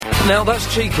Now,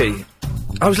 that's cheeky.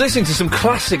 I was listening to some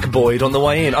classic Boyd on the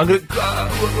way in. I'm going to...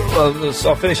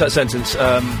 I'll finish that sentence.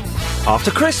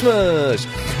 After Christmas.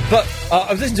 But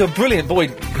I was listening to a brilliant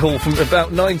Boyd call from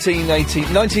about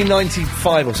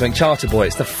 1995 or something, Charter Boy.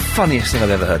 It's the funniest thing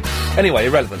I've ever heard. Anyway,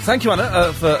 irrelevant. Thank you,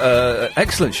 Anna, for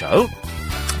excellent show.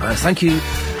 Thank you,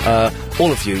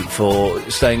 all of you, for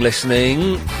staying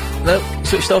listening. No?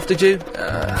 Switched off, did you?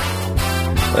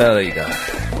 Well, there you go.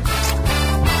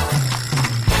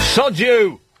 Sod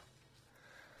you!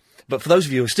 But for those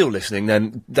of you who are still listening,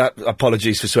 then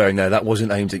apologies for swearing there. That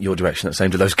wasn't aimed at your direction. That's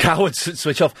aimed at those cowards that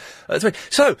switch off.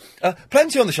 So,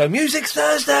 plenty on the show. Music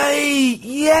Thursday!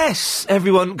 Yes!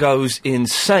 Everyone goes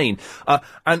insane.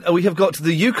 And we have got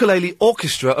the Ukulele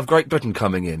Orchestra of Great Britain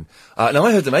coming in. Now,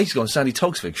 I heard them ages ago on Sandy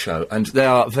Togsvig's show, and they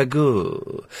are very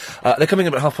good. They're coming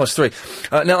in at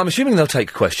 3:30. Now, I'm assuming they'll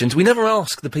take questions. We never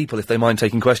ask the people if they mind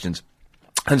taking questions.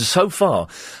 And so far,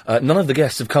 none of the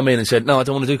guests have come in and said, no, I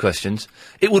don't want to do questions.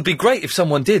 It would be great if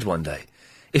someone did one day.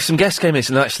 If some guests came in and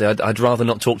said, no, actually, I'd rather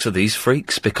not talk to these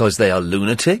freaks because they are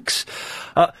lunatics.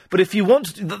 But if you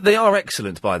want to, they are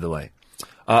excellent, by the way.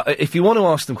 If you want to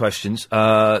ask them questions,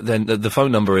 then the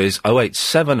phone number is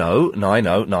 0870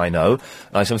 90 90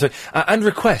 973. And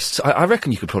requests. I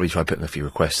reckon you could probably try putting a few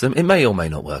requests to them. It may or may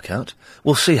not work out.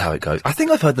 We'll see how it goes. I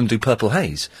think I've heard them do Purple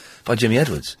Haze by Jimi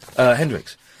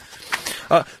Hendrix.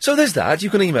 So there's that. You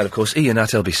can email, of course,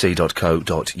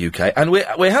 ian@lbc.co.uk. And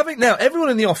we're having now everyone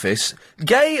in the office,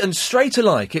 gay and straight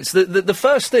alike. It's the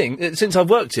first thing since I've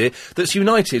worked here that's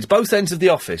united both ends of the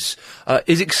office.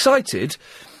 Is excited.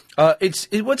 Is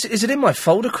it in my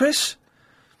folder, Chris?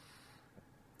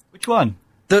 Which one?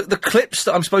 The clips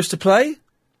that I'm supposed to play.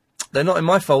 They're not in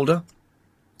my folder.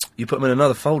 You put them in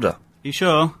another folder. You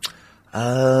sure?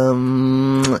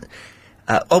 No,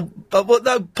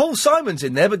 Paul Simon's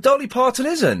in there, but Dolly Parton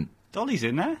isn't. Dolly's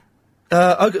in there?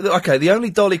 Okay, the only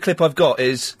Dolly clip I've got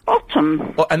is...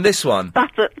 Bottom. Oh, and this one.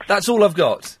 That's all I've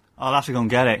got. I'll have to go and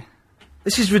get it.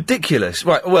 This is ridiculous.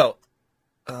 Right, well...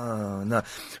 no.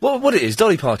 Well, what it is,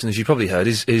 Dolly Parton, as you probably heard,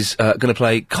 is going to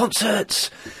play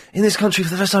concerts in this country for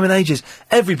the first time in ages.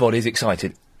 Everybody's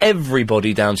excited.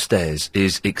 Everybody downstairs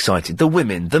is excited. The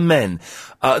women, the men,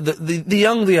 the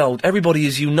young, the old. Everybody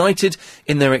is united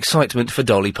in their excitement for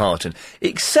Dolly Parton,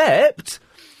 except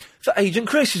for Agent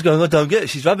Chris, who's going, I don't get it.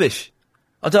 She's rubbish.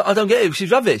 I don't get it. She's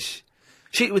rubbish.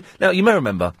 Now you may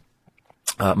remember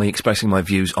me expressing my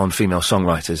views on female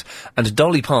songwriters, and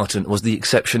Dolly Parton was the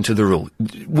exception to the rule.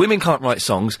 Women can't write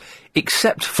songs,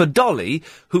 except for Dolly,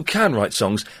 who can write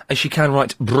songs, and she can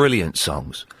write brilliant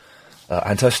songs.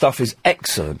 And her stuff is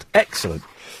excellent, excellent.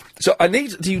 So I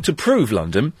need you to prove,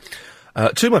 London,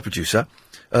 to my producer,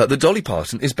 that Dolly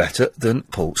Parton is better than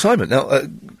Paul Simon. Now,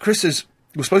 Chris was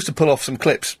supposed to pull off some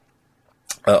clips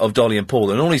of Dolly and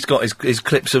Paul, and all he's got is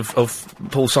clips of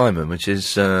Paul Simon, which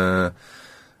is a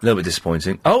little bit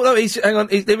disappointing. Oh, no, hang on,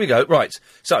 there we go, right.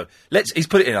 So, he's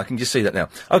put it in, I can just see that now.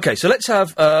 Okay, so let's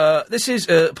have, this is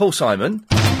Paul Simon.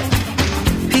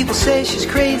 People say she's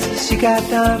crazy, she got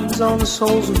diamonds on the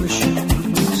soles of her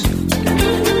shoes.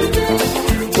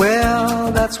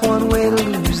 Well, that's one way to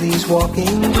lose these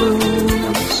walking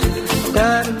blues.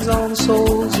 Diamonds on the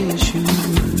soles of your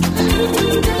shoes.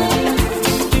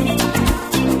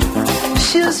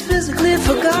 She was physically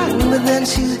forgotten, but then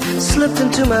she slipped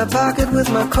into my pocket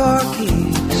with my car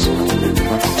keys.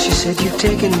 She said, you've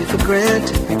taken me for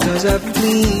granted because I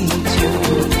please you.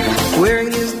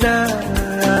 Wearing these diamonds.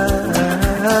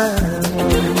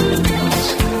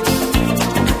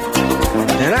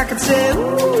 And I could say, ooh,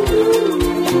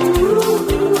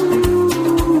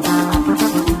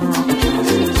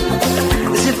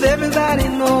 as if everybody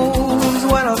knows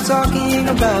what I'm talking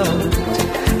about.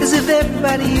 As if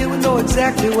everybody here would know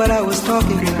exactly what I was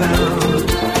talking about.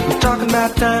 I'm talking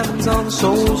about diamonds on the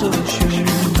soles of the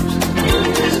shoes.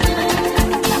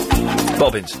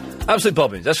 Bobbins. Absolute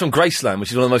bobbins. That's from Graceland,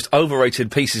 which is one of the most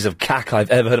overrated pieces of cack I've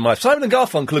ever heard in my life. Simon and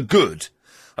Garfunkel are good.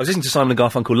 I was listening to Simon and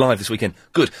Garfunkel live this weekend.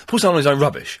 Good. Paul Simon on his own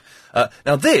rubbish.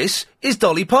 Now this is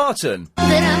Dolly Parton.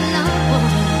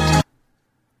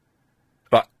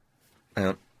 Right. Hang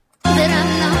on.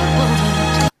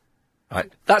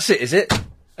 Right. That's it, is it?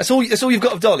 That's all you've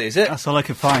got of Dolly, is it? That's all I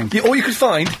could find. All you could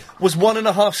find was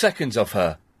 1.5 seconds of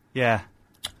her. Yeah.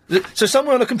 So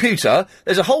somewhere on a computer,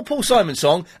 there's a whole Paul Simon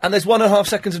song, and there's 1.5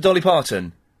 seconds of Dolly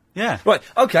Parton. Yeah. Right,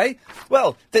 okay.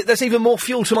 Well, there's even more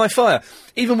fuel to my fire.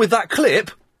 Even with that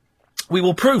clip, we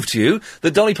will prove to you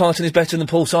that Dolly Parton is better than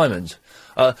Paul Simon's.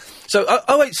 So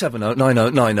 0870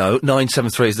 90 90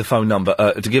 973 is the phone number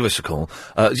to give us a call.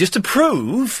 Just to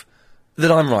prove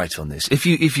that I'm right on this. If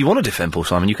you want to defend Paul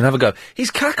Simon, you can have a go.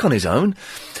 His cack on his own,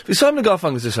 for Simon and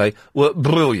Garfunkel to say, were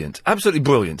brilliant. Absolutely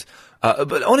brilliant.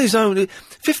 But on his own,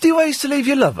 50 Ways to Leave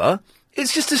Your Lover,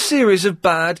 it's just a series of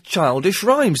bad, childish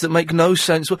rhymes that make no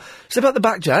sense. Step out the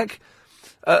back, Jack.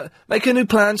 Make a new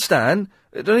plan, Stan.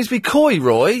 It don't need to be coy,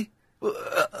 Roy.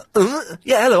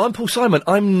 Yeah, hello, I'm Paul Simon.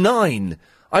 I'm 9.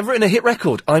 I've written a hit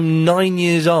record. I'm 9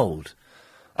 years old.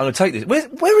 I'm going to take this.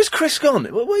 Where is Chris gone?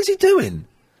 What is he doing?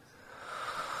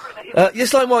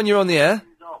 Yes, line 1, you're on the air.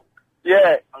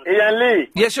 Yeah, Ian Lee.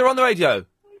 Yes, you're on the radio.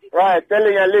 Right, tell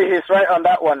Ian Lee he's right on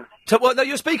that one. No,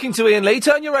 you're speaking to Ian Lee.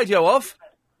 Turn your radio off.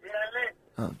 Ian Lee.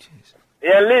 Oh, jeez.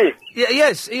 Ian Lee. Yeah,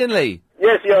 yes, Ian Lee.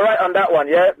 Yes, you're right on that one,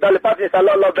 yeah? Dolly Parton is a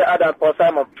lot better than Paul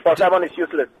Simon. Paul Simon is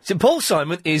useless. So Paul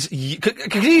Simon is...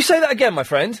 Can you say that again, my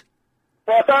friend?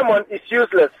 Paul Simon is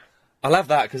useless. I'll have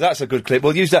that, because that's a good clip.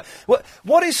 We'll use that.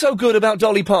 What is so good about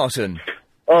Dolly Parton?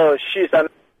 Oh, she's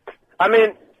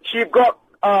she got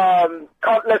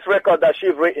countless records that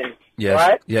she's written. Yes,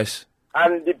 right? yes.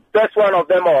 And the best one of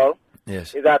them all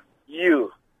is that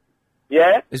You.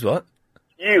 Yeah? Is what?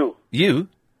 You. You?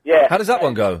 Yeah. How does that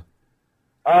one go?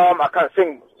 I can't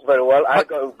sing very well. I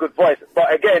got a good voice.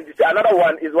 But again, another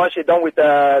one is one she done with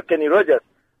Kenny Rogers.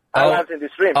 Islands in the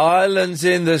Stream. Islands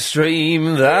in the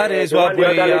Stream, that is what we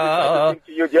are.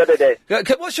 To you the other day.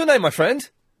 What's your name, my friend?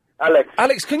 Alex.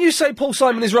 Alex, can you say Paul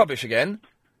Simon is rubbish again?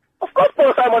 Of course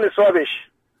Paul Simon is rubbish.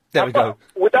 There we go.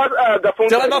 Without Garfunkel...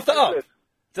 Did I muff that up?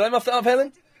 Did I muff that up,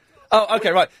 Helen? Oh,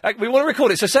 okay, right. We want to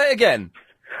record it, so say it again.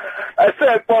 I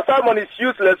said Paul Simon is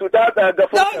useless without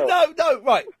Garfunkel. No,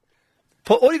 right.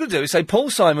 All you got to do is say Paul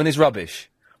Simon is rubbish.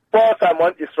 Paul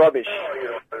Simon is rubbish.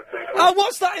 Oh,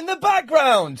 what's that in the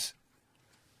background?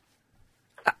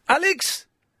 Alex?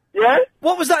 Yeah?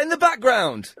 What was that in the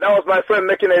background? That was my friend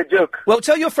making a joke. Well,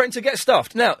 tell your friend to get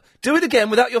stuffed. Now, do it again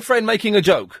without your friend making a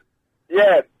joke.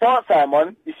 Yeah, Paul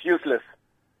Simon is useless.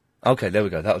 Okay, there we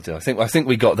go. That'll do. I think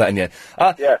we got that in the end.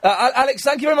 Yeah. Alex,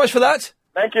 thank you very much for that.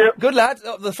 Thank you. Good lad.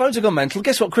 The phones have gone mental.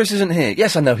 Guess what? Chris isn't here.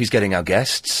 Yes, I know he's getting our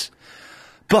guests.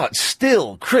 But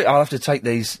still, Chris... I'll have to take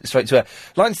these straight to air.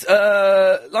 Line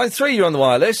 3, you're on the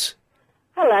wireless.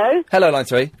 Hello. Hello, line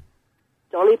 3.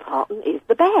 Dolly Parton is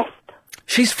the best.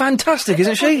 She's fantastic,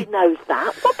 isn't she? Everybody knows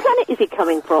that. What planet is he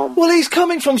coming from? Well, he's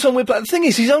coming from somewhere, but the thing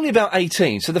is, he's only about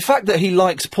 18, so the fact that he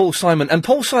likes Paul Simon, and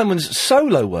Paul Simon's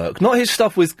solo work, not his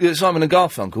stuff with Simon and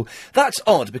Garfunkel, that's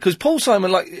odd, because Paul Simon,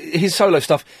 like, his solo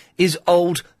stuff is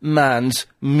old man's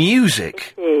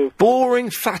music. It is. Boring,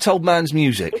 fat old man's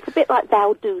music. It's a bit like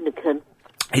Val Doonican.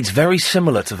 It's very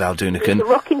similar to Val Doonican. With a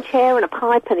rocking chair and a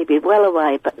pipe and he'd be well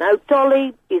away, but no,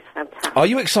 Dolly is fantastic. Are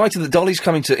you excited that Dolly's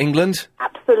coming to England?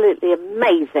 Absolutely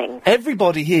amazing.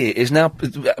 Everybody here is now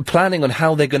planning on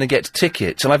how they're going to get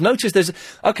tickets, and I've noticed there's...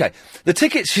 OK, the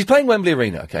tickets... She's playing Wembley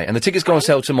Arena, OK, and the tickets go on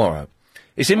sale tomorrow.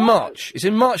 It's in March. It's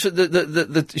in March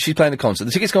that she's playing the concert.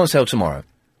 The tickets go on sale tomorrow.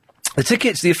 The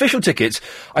tickets, the official tickets,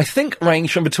 I think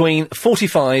range from between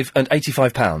 £45 and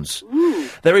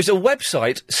 £85. There is a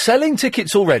website selling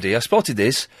tickets already, I spotted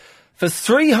this, for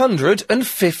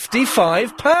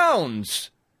 £355.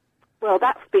 Well,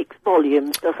 that speaks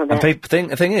volumes, doesn't it? And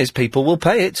the thing is, people will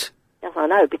pay it. Yes, I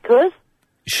know, because...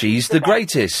 She's the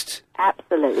greatest.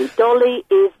 Absolutely. Dolly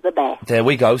is the best. There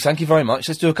we go. Thank you very much.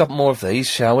 Let's do a couple more of these,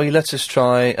 shall we? Let's just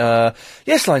try...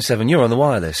 yes, line 7, you're on the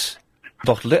wireless.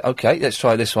 Bottled it. OK, let's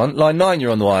try this one. Line 9, you're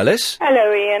on the wireless.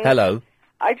 Hello, Ian. Hello.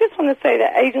 I just want to say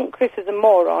that Agent Chris is a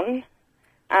moron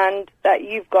and that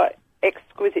you've got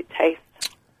exquisite taste.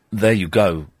 There you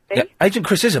go. Yeah, Agent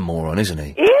Chris is a moron, isn't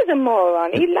he? He is a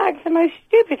moron. He likes the most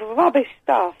stupid, rubbish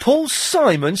stuff. Paul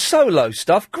Simon solo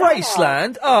stuff.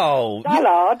 Graceland. Oh.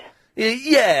 Dullard.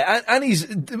 Yeah, and he's...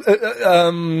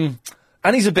 and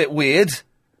he's a bit weird.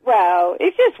 Well,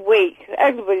 it's just weak.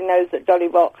 Everybody knows that Dolly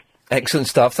rocks. Excellent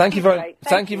stuff. Thank you very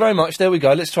much. There we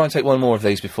go. Let's try and take one more of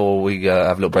these before we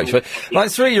have a little break. Line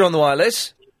 3, you're on the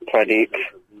wireless.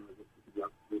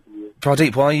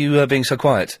 Pradeep, why are you being so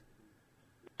quiet?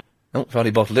 Oh,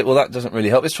 Pradeep bottled it. Well, that doesn't really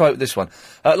help. Let's try this one.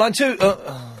 Line 2.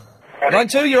 Line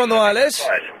 2, you're on the wireless.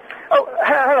 Oh,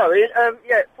 hello, Ian.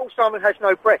 Yeah, Paul Simon has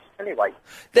no breasts, anyway.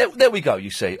 There we go,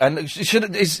 you see. And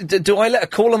do I let a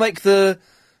caller make the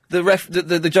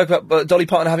joke about Dolly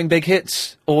Parton having big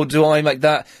hits, or do I make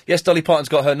that? Yes, Dolly Parton's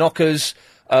got her knockers,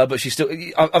 but she's still...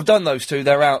 I've done those two.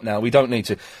 They're out now. We don't need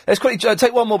to. Let's quickly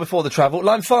take one more before the travel.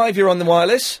 Line 5, you're on the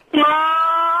wireless.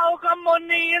 Oh, come on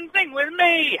and sing with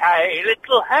me. Hey,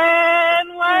 little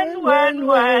hen, when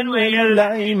will you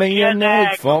lay me an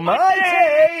egg for my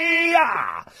tea?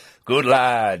 Good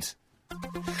lad.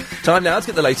 Time now to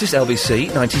get the latest LBC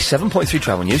 97.3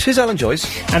 travel news. Here's Alan Joyce.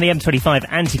 And the M25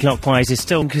 anti-clockwise is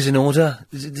still... Is in order.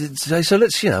 So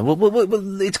let's,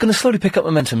 it's going to slowly pick up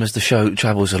momentum as the show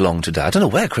travels along today. I don't know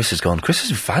where Chris has gone. Chris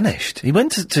has vanished. He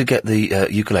went to get the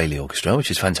ukulele orchestra,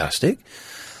 which is fantastic.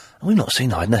 And we've not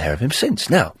seen hide nor hair of him since.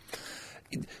 Now,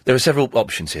 there are several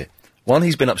options here. One,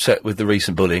 he's been upset with the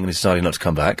recent bullying and is deciding not to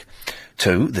come back.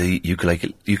 Two, the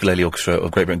ukulele orchestra of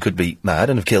Great Britain could be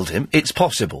mad and have killed him. It's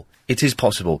possible. It is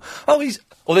possible. Oh,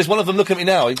 there's one of them looking at me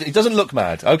now. He doesn't look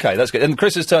mad. Okay, that's good. And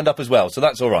Chris has turned up as well, so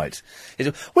that's all right.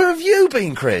 Where have you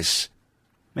been, Chris?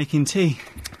 Making tea.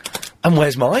 And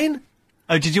where's mine?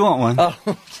 Oh, did you want one?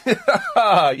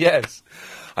 Oh, yes.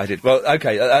 I did. Well,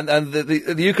 okay, and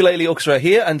the ukulele orchestra are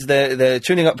here, and they're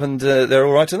tuning up, and they're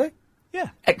all right, are they? Yeah.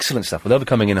 Excellent stuff. Well, they'll be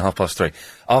coming in at after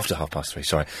 3:30,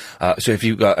 sorry. So if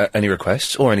you've got any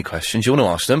requests or any questions you want to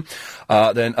ask them,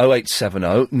 then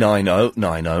 0870 90 90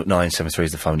 973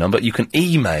 is the phone number. You can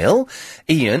email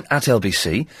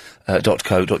ian@lbc.co.uk.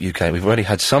 We've already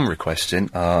had some requests in.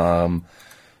 So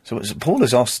Paul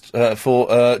has asked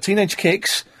for Teenage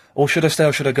Kicks, or Should I Stay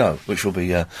or Should I Go? Which will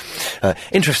be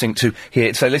interesting to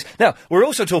hear. So now, we're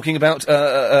also talking about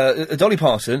Dolly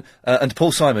Parton and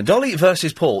Paul Simon. Dolly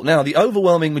versus Paul. Now, the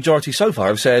overwhelming majority so far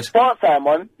have said... Paul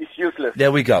Simon is useless.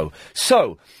 There we go.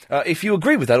 So, if you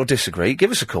agree with that or disagree,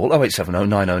 give us a call, 0870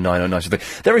 90 90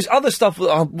 973. There is other stuff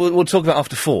we'll talk about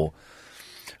after 4,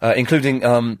 including...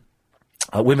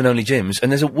 women-only gyms,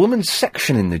 and there's a women's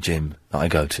section in the gym that I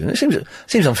go to. And it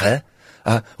seems unfair.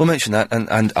 We'll mention that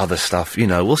and other stuff,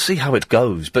 we'll see how it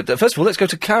goes. But first of all, let's go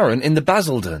to Karen in the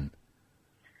Basildon.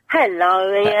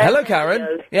 Hello, Ian. Hello,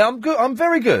 Karen. Yeah, I'm good. I'm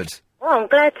very good. Well, I'm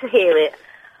glad to hear it.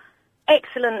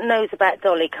 Excellent news about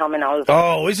Dolly coming over.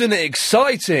 Oh, isn't it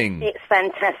exciting? It's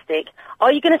fantastic.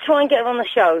 Are you going to try and get her on the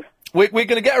show? We're going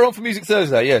to get her on for Music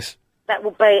Thursday, yes. That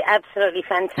will be absolutely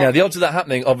fantastic. Now, the odds of that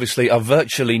happening, obviously, are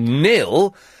virtually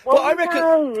nil. Well, I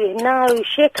reckon... No,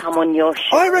 she'll come on your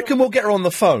show. I reckon we'll get her on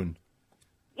the phone.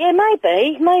 Yeah,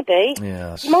 maybe.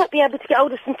 Yes. You might be able to get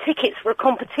hold of some tickets for a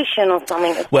competition or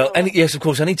something. Well, yes, of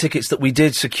course, any tickets that we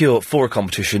did secure for a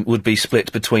competition would be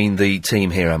split between the team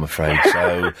here, I'm afraid.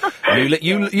 So,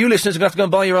 you listeners are going to have to go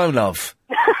and buy your own, love.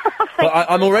 But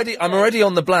I'm already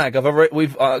on the blag.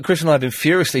 Chris and I have been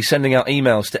furiously sending out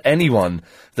emails to anyone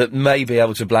that may be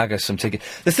able to blag us some tickets.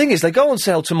 The thing is, they go on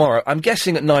sale tomorrow. I'm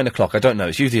guessing at 9 o'clock. I don't know.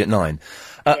 It's usually at 9.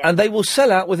 And they will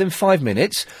sell out within 5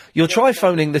 minutes. You'll try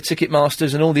phoning the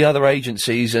Ticketmasters and all the other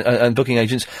agencies and booking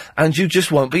agents, and you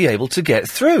just won't be able to get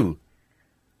through.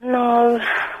 No.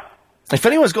 If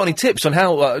anyone's got any tips on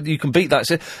how you can beat that,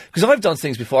 because I've done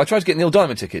things before. I tried to get Neil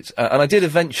Diamond tickets, and I did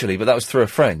eventually, but that was through a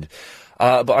friend.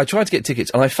 But I tried to get tickets,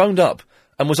 and I phoned up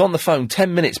and was on the phone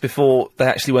 10 minutes before they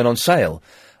actually went on sale.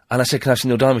 And I said, can I have some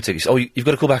Neil Diamond tickets? Oh, you've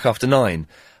got to call back after 9. And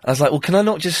I was like, well, can I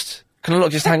not just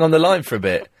hang on the line for a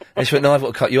bit? And she went, no, I've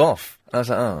got to cut you off. And I was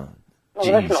like, oh,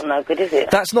 well, that's not no good, is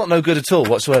it? That's not no good at all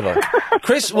whatsoever.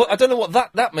 Chris, I don't know what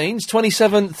that means.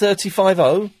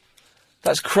 27:35:0.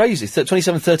 That's crazy.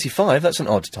 27:35. That's an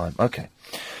odd time. Okay.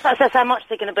 That's how much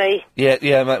they're going to be.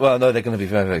 Yeah. Well, no, they're going to be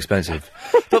very, very expensive.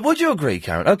 But would you agree,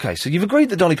 Karen? Okay, so you've agreed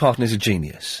that Dolly Parton is a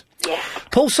genius. Yes.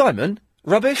 Paul Simon,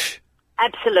 rubbish.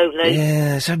 Absolutely.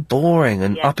 Yeah, so boring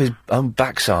and up his own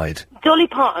backside. Dolly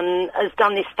Parton has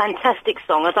done this fantastic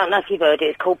song. I don't know if you've heard it.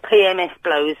 It's called PMS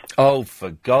Blues. Oh,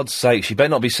 for God's sake, she better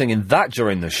not be singing that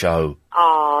during the show.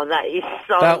 Oh, that is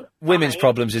so... About women's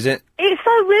problems, is it? It's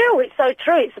so real. It's so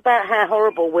true. It's about how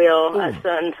horrible we are at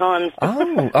certain times.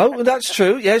 Oh, that's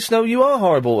true. Yes, no, you are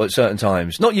horrible at certain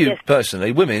times. Not you,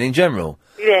 personally, women in general.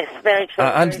 Yes, very true.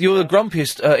 And you're the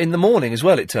grumpiest in the morning as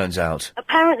well, it turns out.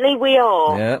 Apparently we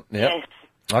are. Yeah. Yes.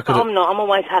 I'm not. I'm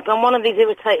always happy. I'm one of these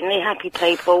irritatingly happy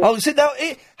people. Oh, see, now,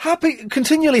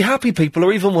 continually happy people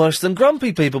are even worse than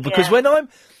grumpy people, because when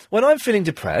I'm feeling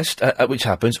depressed, which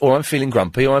happens, or I'm feeling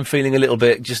grumpy, or I'm feeling a little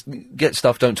bit, just get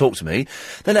stuff, don't talk to me,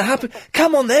 then it happens.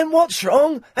 Come on then, what's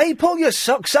wrong? Hey, pull your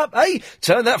socks up. Hey,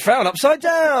 turn that frown upside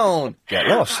down. Get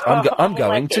lost. I'm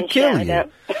going to kill you.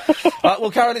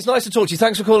 Well, Karen, it's nice to talk to you.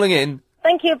 Thanks for calling in.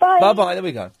 Thank you. Bye. Bye-bye. There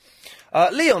we go.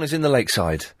 Leon is in the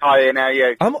Lakeside. Hi, Ian, how are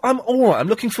you? I'm all right. I'm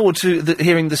looking forward to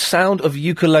hearing the sound of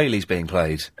ukuleles being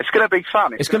played. It's going to be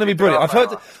fun. It's going to be brilliant. I've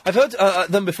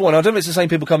heard them before, and I don't know if it's the same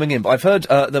people coming in, but I've heard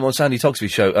them on Sandy Togsby's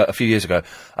show a few years ago,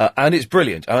 and it's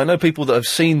brilliant. And I know people that have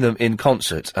seen them in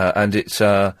concert, and it's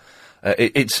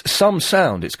some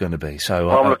sound. It's going to be. So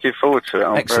I'm looking forward to it.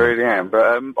 I really am.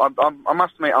 But I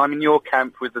must admit, I'm in your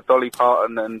camp with the Dolly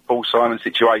Parton and Paul Simon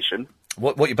situation.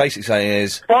 What you're basically saying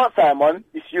is... Paul Simon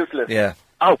is useless. Yeah.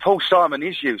 Oh, Paul Simon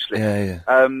is useless. Yeah.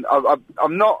 I'm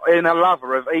not a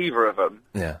lover of either of them.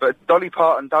 Yeah. But Dolly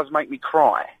Parton does make me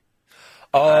cry.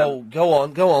 Oh, go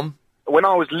on. When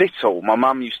I was little, my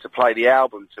mum used to play the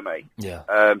album to me. Yeah.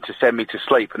 To send me to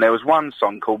sleep, and there was one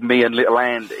song called Me and Little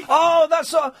Andy. Oh,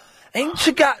 that's Ain't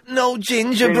you got no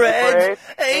gingerbread?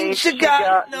 Ain't you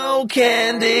got no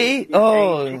candy?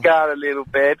 Oh. Ain't you got a little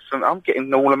bed? I'm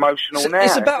getting all emotional now.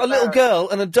 It's about a little girl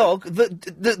and a dog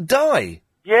that die.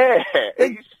 Yeah.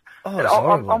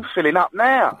 horrible. I'm filling up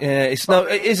now. Yeah,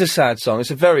 it is a sad song.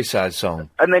 It's a very sad song.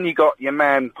 And then you got your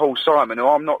man Paul Simon, who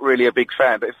I'm not really a big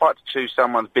fan, but if I had to choose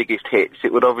someone's biggest hits,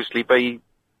 it would obviously be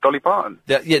Dolly Parton.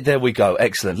 Yeah, there we go.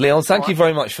 Excellent. Leon, thank you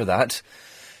very much for that.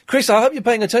 Chris, I hope you're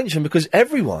paying attention because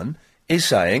everyone is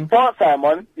saying... Part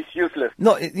Simon is useless.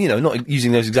 Not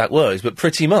using those exact words, but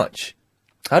pretty much.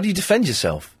 How do you defend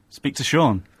yourself? Speak to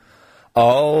Sean.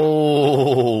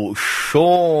 Oh,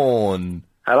 Sean.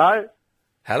 Hello?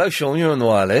 Hello, Sean, you're on the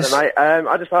wireless. Hello, mate.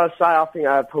 I just want to say I think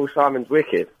Paul Simon's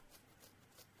wicked.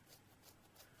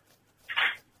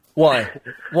 Why?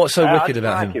 What's so wicked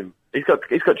about like him? He's got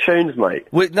tunes,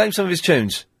 mate. Name some of his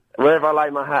tunes. Wherever I lay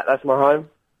my hat, that's my home.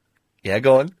 Yeah,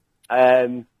 go on.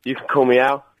 You can call me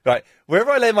Al. Right.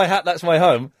 Wherever I lay my hat, that's my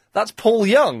home. That's Paul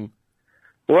Young.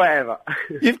 Whatever.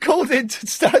 You've called in to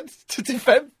stand to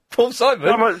defend Paul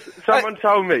Simon. Someone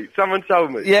told me. Someone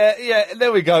told me. Yeah,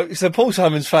 there we go. So Paul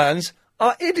Simon's fans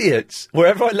are idiots.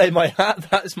 Wherever I lay my hat,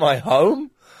 that's my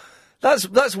home.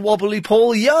 That's wobbly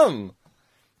Paul Young.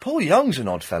 Paul Young's an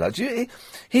odd fella.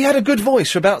 He had a good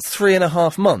voice for about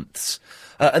 3.5 months.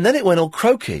 And then it went all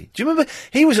croaky. Do you remember?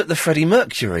 He was at the Freddie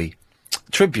Mercury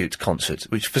tribute concert,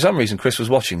 which for some reason Chris was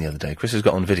watching the other day. Chris has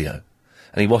got on video.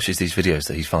 And he watches these videos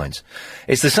that he finds.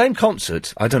 It's the same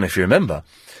concert, I don't know if you remember.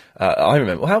 I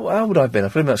remember. How would I have been?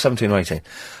 I've been about 17 or 18.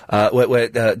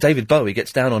 Where David Bowie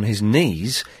gets down on his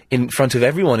knees in front of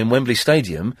everyone in Wembley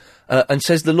Stadium and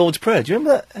says the Lord's Prayer. Do you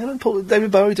remember that?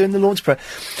 David Bowie doing the Lord's Prayer.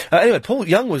 Anyway, Paul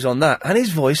Young was on that, and his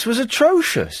voice was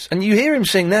atrocious. And you hear him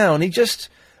sing now, and he just...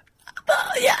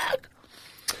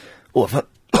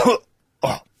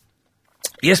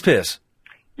 Yes, Pierce?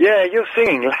 Yeah, your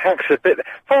singing lacks a bit.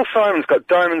 Paul Simon's got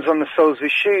diamonds on the soles of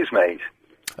his shoes, mate.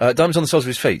 Diamonds on the soles of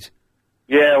his feet?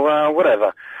 Yeah, well,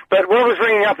 whatever. But what I was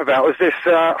ringing up about was this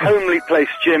homely place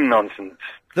gym nonsense.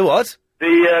 The what?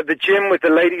 The gym with the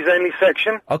ladies-only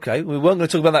section. Okay, we weren't going to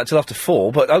talk about that till after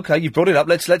 4, but okay, you brought it up.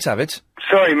 Let's have it.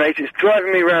 Sorry, mate, it's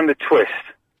driving me round a twist.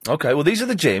 Okay, well, these are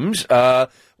the gyms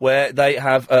where they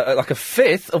have like a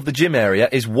fifth of the gym area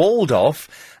is walled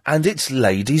off, and it's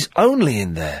ladies only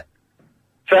in there.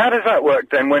 So how does that work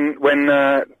then when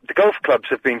the golf clubs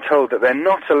have been told that they're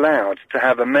not allowed to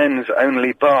have a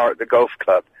men's-only bar at the golf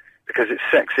club because it's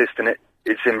sexist and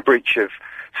it's in breach of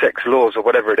sex laws or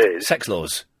whatever it is? Sex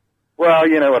laws? Well,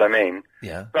 you know what I mean.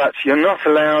 Yeah. But you're not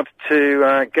allowed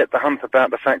to get the hump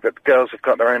about the fact that the girls have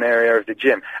got their own area of the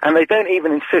gym. And they don't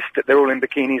even insist that they're all in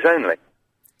bikinis only.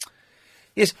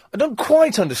 Yes, I don't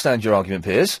quite understand your argument,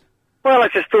 Piers. Well, I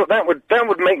just thought that would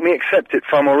make me accept it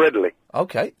far more readily.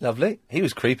 Okay, lovely. He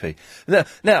was creepy. Now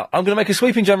I'm going to make a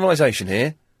sweeping generalisation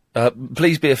here.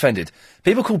 Please be offended.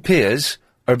 People called Piers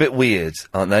are a bit weird,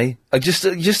 aren't they? I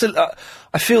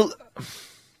feel...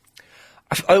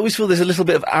 I always feel there's a little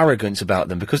bit of arrogance about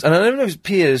them because... And I don't know if it's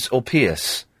Piers or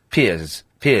Pierce. Piers.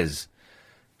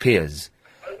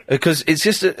 Because it's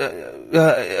just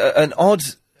an odd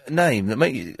name that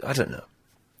make you... I don't know.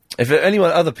 If there are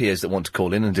anyone other peers that want to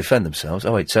call in and defend themselves,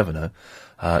 0870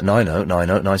 90 90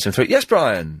 973. Yes,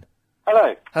 Brian.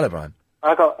 Hello. Hello, Brian.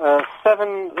 I got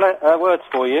 7 words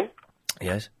for you.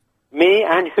 Yes. Me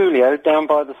and Julio down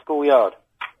by the schoolyard.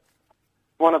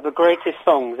 One of the greatest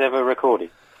songs ever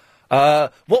recorded.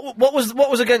 What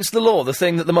was against the law? The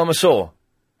thing that the mama saw.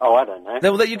 Oh, I don't know.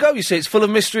 Well, there you go. You see, it's full of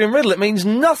mystery and riddle. It means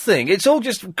nothing. It's all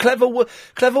just clever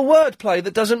wordplay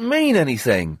that doesn't mean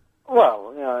anything. Well,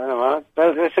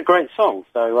 it's a great song,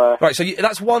 so... Right, so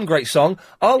that's one great song.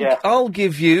 I'll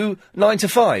give you 9 to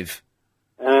 5.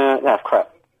 That's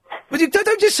crap. But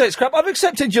don't just say it's crap. I've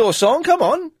accepted your song. Come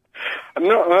on. I'm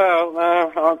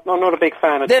not a big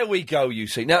fan of... There we go, you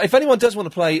see. Now, if anyone does want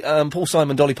to play Paul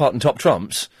Simon, Dolly Parton, Top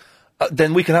Trumps,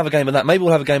 then we can have a game of that. Maybe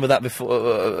we'll have a game of that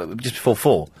just before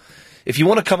 4. If you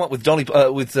want to come up with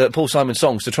Paul Simon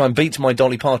songs to try and beat my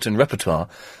Dolly Parton repertoire,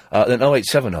 then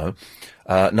 0870...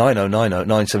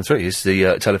 9090973 is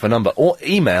the telephone number, or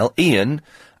email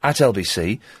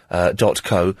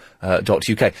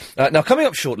ian@lbc.co.uk. Now, coming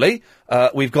up shortly,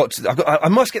 we've got... I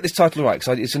must get this title right,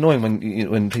 because it's annoying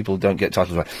when people don't get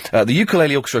titles right. The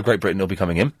Ukulele Orchestra of Great Britain will be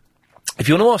coming in. If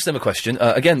you want to ask them a question,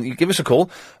 again, you give us a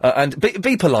call, and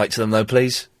be polite to them, though,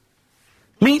 please.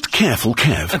 Meet Careful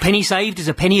Kev. A penny saved is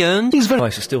a penny earned. He's very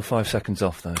nice. It's still 5 seconds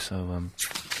off, though, so...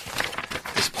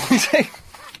 disappointing.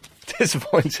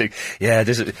 Disappointing. Yeah,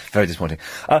 very disappointing.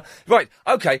 Right,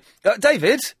 OK.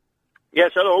 David?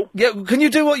 Yes, hello. Yeah, can you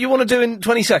do what you want to do in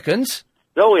 20 seconds?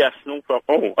 Oh, yes, no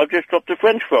problem. Oh, I've just dropped a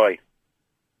French fry.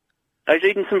 I was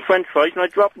eating some French fries and I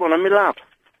dropped one on my lap.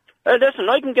 Listen,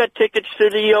 I can get tickets to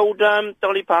the old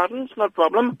Dolly Partons, no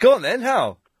problem. Go on then,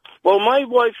 how? Well, my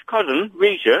wife's cousin,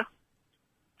 Risha,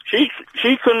 she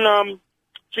can,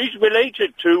 she's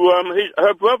related to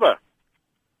her brother.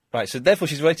 Right, so therefore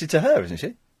she's related to her, isn't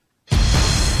she?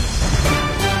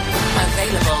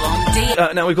 Available on D.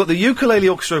 Now we've got the Ukulele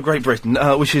Orchestra of Great Britain,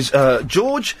 which is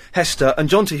George, Hester, and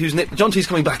Jonty. Jonty's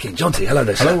coming back in. Jonty, hello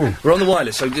there. Hello. Sir. We're on the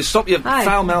wireless, so just stop your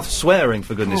foul-mouthed swearing,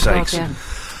 for goodness sakes. God,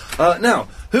 yeah. Now,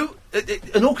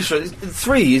 an orchestra?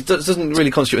 3 doesn't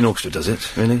really constitute an orchestra, does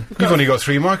it? Really? You've only got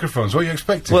 3 microphones. What are you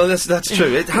expecting? Well, that's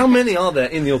true. How many are there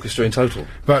in the orchestra in total?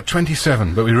 About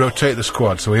 27, but we rotate the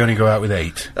squad, so we only go out with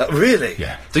 8. Really?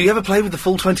 Yeah. Do you ever play with the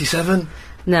full 27?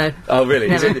 No. Oh, really?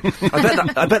 Never.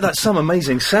 I bet that's some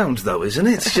amazing sound, though, isn't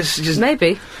it? It's just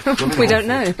maybe. We don't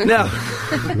know.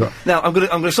 Now I'm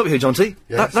gonna stop you here, Jonty.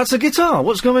 Yes. That's a guitar.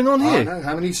 What's going on here? No.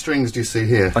 How many strings do you see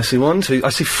here? I see 1, 2. I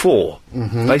see 4.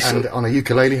 Mm-hmm. And on a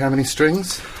ukulele, how many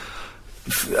strings?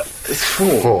 It's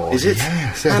 4. Is it?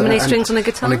 Yes. How many strings on a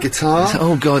guitar? On a guitar.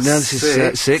 Oh God! Now this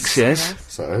is 6. Yes.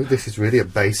 So this is really a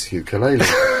bass ukulele.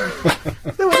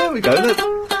 There we go. Look.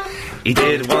 He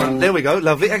did one. There we go.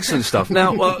 Lovely, excellent stuff.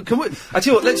 Now, can we? I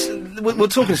tell you what. We'll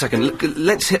talk in a second.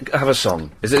 Let's have a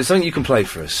song. Is there something you can play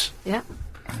for us? Yeah.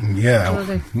 Yeah.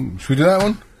 Should we do that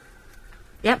one?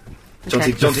 Yep.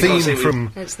 Okay. The theme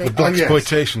from the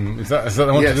Blaxploitation. Is that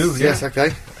the one to do? Yes.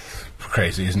 Okay.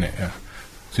 Crazy, isn't it? Yeah.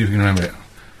 See if we can remember it.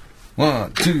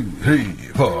 1, 2, 3,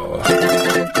 4.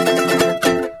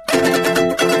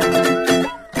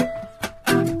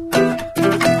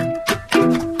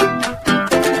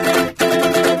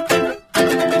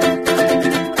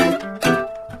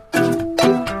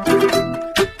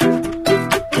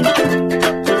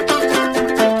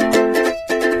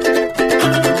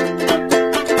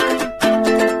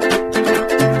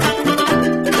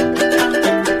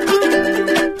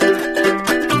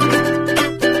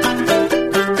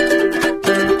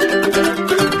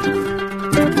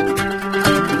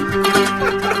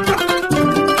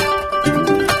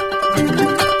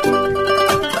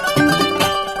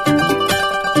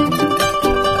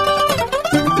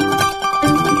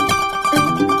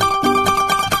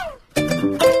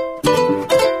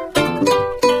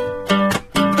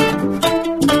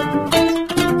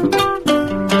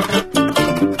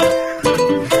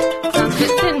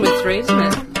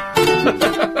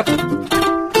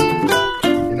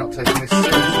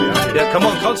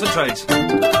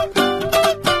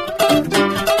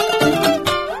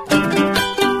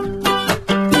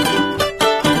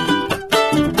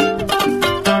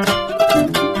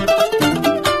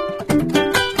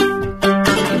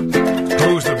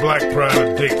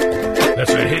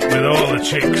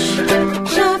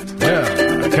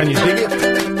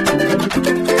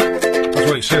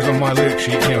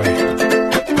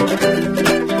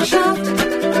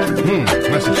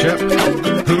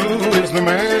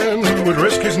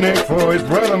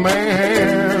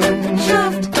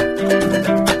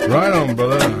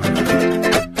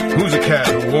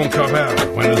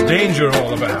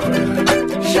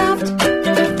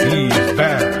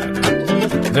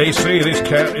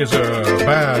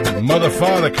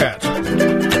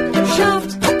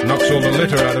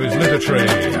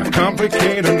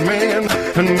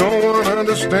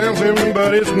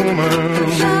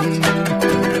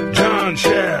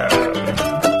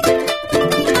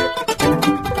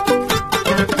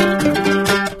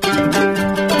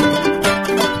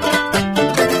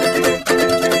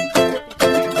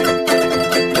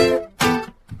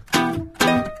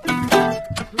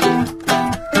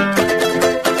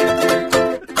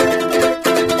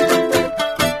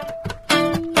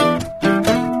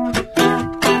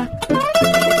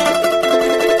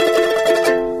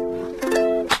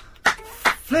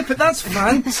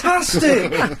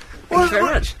 Fantastic!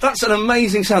 That's an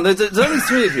amazing sound. There's only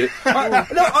 3 of you.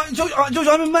 George,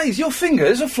 I'm amazed. Your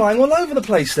fingers are flying all over the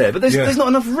place there, but there's not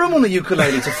enough room on the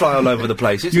ukulele to fly all over the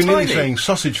place. It's You're tiny. nearly saying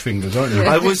sausage fingers, aren't you?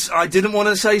 I didn't want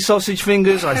to say sausage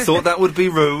fingers. I thought that would be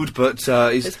rude, but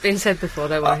it's been said before,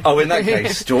 don't worry. In that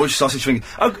case, George, sausage fingers.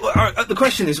 The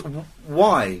question is,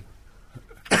 why?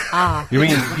 You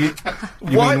mean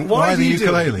why the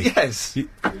ukulele? Yes.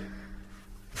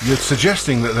 You're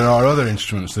suggesting that there are other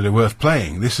instruments that are worth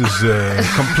playing. This is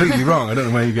completely wrong. I don't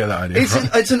know where you get that idea from.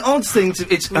 It's an odd thing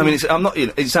to... I'm not...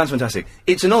 it sounds fantastic.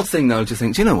 It's an odd thing, though, to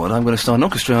think, do you know what, I'm going to start an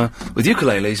orchestra with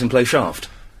ukuleles and play Shaft.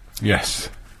 Yes.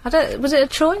 Was it a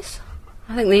choice?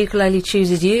 I think the ukulele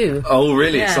chooses you. Oh,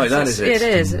 really? It's Yes, like that, is it? It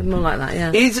is. More like that,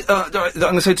 yeah. Is, I'm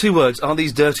going to say two words. Are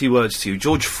these dirty words to you?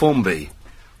 George Formby.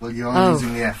 Well, you are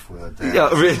using the F word there. Yeah,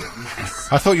 really?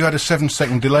 I thought you had a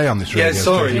 7-second delay on this radio. Yeah,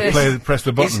 sorry. You press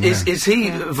the button. Is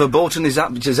he verboten? Is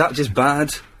that just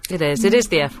bad? It is. It is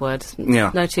the F word.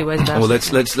 Yeah. No two ways about Well,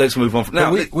 it. let's move on from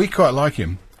now. We quite like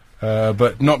him.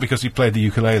 But not because he played the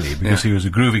ukulele, because he was a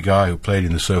groovy guy who played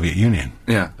in the Soviet Union.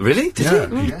 Yeah. Really?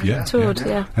 Did he? Yeah. Toured,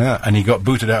 yeah. And he got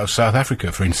booted out of South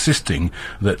Africa for insisting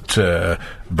that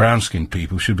brown-skinned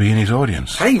people should be in his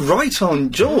audience. Hey, right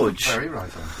on, George. Very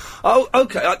right on. Oh,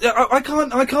 okay. I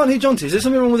can't hear Jonty. Is there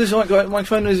something wrong with this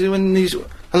microphone? Is it when he's...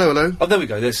 Hello. Oh, there we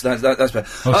go. That's better. Oh, so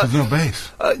there's no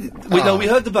bass. No, we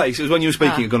heard the bass. It was when you were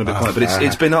speaking. It got a bit quiet, but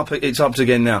it's been up. It's up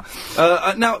again now.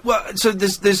 So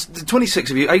there's 26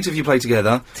 of you. 8 of you play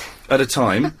together at a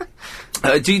time.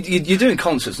 You're doing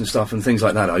concerts and stuff and things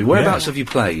like that, are you? Whereabouts have you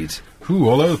played?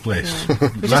 All over the place.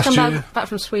 We just come back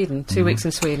from Sweden. 2 weeks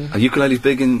in Sweden. Are ukuleles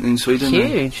big in Sweden?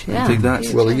 Huge, yeah. Big that?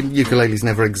 Huge. Well, the ukulele's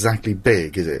never exactly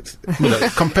big, is it?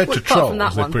 Compared to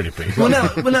trolls, they're pretty big. Well, now,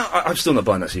 I'm still not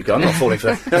buying that ukulele. I'm not falling for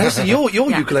that. Now, Hester, your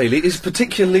ukulele is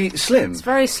particularly slim. It's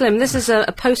very slim. This is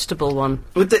a postable one.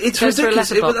 But it's ridiculous.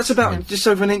 That's about just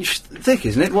over an inch thick,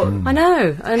 isn't it? What? I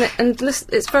know, and listen,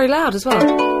 it's very loud as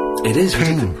well. It is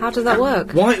ridiculous. How does that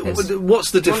work?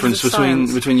 What's the difference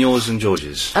between yours and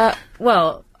George's?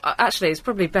 Well, actually, it's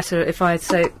probably better if I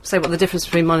say what the difference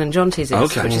between mine and Jonty's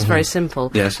is, which is very simple.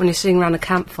 Yes. When you're sitting around a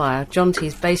campfire,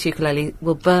 Jonty's bass ukulele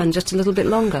will burn just a little bit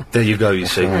longer. There you go. You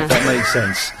see, that makes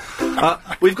sense.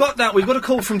 We've got a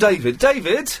call from David.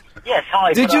 David. Yes,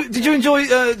 hi. Did you enjoy?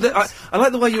 I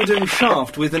like the way you were doing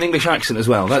Shaft with an English accent as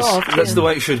well. That's the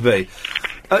way it should be.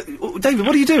 David,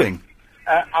 what are you doing?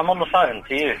 I'm on the phone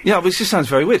to you. Yeah, but it just sounds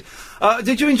very weird.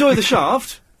 Did you enjoy the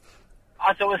Shaft?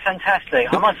 I thought it was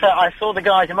fantastic. I must say, I saw the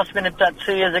guys, it must have been about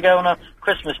 2 years ago on a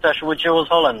Christmas special with Jules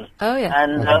Holland. Oh, yeah.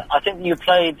 And I think you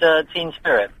played Teen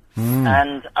Spirit.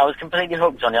 And I was completely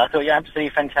hooked on you. I thought you're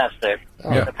absolutely fantastic.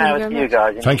 The power to you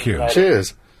guys. Thank you.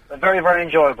 Cheers. Very, very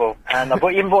enjoyable. And I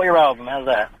even bought your album. How's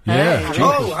that? Yeah.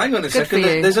 Oh, hang on a second.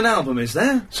 There's an album, is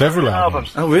there? Several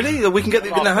albums. Oh, really? We can get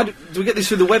now. Do we get this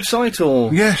through the website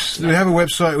or? Yes, we have a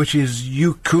website which is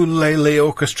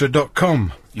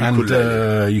ukuleleorchestra.com, and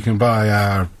you can buy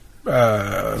our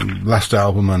last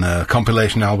album and a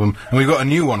compilation album, and we've got a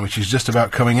new one which is just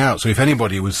about coming out, so if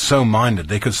anybody was so minded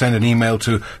they could send an email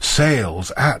to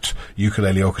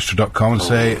sales@ukuleleorchestra.com and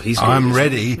say I'm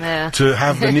ready to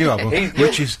have the new album,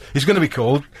 which is going to be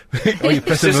called you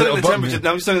press the little button.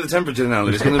 No, he's turning the temperature now.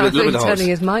 It's going to be a little bit hot. Turning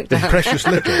his mic down. Precious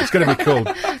Little. It's going to be called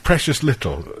Precious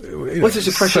Little. What is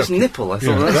a precious nipple? I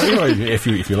thought if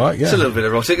you like, yeah. It's a little bit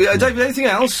erotic. David, anything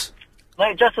else?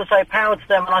 No, just to say power to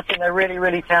them, and I think they're really,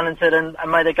 really talented, and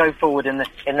may they go forward in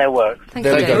their work.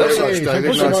 There we go. That's nice,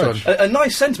 David. Nice one. A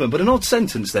nice sentiment, but an odd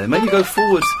sentence there. Maybe go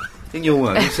forward in your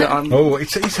work. He's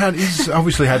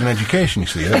obviously had an education, you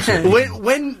see. That's it.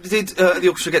 When did the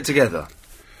orchestra get together?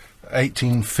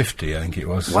 1850, I think it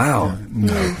was. Wow.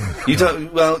 No. You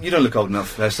don't look old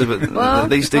enough, Hester, but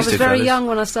these I was two very fellas. young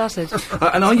when I started.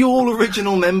 And are you all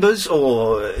original members,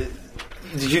 or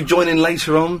did you join in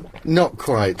later on? Not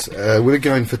quite. We're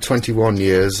going for 21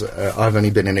 years. I've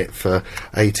only been in it for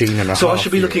 18 and a half. So I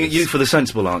should be looking at you for the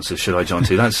sensible answers, should I,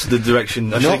 Jonty? That's the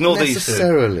direction. I should ignore these two. Not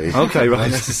necessarily. Okay, right.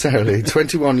 Not necessarily.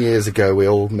 21 years ago, we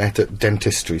all met at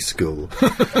dentistry school.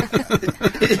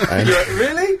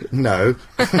 Really? No.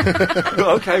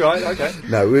 Okay, right, okay.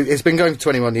 No, it's been going for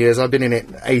 21 years. I've been in it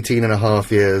 18 and a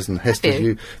half years, and Hester,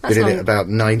 you've been in it about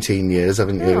 19 years,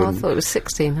 haven't you? Oh, I thought it was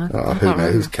 16. Who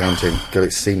knows? Who's counting? God,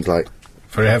 it seems like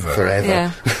forever.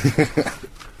 Yeah.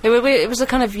 It was a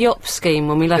kind of YOP scheme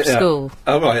when we left school.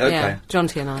 Oh, right, okay. Yeah,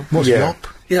 Jonty and I. What's YOP?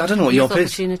 Yeah, I don't know what YOP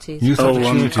is. Opportunities. Youth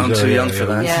opportunities. I'm too young for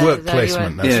that. Yeah, Work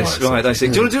placement. That's yes, right. I see.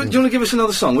 Do you want to give us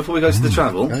another song before we go to the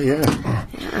travel? Oh yeah.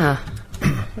 Yeah.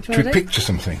 Should we picture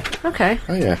something? Okay.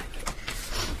 Oh yeah.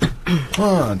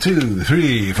 1, 2,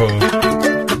 3, 4.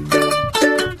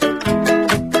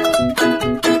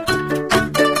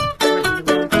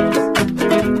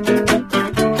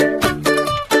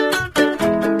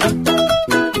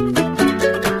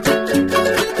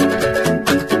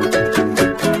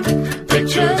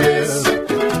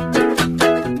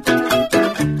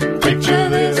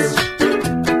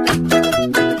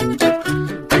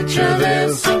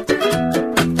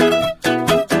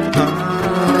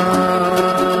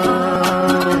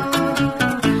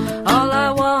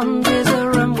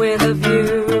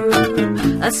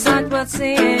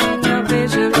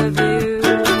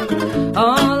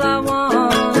 Oh,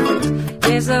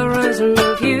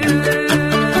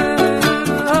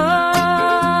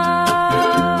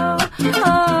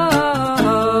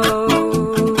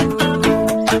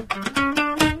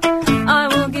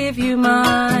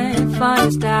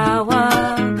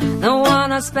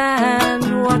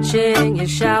 watching you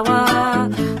shower.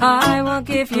 I will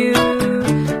give you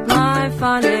my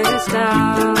finest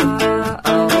hour.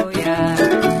 Oh yeah.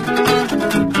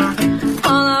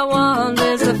 All I want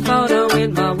is a photo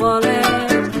in my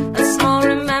wallet, a small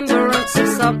remembrance of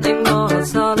something more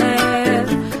solid.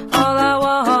 All I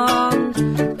want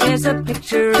is a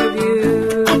picture of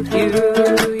you, you.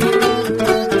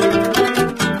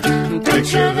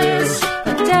 Picture this,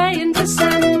 a day in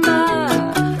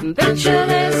December. Picture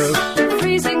this,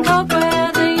 freezing cold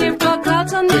weather. You've got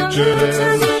clouds on your lips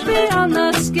and you'd be on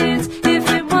the skids if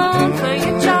it weren't for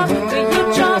your job,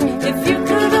 if you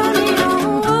could only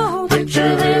know.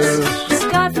 Picture this, a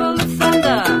sky full of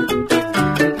thunder.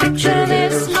 Picture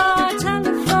this, my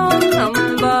telephone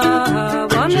number.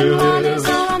 111 is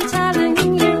all I'm telling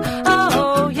you.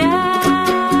 Oh yeah.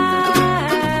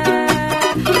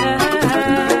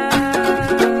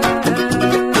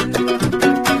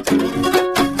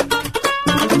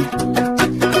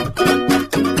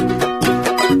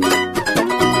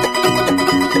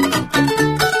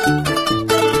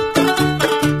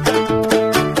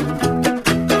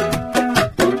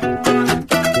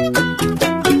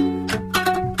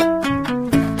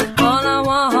 All I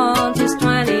want is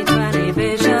 20/20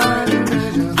 vision,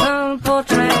 full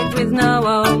portrait with no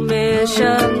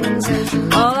omissions.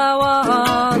 All I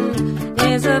want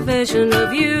is a vision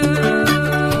of you.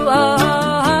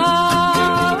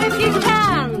 Oh, if you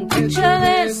can, picture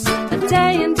this, a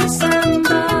day in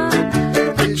December.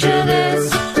 Picture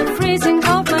this, freezing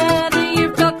cold weather.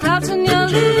 You've got clouds on your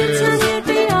lids and you'd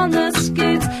be on the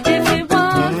skids if it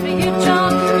weren't for you,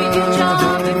 John, if you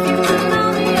could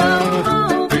only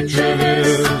oh. Picture this,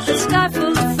 a sky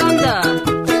full of thunder.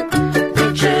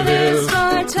 Picture this,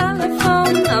 my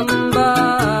telephone number.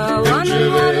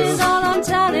 111 is all I'm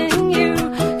telling you.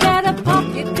 Get a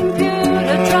pocket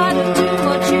computer, try to do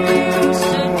what you used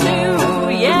to do,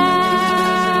 yeah.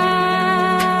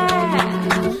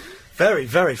 Very.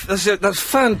 That's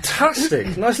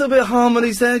fantastic. Nice little bit of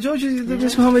harmonies there, George.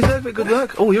 There's some harmonies there. Good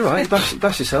work. Oh, you're right.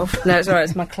 Bash yourself. No, it's all right.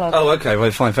 It's my club. Oh, okay.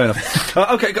 Well, fine. Fair enough.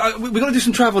 Okay, we've got to do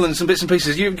some travel and some bits and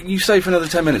pieces. You stay for another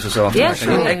 10 minutes or so after Yeah, that,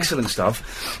 sure. yeah. Excellent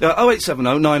stuff.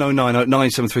 0870 9090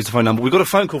 973 is the phone number. We've got a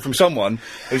phone call from someone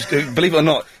who, believe it or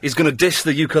not, is going to diss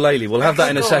the ukulele. We'll have that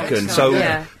in a second. So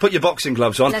Yeah. put your boxing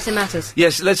gloves on. Unless it matters.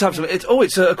 Yes, let's have some. It's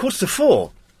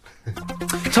 4:15.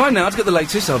 Time now to get the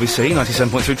latest RBC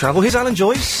 97.3 travel. Here's Alan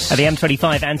Joyce. The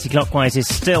M25 anti-clockwise is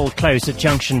still closed at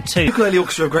junction 2. Ukulele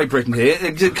Orchestra of Great Britain here.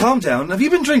 Calm down. Have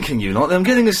you been drinking, you lot? I'm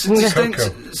getting a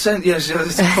Cocoa. Yes, I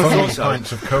thought so.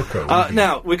 Pints of cocoa.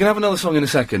 Now, we're going to have another song in a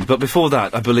second, but before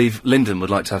that, I believe Lyndon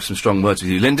would like to have some strong words with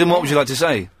you. Lyndon, what would you like to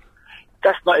say?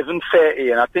 That's not even fair,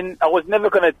 Ian. I was never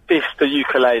going to diss the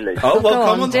ukulele. Oh, well, Go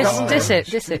come on, on. diss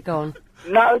it, go on.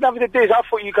 No, nothing to diss. I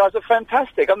thought you guys are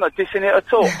fantastic. I'm not dissing it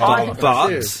at all. But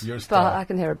I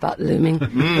can hear a butt looming.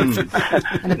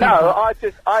 No, I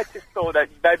just thought that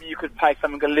maybe you could play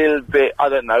something a little bit, I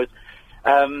don't know,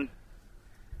 to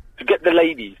get the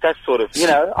ladies, that sort of, you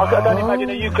know. I don't imagine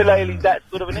a ukulele that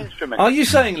sort of an instrument. Are you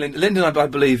saying, Lyndon, I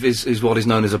believe, is what is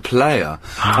known as a player.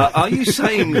 Are you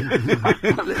saying...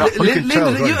 Lyndon,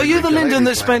 are you the Lyndon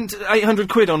that spent 800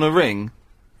 quid on a ring?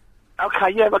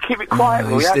 Okay, yeah, but keep it quiet,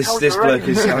 will ya? This bloke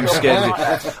is... I'm scared of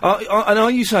it. And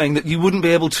are you saying that you wouldn't be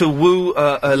able to woo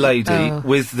a lady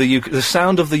with the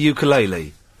sound of the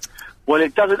ukulele? Well,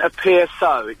 it doesn't appear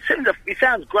so. It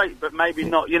sounds great, but maybe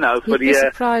not, you know, for You'd the... be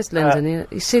surprised, Lyndon.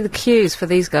 You see the queues for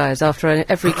these guys after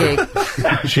every gig.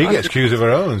 She gets cues of her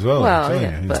own as well. Well, I'm telling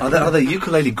yeah, you. but- Are they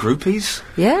ukulele groupies?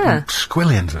 Yeah.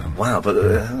 Squillions of them. Wow, but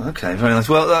okay, very nice.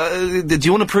 Well, do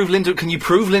you want to prove Lyndon? Can you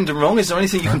prove Lyndon wrong? Is there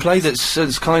anything you can play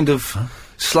that's kind of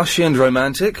slushy and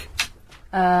romantic?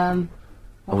 What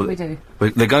do we do?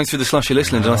 They're going through the slushy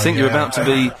list, Lyndon. I think you're about to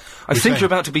be. I think you're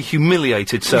about to be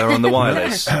humiliated, sir, on the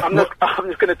wireless. I'm just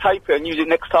going to tape it and use it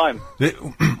next time.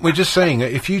 We're just saying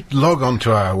that if you log on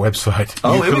to our website,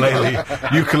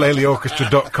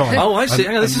 ukuleleorchestra.com. Oh, I see.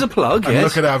 Hang on, this is a plug, and yes.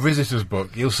 look at our visitors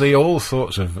book. You'll see all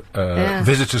sorts of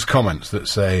visitors' comments that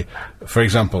say, for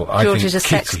example, I George think is a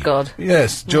sex Kitty- god.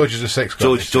 Yes, George is a sex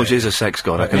god. George is a sex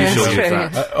god. I can assure you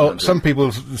of that. Some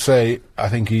people say, I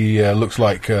think he looks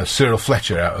like Cyril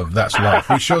Fletcher out of That's Life,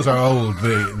 which shows how old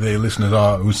the listeners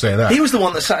are who say that. He was the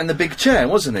one that sat in the big chair,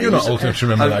 wasn't he? You're not old enough to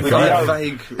remember that guy.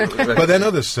 Vague. But then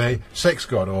others say, sex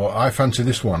god, or I fancy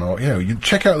this one, or, you know, you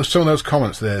check out some of those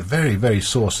comments, they're very, very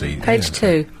saucy. Page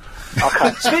 2.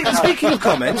 Okay. Speaking of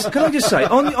comments, can I just say,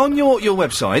 on your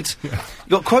website, you've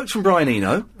got quotes from Brian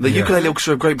Eno. The Ukulele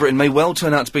Orchestra of Great Britain may well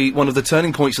turn out to be one of the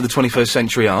turning points of the 21st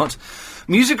century art.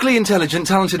 Musically intelligent,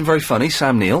 talented and very funny,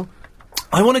 Sam Neill.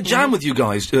 I want to jam with you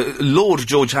guys, Lord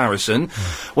George Harrison.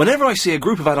 Whenever I see a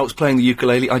group of adults playing the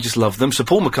ukulele, I just love them. So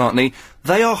Paul McCartney,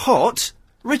 they are hot.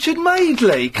 Richard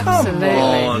Madeley, come on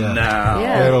now.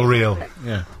 Yeah. They're all real.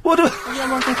 Yeah. What do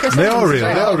They are real.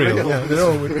 They are real. Yeah, they're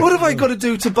all real. What have I got to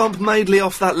do to bump Madeley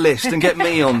off that list and get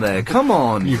me on there? Come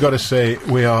on. You've got to say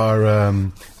we are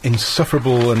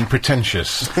insufferable and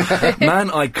pretentious.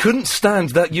 Man, I couldn't stand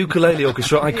that ukulele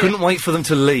orchestra. I couldn't wait for them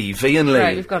to leave. Ian Lee.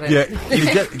 Right, you've got it. Yeah, you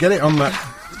get it on that.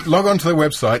 Log on to the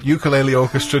website,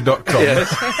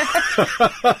 ukuleleorchestra.com.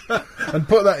 And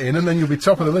put that in, and then you'll be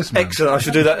top of the list, man. Excellent, I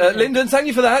should do that. Lyndon, thank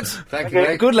you for that. Thank you,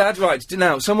 mate. Good lad. Right,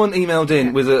 now, someone emailed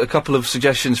in with a couple of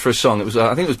suggestions for a song. It was,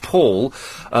 I think it was Paul,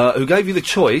 who gave you the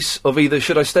choice of either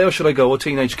Should I Stay or Should I Go or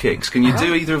Teenage Kicks. Can you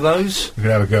do either of those? We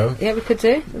could have a go. Yeah, we could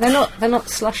do. They're not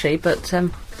slushy, but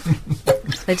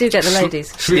they do get the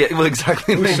ladies. Yeah, well,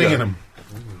 exactly. Who's singing them?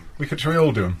 Should we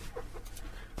all do them?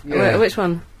 Yeah. Which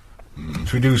one?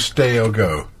 Should we do Stay or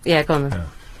Go? Yeah, go on then. Yeah.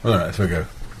 All right, so we go.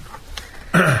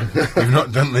 We've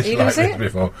not done this Are you like gonna this sing it?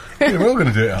 before. Yeah, we're all going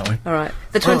to do it, aren't we? All right.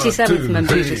 The 27th from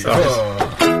Beauty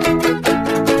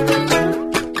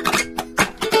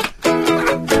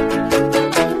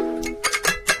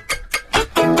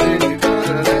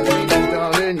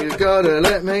Darling, you gotta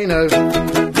let me know.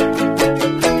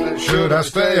 Should I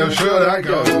stay or should I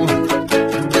go?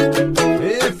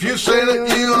 If you say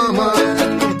that you are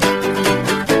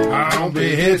mine, I'll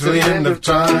be here till the end of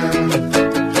time.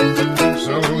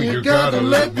 So you gotta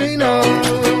let me know.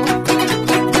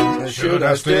 Should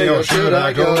I stay or should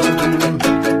I go?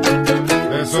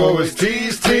 There's always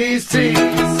tease. You're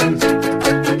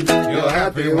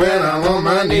happy when I'm on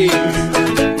my knees.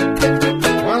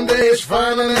 One day it's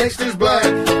fine and the next is black.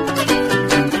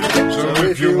 So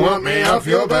if you want me off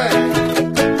your back,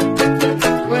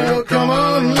 well, come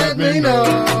on and let me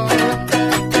know.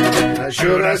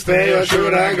 Should I stay or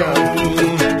should I go?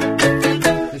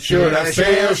 Should I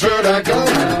stay or should I go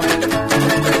now?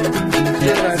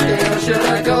 Should I stay or should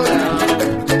I go now?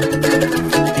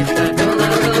 If I go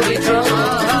now, there'll be trouble.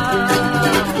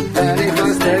 And if I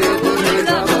stay, it will be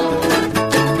trouble.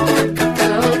 So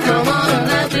come on and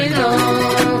let me know.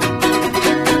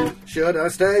 Should I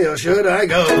stay or should I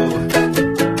go?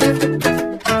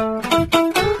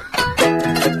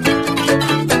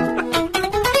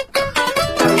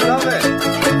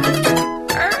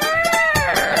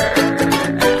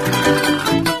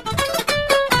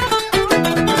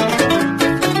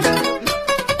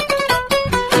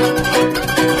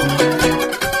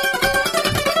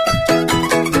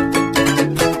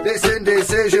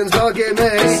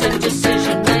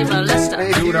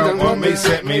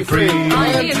 Set me free. I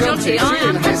am Jotty, I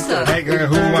am Hester. Make her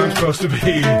who I'm supposed to be.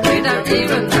 We don't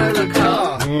even know the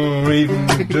car. Or even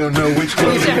don't know which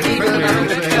clothes. We don't even know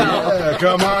the car. Yeah,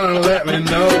 come on and let me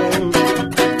know.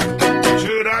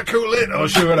 Should I cool it or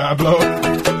should I blow?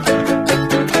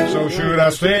 So should I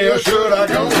stay or should I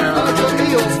go now? I got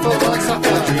heels for my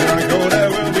supper. Should I go, there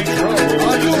will be trouble.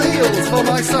 I got heels for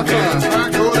my supper. If I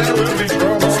go, there will be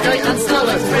trouble. Skate and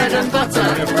salad, bread and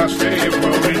butter. If I stay, it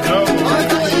will be no. I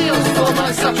got heels for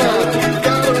my supper. You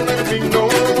gotta let me know.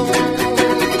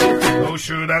 Oh,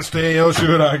 should I stay or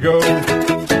should I go?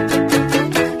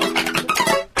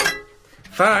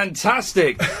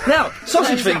 Fantastic. Now,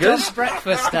 Sausage Fingers.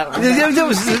 Breakfast. That was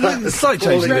a slight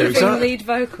change in lyrics. Huh? Lead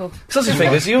vocal. Sausage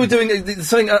Fingers, you were doing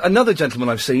something. Another gentleman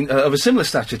I've seen of a similar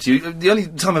stature to you. The only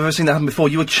time I've ever seen that happen before,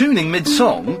 you were tuning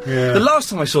mid-song. Yeah. The last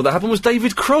time I saw that happen was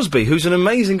David Crosby, who's an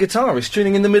amazing guitarist,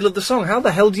 tuning in the middle of the song. How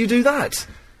the hell do you do that?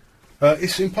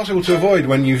 It's impossible to avoid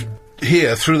when you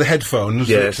hear through the headphones,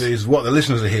 Yes. that is what the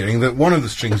listeners are hearing, that one of the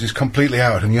strings is completely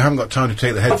out and you haven't got time to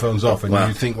take the headphones off, and Wow.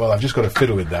 you think, well, I've just got to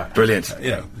fiddle with that. Brilliant.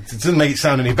 You know, it doesn't make it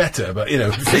sound any better, but, you know,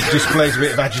 it displays a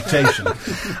bit of agitation.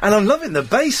 And I'm loving the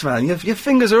bass, man. Your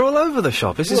fingers are all over the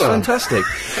shop. This is Well. fantastic.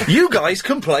 You guys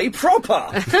can play proper.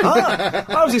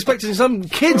 I was expecting some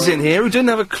kids in here who didn't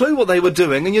have a clue what they were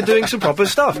doing, and you're doing some proper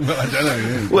stuff. I don't know.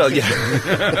 Yeah. Well,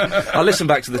 yeah. I'll listen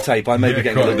back to the tape. I may be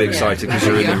getting a little bit excited because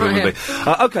you're in the room with me.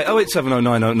 Okay,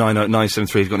 08709090973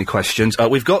 if you've got any questions.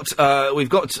 We've got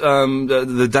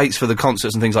the dates for the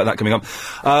concerts and things like that coming up.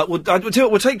 We'll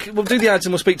do the ads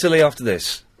and we'll speak to Lee after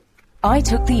this. I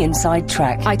took the inside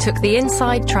track.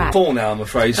 Four now, I'm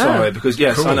afraid. Sorry, because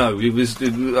yes, Cool. I know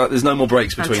there's no more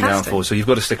breaks between now and Fantastic. 4, so you've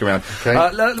got to stick around. Okay.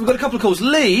 We've got a couple of calls.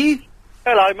 Lee.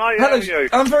 Hello, mate. How Hello. are you?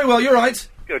 I'm very well. You're right.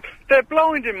 Good. They're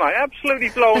blinding, mate. Absolutely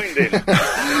blinding.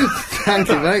 Thank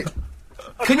you, mate.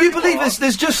 Can you believe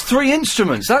there's just 3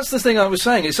 instruments? That's the thing I was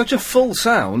saying. It's such a full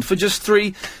sound for just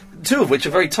 3, 2 of which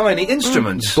are very tiny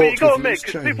instruments. But you got to admit,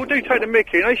 because people do take the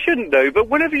mickey, and they shouldn't do, but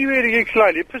whenever you hear the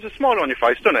ukulele, it puts a smile on your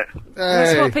face, doesn't it?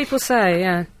 That's what people say,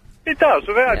 yeah. It does,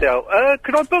 without a doubt.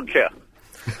 Could I book you?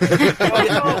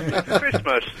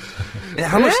 Christmas. Yeah,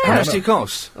 how much do you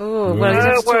cost? Oh, well, you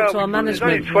have to talk to our there's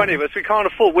management. only 20 of us, we can't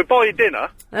afford. We'll buy you dinner.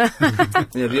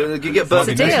 You get It's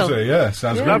a deal.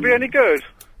 Sounds That'll be any good.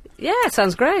 Yeah,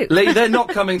 sounds great. Lee, they're not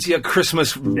coming to your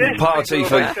Christmas party,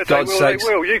 for God's sakes.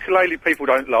 They will. Ukulele people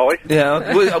don't lie.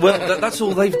 Yeah, well, that's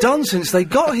all they've done since they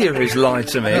got here is lie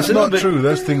to me. That's It's a not little bit- true.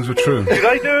 Those things were true. Do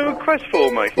they do a request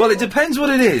for me? Well, it depends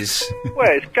what it is.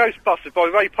 Where? It's Ghostbusters by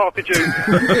Ray Parker Jr.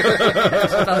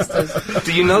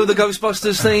 Do you know the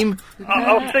Ghostbusters theme?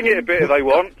 I'll sing it a bit if they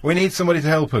want. We need somebody to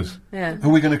help us. Yeah. Who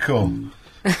are we going to call?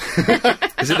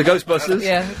 Is it the Ghostbusters?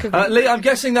 Yeah, it could be. Lee, I'm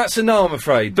guessing that's a no, I'm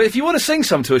afraid. But if you want to sing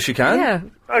some to us, you can. Yeah.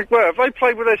 Well, if they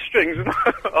play with their strings...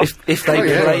 If they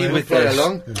play with play this.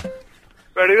 along.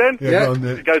 Ready then? Yeah. Go on,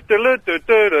 It goes...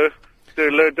 do-la-do-do-do,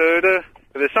 do-la-do-do.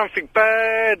 There's something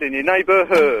bad in your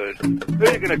neighbourhood. Who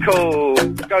are you going to call?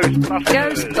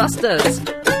 Ghostbusters. Ghostbusters.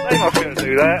 They must be going to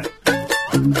do that.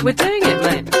 We're doing it,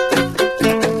 mate.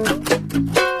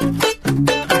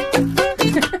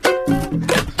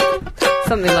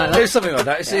 Something like that. It's something like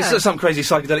that. It's some crazy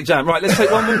psychedelic jam. Right, let's take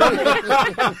one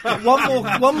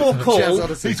more call,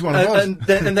 He's one of us. and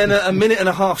then a minute and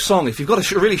a half song. If you've got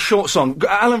a really short song,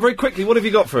 Alan, very quickly, what have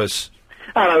you got for us?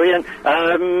 Hello, Ian.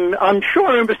 I'm sure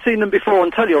I remember seeing them before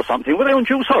on telly or something. Were they on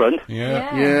Jules Holland?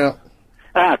 Yeah.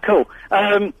 Ah, cool.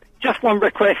 Just one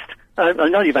request. I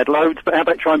know you've had loads, but how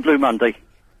about trying Blue Monday?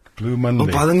 Blue Monday. Oh,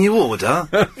 by the new order?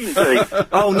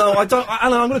 Oh, no, I don't...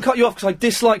 Alan, I'm going to cut you off because I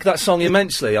dislike that song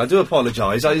immensely. I do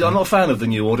apologise. I'm not a fan of the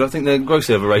new order. I think they're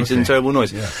grossly overrated and terrible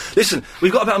noise. Yeah. Listen,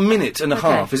 we've got about a minute and a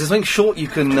half. Is there something short you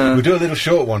can... We'll do a little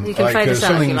short one. You can fade us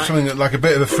out if you like. something that, like a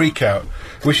bit of a freak out,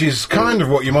 which is kind of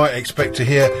what you might expect to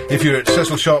hear if you're at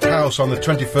Cecil Sharp House on the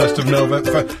 24th of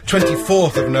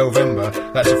November.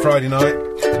 That's a Friday night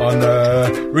on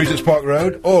Regent's Park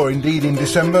Road, or indeed in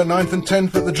December 9th and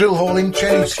 10th at the Drill Hall in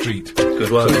Channing Street.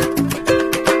 Good work.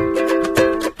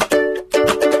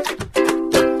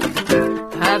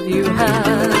 Have you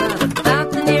heard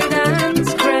about the new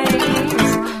dance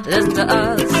craze? Listen to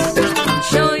us, I'm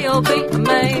sure you'll be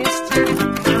amazed.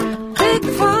 Big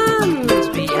fun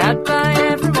to be had by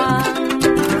everyone.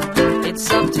 It's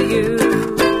up to you,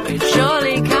 it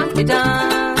surely can be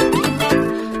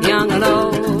done. Young and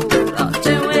old are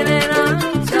doing it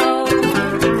untold.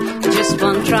 Just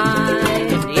one try,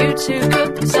 and you too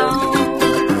could be sold.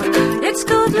 It's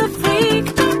called the freak,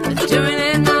 we're doing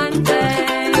it 9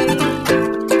 days.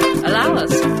 Allow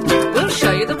us, we'll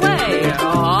show you the way.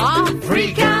 Oh,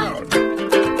 freak out.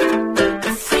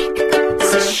 Freak,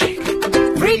 it's a shake.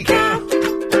 Freak out.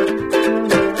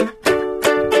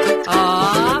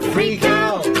 Oh, freak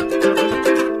out.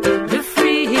 The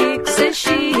freak says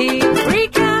she.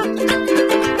 Freak out.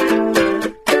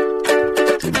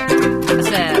 I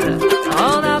said,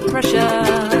 all that pressure.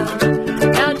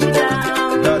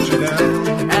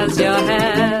 As your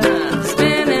head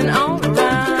spinning all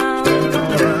around,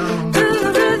 to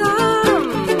the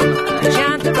rhythm,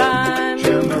 chant the rhyme,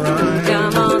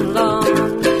 come on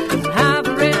along, have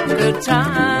a real good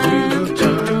time,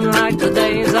 like the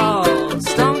days all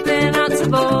stomping out the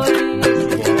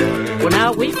boys. Well,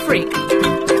 now we freak.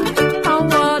 Oh,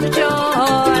 what a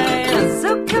joy!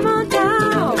 So come on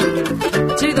down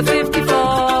to the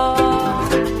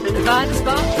 54, divide the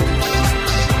spot.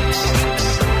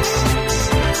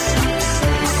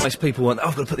 Nice people want...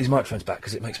 I've got to put these microphones back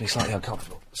because it makes me slightly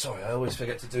uncomfortable. Sorry, I always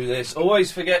forget to do this.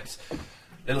 Always forget...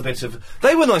 Little bit of...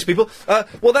 They were nice people.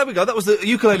 Well, there we go. That was the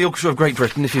Ukulele Orchestra of Great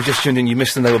Britain. If you've just tuned in, you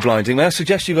missed them. They were blinding. May I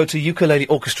suggest you go to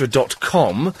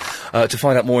ukuleleorchestra.com to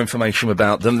find out more information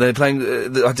about them. They're playing...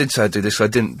 I did say I'd do this. I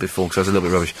didn't before because I was a little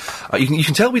bit rubbish. You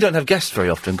can tell we don't have guests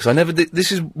very often because I never...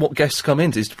 This is what guests come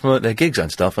in to, is to promote their gigs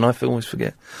and stuff, and I always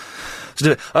forget to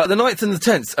do it. The 9th and the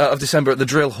 10th of December at the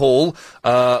Drill Hall,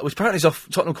 which apparently is off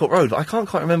Tottenham Court Road, but I can't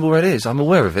quite remember where it is. I'm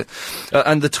aware of it.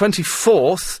 And the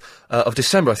 24th of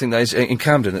December, I think that is in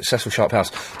Camden at Cecil Sharp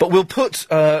House. But we'll put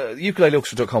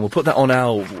ukuleleorchestra.com. We'll put that on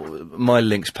our My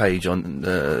Links page on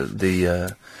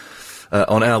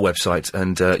on our website,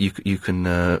 and you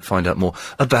can find out more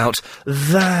about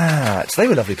that. They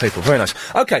were lovely people, very nice.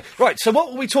 Okay, right, so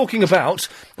what were we talking about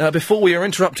before we were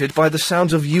interrupted by the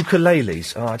sounds of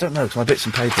ukuleles? Oh, I don't know, because my bits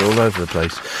and paper are all over the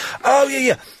place. Oh,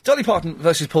 yeah. Dolly Parton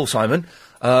versus Paul Simon.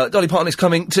 Dolly Parton is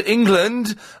coming to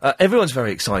England. Everyone's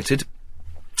very excited.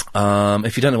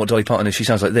 If you don't know what Dolly Parton is, she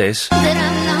sounds like this.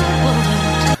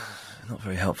 Not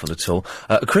very helpful at all.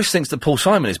 Chris thinks that Paul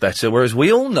Simon is better, whereas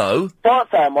we all know...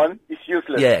 Part-time one is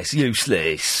useless. Yes,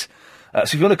 useless. So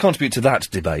if you want to contribute to that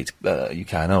debate, you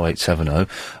can, 0870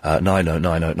 9090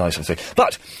 973.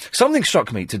 But something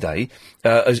struck me today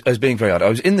as being very odd. I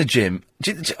was in the gym.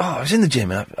 And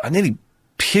I nearly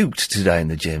puked today in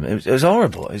the gym. It was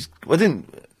horrible.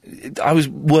 I was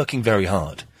working very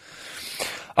hard.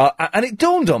 And it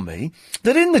dawned on me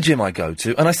that in the gym I go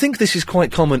to, and I think this is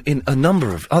quite common in a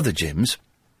number of other gyms,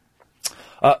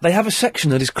 they have a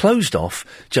section that is closed off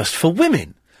just for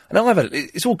women. And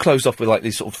it's all closed off with like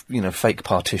these sort of, fake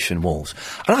partition walls.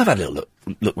 And I've had a little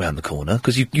look round the corner,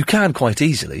 because you can quite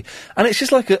easily, and it's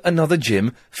just like another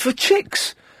gym for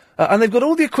chicks. And they've got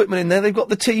all the equipment in there. They've got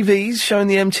the TVs showing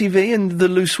the MTV and the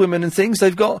loose women and things.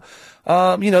 They've got,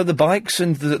 the bikes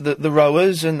and the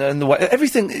rowers and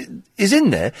everything is in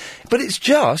there. But it's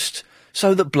just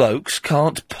so that blokes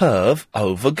can't perv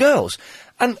over girls.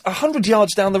 And 100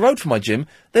 yards down the road from my gym,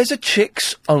 there's a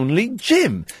chicks-only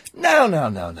gym. Now.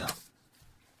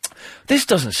 This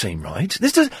doesn't seem right.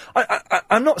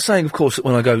 I'm not saying, of course, that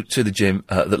when I go to the gym,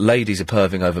 that ladies are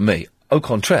perving over me. Au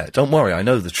contraire, don't worry, I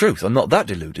know the truth. I'm not that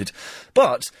deluded.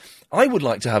 But I would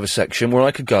like to have a section where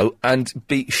I could go and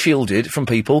be shielded from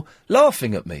people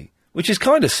laughing at me, which is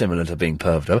kind of similar to being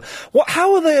perved over.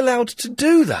 How are they allowed to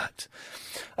do that?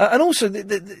 And also,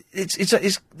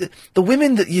 it's the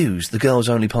women that use the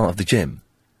girls-only part of the gym.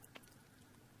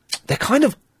 They're kind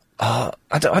of,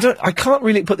 I can't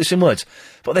really put this in words,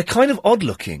 but they're kind of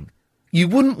odd-looking. You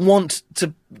wouldn't want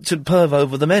to perv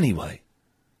over them anyway.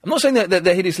 I'm not saying that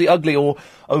they're hideously ugly or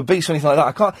obese or anything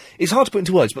like that. It's hard to put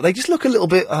into words, but they just look a little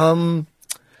bit odd.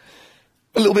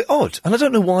 And I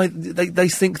don't know why they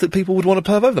think that people would want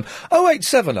to perv over them.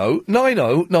 0870 90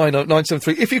 90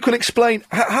 973. If you can explain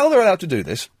how they're allowed to do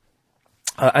this.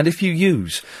 And if you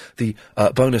use the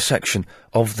bonus section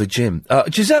of the gym.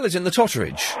 Giselle is in the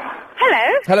Totteridge.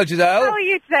 Hello. Hello, Giselle. How are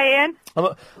you today, Ian?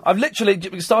 I've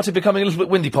literally started becoming a little bit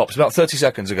windy pops about 30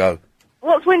 seconds ago.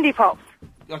 What's windy pops?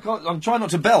 I'm trying not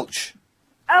to belch.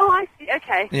 Oh, I see.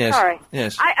 Okay. Yes. Sorry.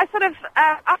 Yes. I sort of,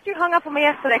 after you hung up on me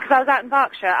yesterday, because I was out in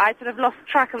Berkshire, I sort of lost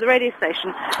track of the radio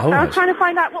station. Oh, I was trying to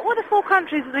find out, what were the 4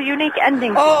 countries with a unique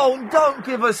ending? Oh, don't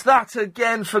give us that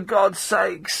again, for God's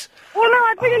sakes. Well, no,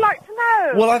 I'd really like to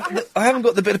know. Well, I haven't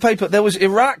got the bit of paper. There was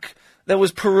Iraq, there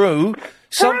was Peru.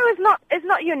 Peru is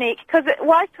not unique, because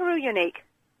why is Peru unique?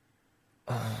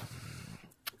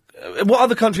 What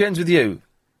other country ends with U?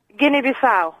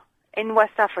 Guinea-Bissau, in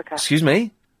West Africa. Excuse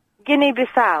me?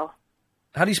 Guinea-Bissau.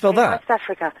 How do you spell that? West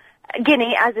Africa.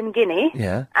 Guinea, as in Guinea.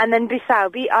 Yeah. And then Bissau,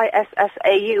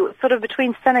 Bissau, sort of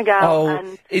between Senegal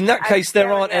and... in that case,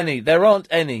 there aren't any. There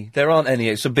aren't any.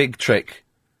 It's a big trick.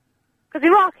 Because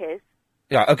Iraq is.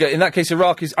 Yeah, okay, in that case,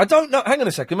 Iraq is... I don't know... Hang on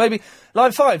a second, maybe...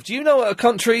 Line 5, do you know a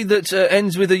country that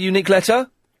ends with a unique letter?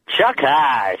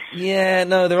 Chuckers. Yeah,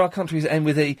 no, there are countries that end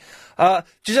with E.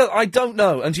 Giselle, I don't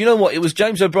know. And do you know what? It was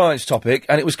James O'Brien's topic,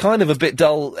 and it was kind of a bit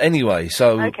dull anyway,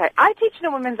 so... Okay, I teach in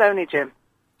a women's-only gym.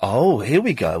 Oh, here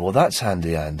we go. Well, that's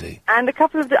handy, Andy. And a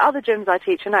couple of the other gyms I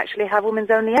teach in actually have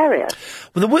women's-only areas.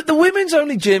 Well, the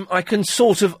women's-only gym, I can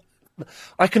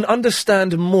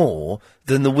understand more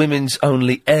than the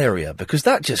women's-only area, because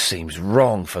that just seems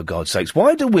wrong, for God's sakes.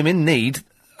 Why do women need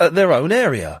their own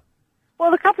area? Well,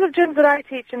 the couple of gyms that I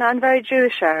teach in are in very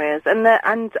Jewish areas, and there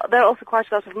are also quite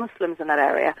a lot of Muslims in that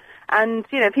area. And,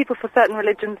 people for certain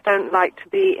religions don't like to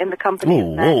be in the company of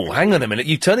men. Oh, hang on a minute.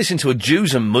 You turn this into a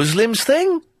Jews and Muslims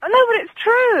thing? Oh, no, but it's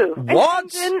true.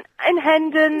 What? In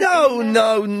Hendon.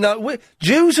 No.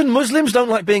 Jews and Muslims don't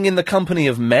like being in the company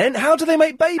of men. How do they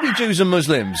make baby Jews and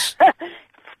Muslims?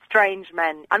 Strange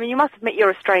men. I mean, you must admit you're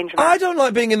a strange man. I don't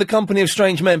like being in the company of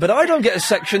strange men, but I don't get a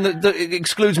section that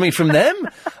excludes me from them.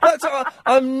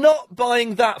 I'm not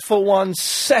buying that for 1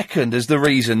 second as the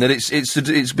reason that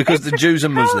it's because the Jews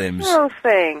and Muslims.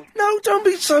 Thing. No, don't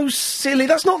be so silly.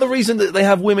 That's not the reason that they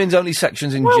have women's-only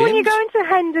sections in gyms. Well, when you go into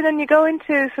Hendon and you go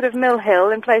into sort of Mill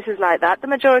Hill and places like that, the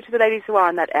majority of the ladies who are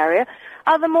in that area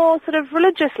are the more sort of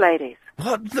religious ladies.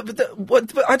 What?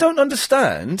 But I don't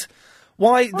understand...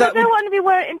 Why they don't want to be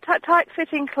wearing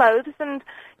tight-fitting clothes and,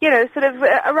 sort of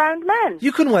around men.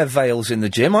 You can wear veils in the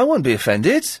gym. I won't be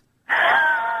offended.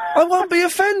 I won't be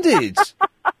offended.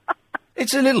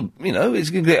 It's a little, it's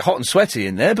going to get hot and sweaty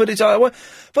in there, but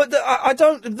I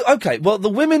don't... Okay, well, the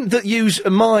women that use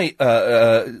my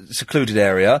secluded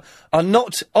area are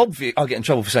not obvious... I'll get in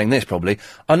trouble for saying this, probably.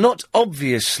 Are not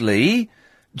obviously...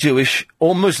 Jewish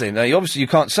or Muslim. Now, obviously, you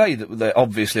can't say that they're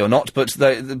obviously or not, but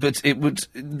they're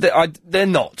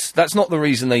not. That's not the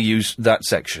reason they use that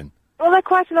section. Well, there are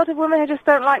quite a lot of women who just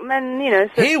don't like men,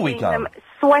 Here we go. Them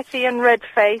sweaty and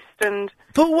red-faced and...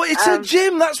 But it's a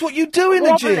gym. That's what you do in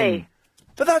the gym.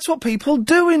 But that's what people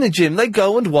do in the gym. They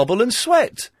go and wobble and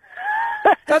sweat.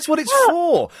 That's what it's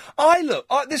for.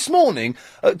 This morning,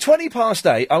 at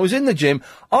 8:20, I was in the gym.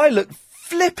 I looked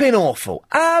flipping awful.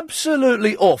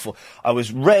 Absolutely awful. I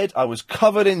was red. I was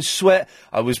covered in sweat.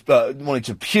 I was wanting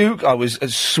to puke. I was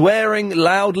swearing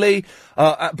loudly.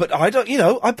 But I don't,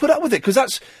 I put up with it because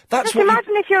that's Just what.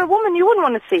 imagine if you're a woman, you wouldn't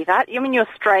want to see that. I mean, you're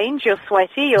strange, you're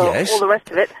sweaty, you're Yes. all the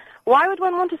rest of it. Why would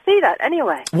one want to see that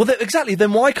anyway? Well, exactly.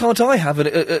 Then why can't I have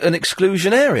an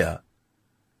exclusion area?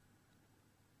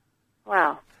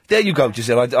 Wow. There you go,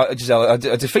 Giselle. Giselle, I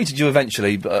defeated you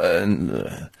eventually,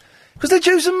 because they're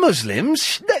Jews and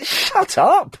Muslims. Shut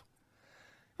up.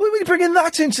 What are we bringing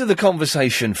that into the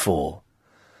conversation for?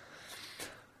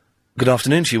 Good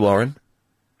afternoon to you, Warren.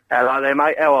 Hello there,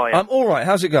 mate. How are you? I'm all right.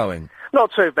 How's it going?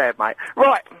 Not too bad, mate.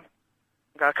 Right. I'm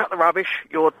going to cut the rubbish.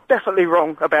 You're definitely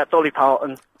wrong about Dolly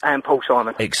Parton and Paul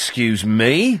Simon. Excuse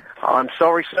me? I'm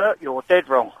sorry, sir. You're dead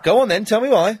wrong. Go on then. Tell me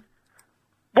why.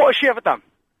 What has she ever done?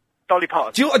 Dolly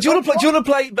Parton. Do you want to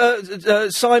play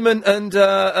Simon and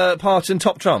Parton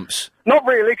top trumps? Not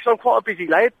really, because I'm quite a busy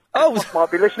lad. Oh,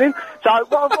 might be listening. So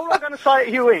what I'm going to say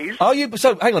to you is, Are you?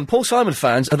 So hang on. Paul Simon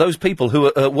fans are those people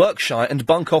who are work shy and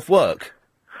bunk off work.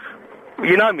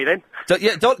 you know me then.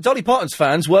 Dolly Parton's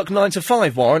fans work 9 to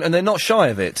 5, Warren, and they're not shy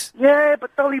of it. Yeah,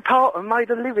 but Dolly Parton made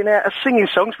a living out of singing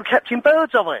songs for Captain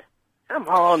Birdseye. Come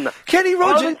on. Kenny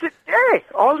Rogers?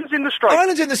 Islands in the Stream.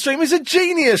 Islands in the Stream is a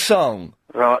genius song.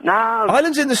 Right, no.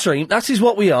 Islands in the Stream, that is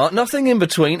what we are. Nothing in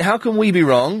between. How can we be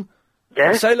wrong?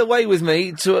 Yeah. Sail away with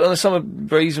me to on a summer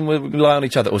breeze and we'll lie on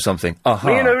each other or something. Aha.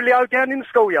 Me and Julio down in the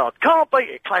schoolyard. Can't beat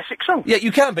it. Classic song. Yeah,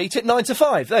 you can beat it 9 to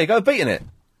 5. There you go, beating it.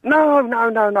 No.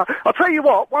 I'll tell you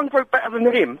what, one group better than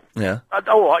him. Yeah.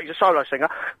 All right, he's a solo singer.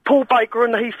 Paul Baker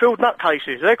and the Heathfield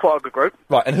Nutcases. They're quite a good group.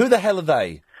 Right, and who the hell are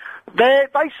they? They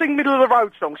sing middle of the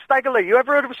road songs. Stagger Lee. You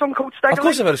ever heard of a song called Stagger Lee? Of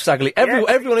course I've heard of Stagger Lee.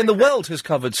 Everyone in the world has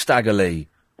covered Stagger Lee.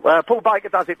 Paul Baker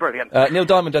does it brilliant. Neil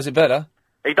Diamond does it better.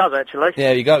 He does, actually.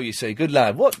 There you go, you see. Good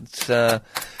lad. So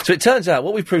it turns out,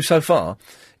 what we've proved so far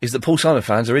is that Paul Simon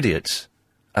fans are idiots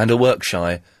and are work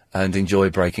shy and enjoy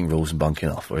breaking rules and bunking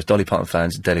off, whereas Dolly Parton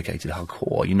fans are dedicated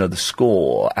hardcore. You know the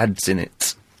score. Ads in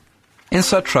it.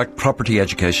 Inside Track Property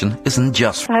Education isn't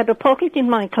just... I had a pocket in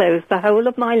my clothes the whole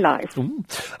of my life.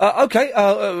 Okay,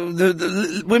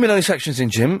 the women-only sections in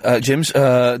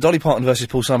gyms, Dolly Parton versus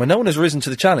Paul Simon. No one has risen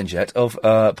to the challenge yet of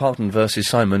Parton versus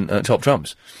Simon top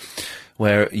trumps,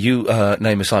 where you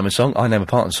name a Simon song, I name a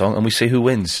Parton song, and we see who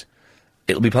wins.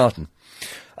 It'll be Parton.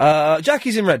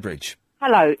 Jackie's in Redbridge.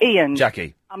 Hello, Ian.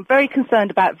 Jackie. I'm very concerned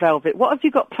about Velvet. What have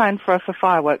you got planned for her for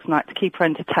fireworks night to keep her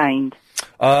entertained?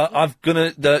 I'm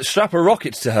gonna strap a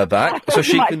rocket to her back so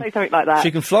she might can say something like that.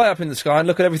 she can fly up in the sky and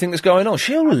look at everything that's going on.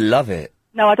 She'll love it.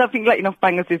 No, I don't think letting off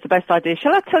bangers is the best idea.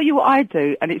 Shall I tell you what I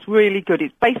do? And it's really good.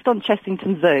 It's based on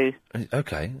Chessington Zoo.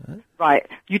 Okay. Right.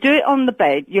 You do it on the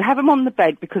bed. You have them on the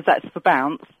bed because that's for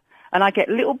bounce. And I get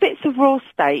little bits of raw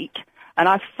steak and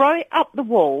I throw it up the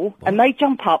wall and they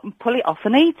jump up and pull it off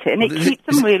and eat it. And it keeps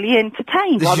them really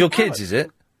entertained. This is your kids, is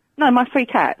it? No, my 3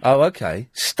 cats. Oh, okay.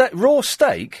 Raw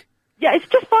steak? Yeah, it's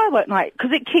just firework night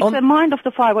because it keeps their mind off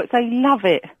the fireworks. They love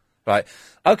it. Right.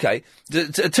 Okay.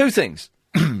 Two things.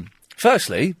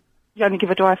 Firstly... You only give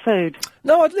her dry food.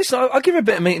 No, I'll give her a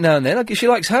bit of meat now and then. She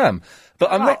likes ham.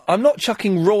 But I'm not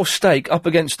chucking raw steak up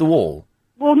against the wall.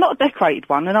 Well, not a decorated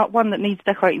one, and not one that needs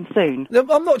decorating soon.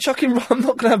 I'm not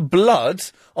going to have blood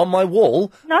on my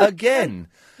wall again.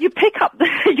 You pick up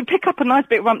a nice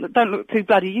bit of rump that don't look too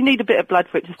bloody. You need a bit of blood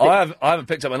for it to stick. I haven't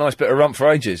picked up a nice bit of rump for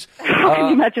ages. How can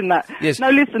you imagine that? Yes. No,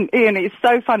 listen, Ian, it's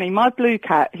so funny. My blue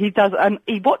cat, he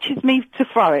watches me to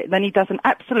throw it, then he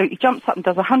jumps up and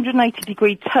does a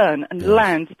 180-degree turn and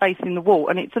lands facing the wall,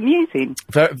 and it's amusing.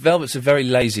 Velvet's a very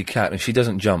lazy cat, and she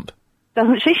doesn't jump.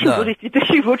 Doesn't she? No.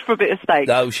 She would for a bit of steak.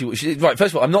 No, right,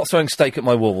 first of all, I'm not throwing steak at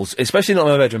my walls, especially not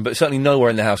in my bedroom, but certainly nowhere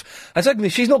in the house. And secondly,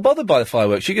 she's not bothered by the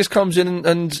fireworks. She just comes in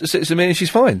and sits with me and she's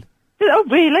fine. Oh,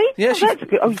 really? Yeah, that's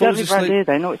good. Oh, you don't live around here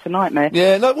then. Oh, it's a nightmare.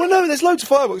 Yeah, no, there's loads of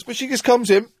fireworks, but she just comes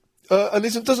in,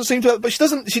 and doesn't seem to, but she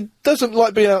doesn't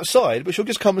like being outside, but she'll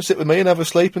just come and sit with me and have a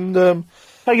sleep and,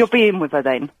 So you'll be in with her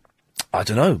then? I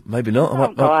don't know, maybe not.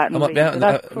 I might be out in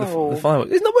the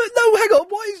fireworks. No, hang on,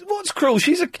 what's cruel?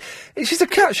 She's a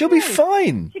cat, she'll be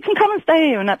fine. She can come and stay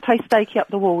here and play Stakey Up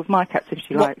the Wall with my cats if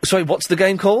she likes. Sorry, what's the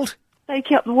game called?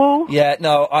 Stakey Up the Wall? Yeah,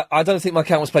 no, I don't think my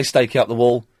cat wants to play Stakey Up the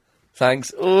Wall.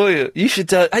 Thanks. Oh, yeah. You should,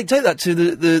 take that to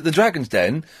the Dragon's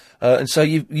Den, and so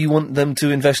you want them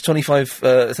to invest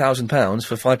 £25,000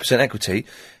 for 5% equity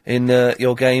in,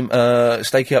 your game,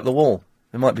 Stakey Up the Wall.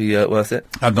 It might be, worth it.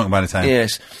 I've not about a time.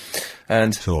 Yes.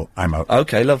 And... So, I'm out.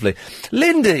 Okay, lovely.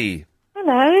 Lindy!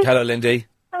 Hello. Hello, Lindy.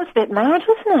 That was a bit mad,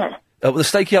 wasn't it? The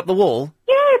Stakey Up the Wall?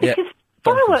 Yeah, because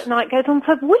Firework night goes on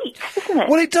for weeks, doesn't it?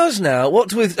 Well, it does now.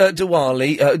 What with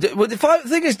Diwali? Well, the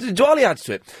thing is, Diwali adds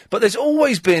to it. But there's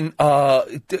always been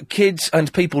kids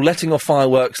and people letting off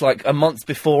fireworks like a month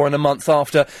before and a month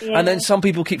after, Yeah. and then some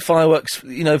people keep fireworks,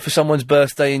 you know, for someone's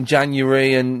birthday in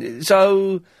January, and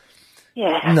so.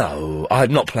 Yeah. No,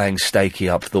 I'm not playing Stakey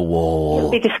Up the Wall. It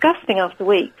would be disgusting after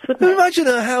weeks, wouldn't it? Imagine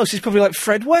her house is probably like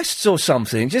Fred West's or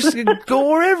something. Just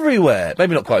gore everywhere.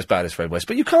 Maybe not quite as bad as Fred West,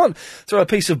 but you can't throw a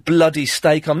piece of bloody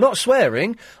steak, I'm not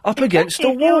swearing, up against a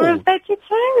wall. You're a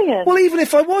vegetarian. Well, even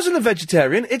if I wasn't a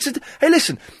vegetarian, hey,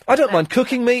 listen, I don't mind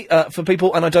cooking meat for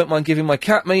people, and I don't mind giving my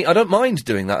cat meat. I don't mind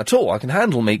doing that at all. I can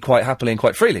handle meat quite happily and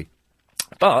quite freely.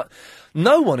 But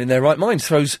no one in their right mind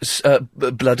throws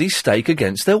bloody steak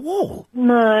against their wall.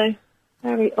 No.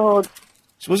 Very odd.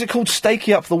 So was it called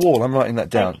Stakey Up the Wall? I'm writing that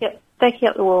down. Stakey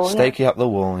up the wall. Stakey Up the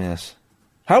Wall, yes.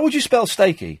 How would you spell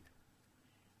Stakey?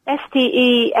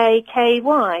 Steaky.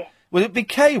 Would it be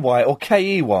K-Y or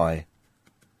K-E-Y?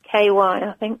 KY,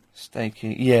 I think.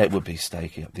 Stakey. Yeah, it would be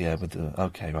Stakey Up. Yeah, with the...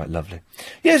 Okay, right, lovely.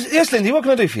 Yes, Lindy, what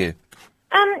can I do for you?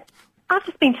 I've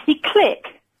just been to see Click.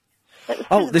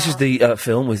 Oh, this is the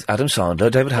film with Adam Sandler,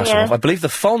 David Hasselhoff. Yeah. I believe the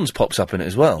Fonz pops up in it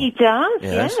as well. He does,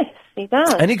 Yes. yes, he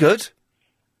does. Any good?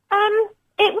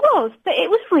 It was, but it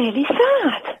was really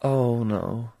sad. Oh,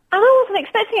 no. And I wasn't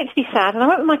expecting it to be sad, and I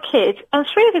went with my kids, and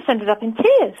 3 of us ended up in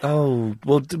tears. Oh,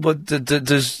 well,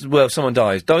 does... Well, someone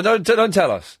dies. Don't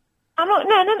tell us. I'm not,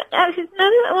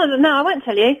 no, I won't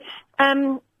tell you.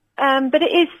 But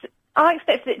it is, I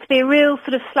expected it to be a real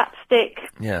sort of slapstick,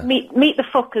 Yeah. meet the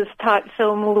Fockers type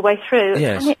film all the way through.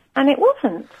 Yes. And it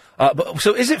wasn't.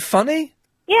 So is it funny?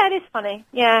 Yeah, it is funny,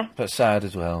 yeah. But sad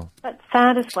as well. But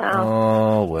sad as well.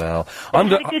 Oh, well. It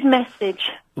had a good message.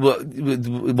 What,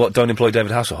 don't employ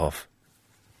David Hasselhoff?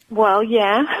 Well,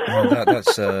 yeah.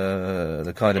 That's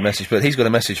the kind of message, but he's got a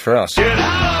message for us.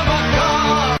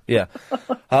 Yeah.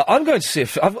 I'm going to see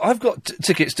I've got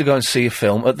tickets to go and see a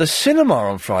film at the cinema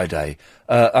on Friday.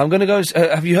 I'm going to go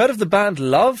have you heard of the band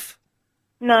Love?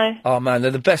 No. Oh, man,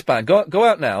 they're the best band. Go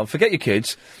out now, forget your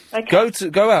kids. Okay.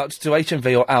 Go out to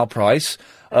HMV or Our Price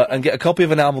and get a copy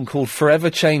of an album called Forever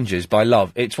Changes by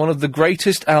Love. It's one of the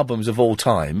greatest albums of all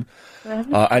time.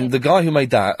 And the guy who made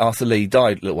that, Arthur Lee,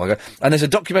 died a little while ago. And there's a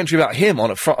documentary about him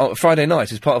on a Friday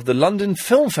night as part of the London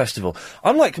Film Festival.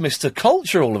 I'm like Mr.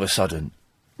 Culture all of a sudden.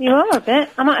 You are a bit.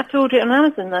 I might have to order it on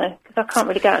Amazon, though, because I can't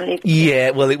really go out and leave it. Yeah,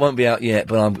 well, it won't be out yet,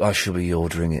 but I shall be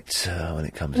ordering it when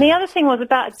it comes. And the other thing was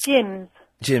about gyms.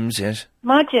 Gyms, yes.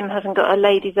 My gym hasn't got a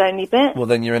ladies-only bit. Well,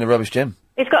 then you're in a rubbish gym.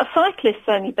 It's got a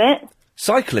cyclists-only bit.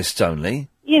 Cyclists only?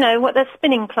 You know, what their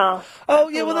spinning class. Oh,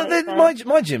 yeah, well,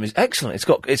 my gym is excellent.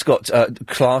 It's got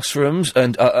classrooms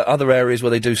and other areas where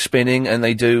they do spinning and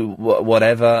they do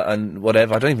whatever. I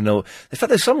don't even know. In fact,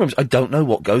 there's some rooms I don't know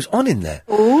what goes on in there.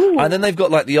 Ooh. And then they've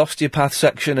got, like, the osteopath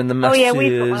section and the Oh, masseurs. yeah,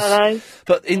 we've got one of those.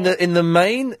 But in the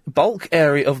main bulk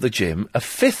area of the gym, a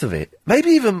fifth of it, maybe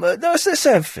even, no, let's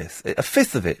say a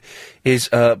fifth of it is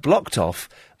blocked off,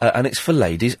 and it's for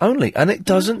ladies only. And it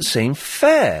doesn't seem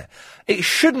fair. It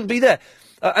shouldn't be there.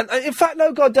 And in fact,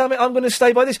 no, goddammit, I'm going to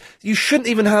stay by this. You shouldn't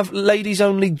even have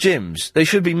ladies-only gyms. They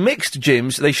should be mixed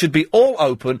gyms. They should be all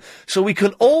open so we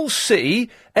can all see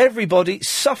everybody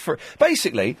suffer.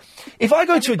 Basically, if I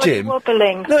go to a gym...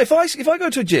 wobbling. No, if I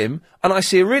go to a gym and I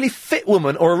see a really fit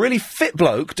woman or a really fit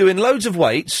bloke doing loads of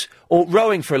weights or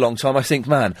rowing for a long time, I think,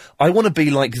 man, I want to be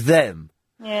like them.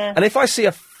 Yeah. And if I see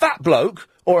a fat bloke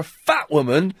or a fat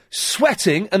woman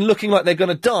sweating and looking like they're going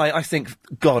to die, I think,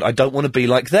 God, I don't want to be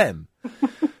like them.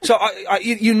 So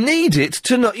you need it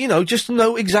to know, just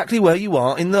know exactly where you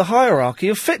are in the hierarchy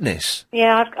of fitness.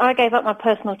 Yeah, I gave up my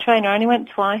personal trainer. I only went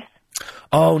twice.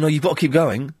 Oh, no, you've got to keep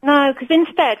going. No, because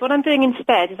what I'm doing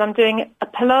instead is I'm doing a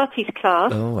Pilates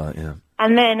class Oh, right, yeah.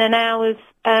 and then an hour's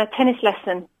tennis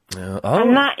lesson.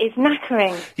 And that is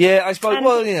knackering. Yeah, I suppose, And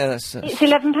well, yeah, that's... It's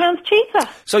 £11 cheaper.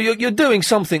 So you're doing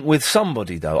something with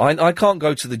somebody, though. I can't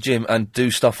go to the gym and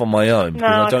do stuff on my own because No,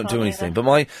 I I don't can't do anything. either.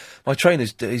 But my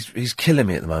trainer's he's killing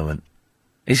me at the moment.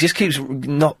 He just keeps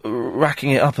not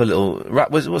racking it up a little.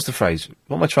 What's the phrase?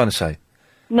 What am I trying to say?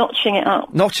 Notching it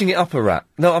up. Notching it up a rat.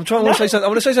 No, I'm trying to say something. I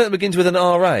want to say something that begins with an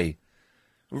R-A.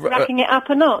 Racking it up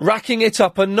a notch. Racking it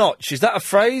up a notch. Is that a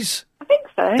phrase? I think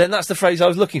so. Then that's the phrase I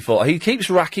was looking for. He keeps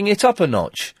racking it up a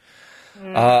notch.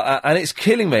 And it's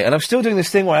killing me. And I'm still doing this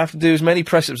thing where I have to do as many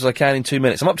press-ups as I can in 2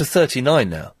 minutes. I'm up to 39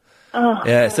 now. Oh,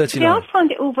 Yeah, 39. See, I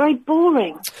find it all very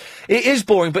boring. It is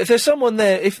boring, but if there's someone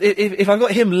there, if I've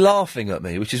got him laughing at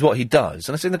me, which is what he does,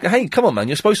 and I say, hey, come on, man,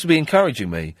 you're supposed to be encouraging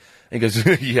me. And he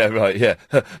goes, yeah, right, yeah,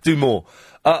 do more.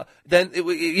 Then,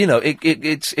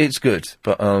 it's good.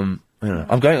 But, You know,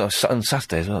 I'm going on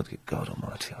Saturday as well. Good God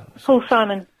Almighty! Paul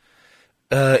Simon.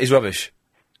 He's rubbish.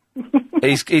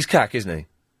 he's cack, isn't he?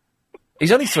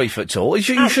 He's only 3 foot tall. You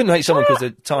shouldn't hate someone because they're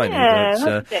tiny. Yeah, but, that's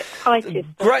a bit heighted.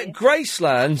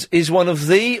 Graceland is one of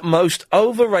the most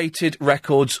overrated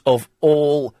records of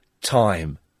all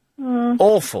time.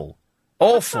 Awful. I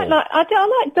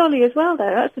like Dolly as well,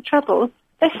 though. That's the trouble.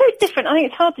 They're so different. I think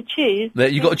it's hard to choose.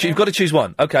 You've got to choose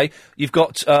one. Okay, you've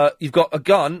got a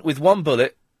gun with 1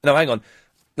 bullet. No, hang on.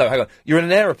 You're in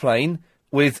an aeroplane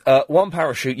with 1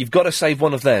 parachute. You've got to save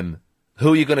one of them.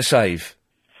 Who are you going to save?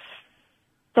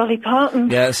 Dolly Parton.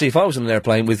 Yeah, see, if I was in an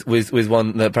airplane with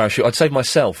 1 parachute, I'd save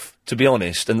myself, to be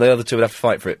honest, and the other 2 would have to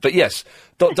fight for it. But yes,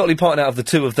 Dolly Parton out of the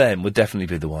 2 of them would definitely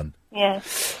be the one. Yeah.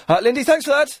 Lindy, thanks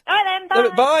for that. All right then,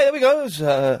 bye. Bye, there we go.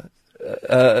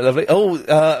 Lovely. Oh,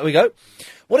 there we go.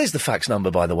 What is the fax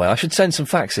number, by the way? I should send some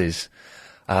faxes.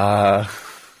 I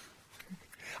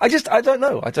don't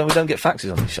know. We don't get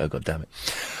faxes on this show, goddammit.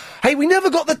 Hey, we never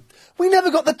got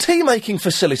the tea-making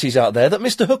facilities out there that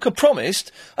Mr. Hooker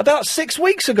promised about 6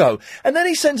 weeks ago. And then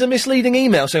he sends a misleading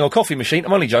email saying, coffee machine.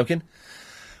 I'm only joking.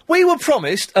 We were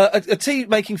promised a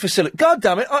tea-making facility. God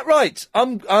damn it. Right.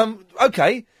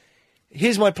 Okay.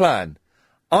 Here's my plan.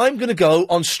 I'm going to go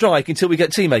on strike until we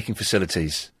get tea-making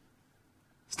facilities.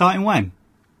 Starting when?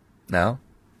 Now.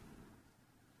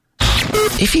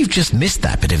 If you've just missed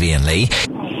that bit of Ian Lee...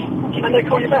 Can they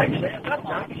call you back?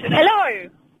 Hello.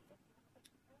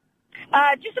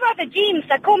 Just about the gyms,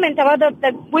 a comment about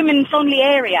the women's only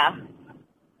area.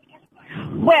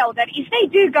 Well, that if they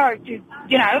do go to,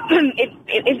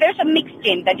 if there's a mixed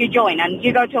gym that you join and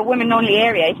you go to a women only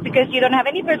area, it's because you don't have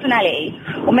any personality,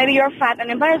 or maybe you're fat and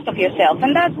embarrassed of yourself,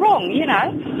 and that's wrong, You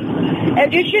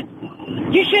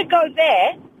should go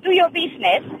there, do your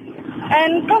business,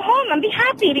 and go home and be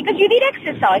happy because you did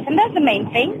exercise, and that's the main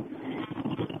thing.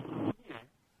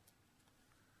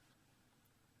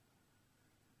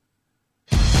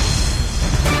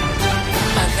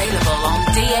 Available on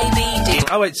DAB.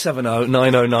 0870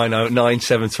 9090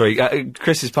 973.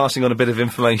 Chris is passing on a bit of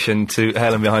information to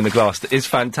Helen behind the glass that is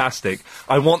fantastic.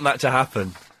 I want that to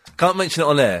happen. Can't mention it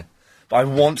on air, but I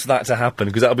want that to happen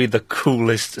because that'll be the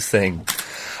coolest thing.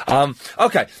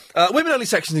 Okay. Women only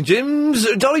sections in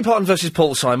gyms. Dolly Parton versus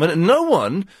Paul Simon. And no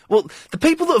one. Well, the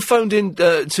people that have phoned in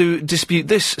to dispute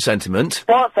this sentiment.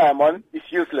 Paul Simon is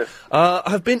useless.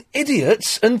 Have been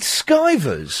idiots and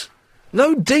skivers.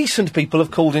 No decent people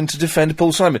have called in to defend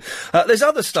Paul Simon. There's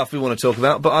other stuff we want to talk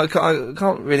about, but I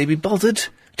can't really be bothered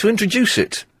to introduce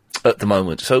it at the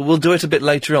moment. So we'll do it a bit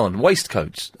later on.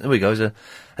 Waistcoats. There we go. There's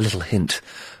a little hint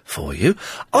for you.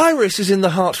 Iris is in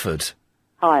the Hertford.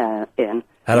 Hi, Ian.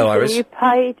 Hello, Iris. You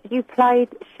played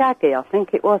Shaggy, I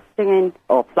think it was, singing,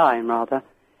 or playing rather,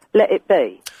 Let It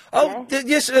Be. Oh,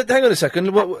 yes, hang on a second.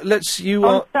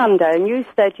 On Sunday, and you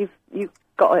said you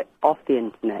got it off the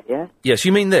internet, yeah? Yes,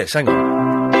 you mean this. Hang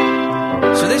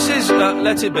on. So this is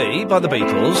Let It Be by the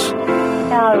Beatles.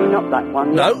 No, not that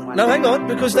one. No, hang on,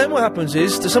 because then what happens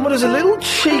is someone does a little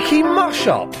cheeky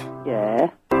mush-up. Yeah.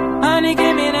 Honey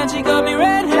came in and she got me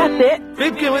red-handed. That's it.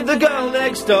 Creeping with the girl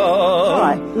next door.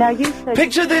 Right, now you said...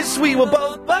 Picture this, we were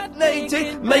both butt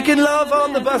naked, making love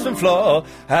on the bathroom floor.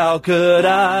 How could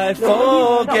I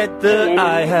forget that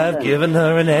I have given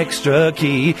her an extra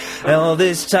key? All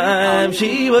this time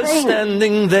she was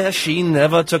standing there, she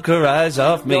never took her eyes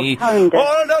off me. All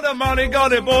the money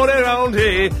got it bought around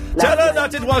here. Tell her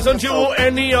that it wasn't you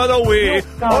any other way.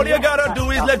 All you gotta do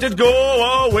is let it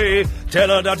go away. Tell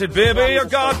her that it, baby, you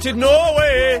got it no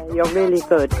way. You're really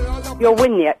good. You'll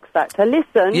win the X Factor.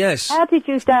 Listen. Yes. How did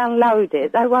you download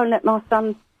it? They won't let my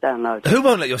son download it. Who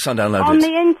won't let your son download On it?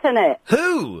 the internet.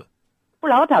 Who?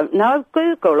 Well, I don't know.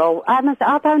 Google or Amazon.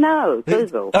 I don't know.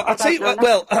 Google. I'll tell you.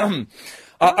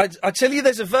 I tell you,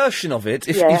 there's a version of it.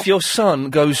 If your son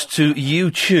goes to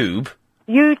YouTube.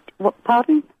 What?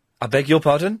 Pardon? I beg your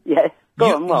pardon? Yes.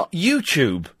 Go on. What?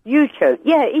 YouTube. YouTube.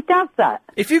 Yeah, he does that.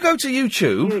 If you go to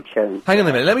YouTube. Hang on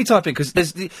a minute. Let me type in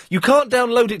because you can't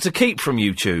download it to keep from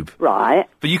YouTube. Right.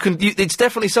 But you can. It's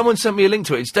definitely. Someone sent me a link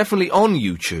to it. It's definitely on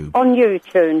YouTube. On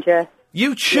YouTube, Jeff.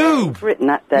 YouTube. Yeah, I've written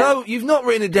that down. No, you've not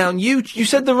written it down. You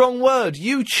said the wrong word.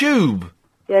 YouTube.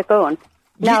 Yeah, go on.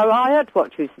 No, I heard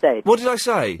what you said. What did I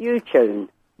say? YouTube.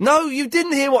 No, you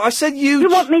didn't hear what I said. You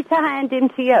want me to hand him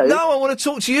to you? No, I want to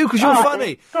talk to you because you're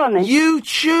funny. Go on then.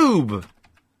 YouTube.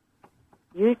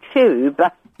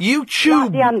 YouTube. YouTube.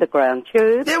 Like the underground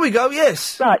tube. There we go.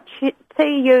 Yes. Right. Tube.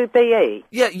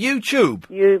 Yeah, YouTube.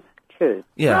 YouTube. tube.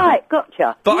 Yeah. Right,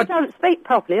 gotcha. But you I- don't speak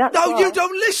properly, that's No, why. you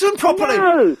don't listen properly.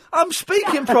 No. I'm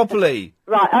speaking properly.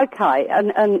 Right, okay,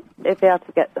 and you'll be able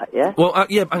to get that, yeah? Well,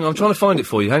 yeah, hang on, I'm trying to find it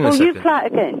for you. Hang on a Well, second. you play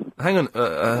it again. Hang on.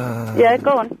 Yeah,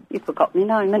 go on. You forgot my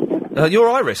name, haven't you? You're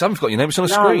Iris. I haven't forgot your name. It's on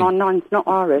the No, screen. my name's not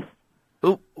Iris.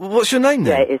 Oh, what's your name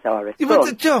then? Yeah, it is Iris. You Go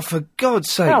went to, for God's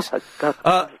sakes. Oh, for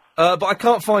God's but I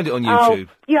can't find it on YouTube.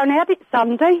 Oh, you only had it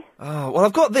Sunday? Oh, well,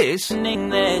 I've got this. She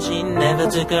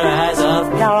never took her eyes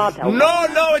off me. No, I don't.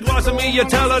 No, it wasn't me. You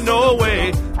tell her no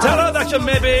way. Tell her that you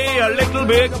may be a little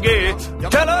bit gay.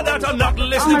 Tell her that I'm not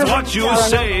listening to what you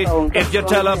say. If you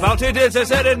tell her about it, it's I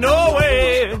said it no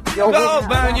way. Oh,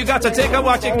 man, you got to take her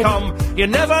watch it come. You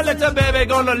never let the baby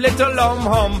go on a little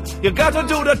hum. You got to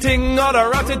do the ting or the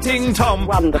ratty ting tom.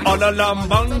 On a lum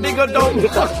bun digga dum.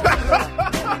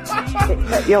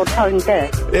 Your tone there.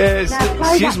 Yes, Now, play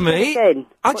excuse that me. again.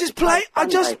 I just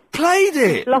played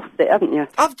it. You've lost it, haven't you?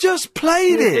 I've just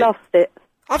played You've it. lost it.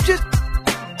 I've just...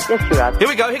 Yes, you have. Here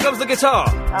we go, here comes the guitar.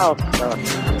 Oh, God.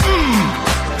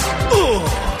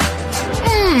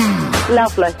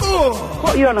 Lovely.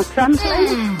 What, are you on a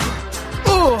trampoline?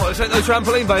 Oh, this ain't no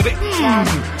trampoline, baby.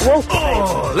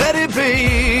 Oh, let it be.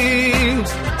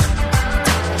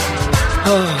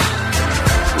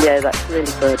 Yeah, that's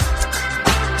really good.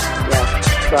 Yeah,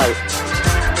 great.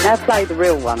 Now play the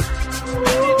real one.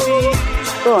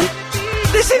 Go on.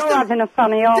 You're having a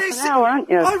funny half an hour, aren't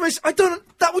you? Iris, I don't...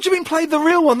 What do you mean play the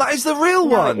real one? That is the real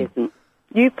one. No, it isn't.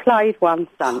 You played one,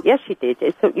 son. Yes, you did.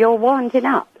 You're winding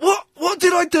up. What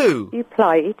did I do? You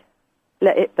played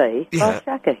Let It Be by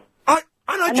Shaggy.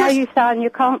 And now you're saying you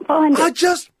can't find it. I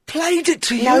just played it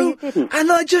to you. No, you didn't.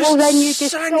 And I just Well, then you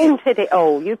sang distorted it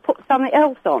all. You put something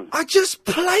else on. I just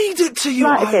played it to you.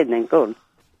 Play it again then, go on.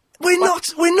 We're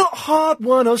not hard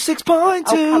 106.2. Oh,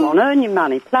 come on, earn your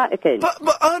money. Play it again.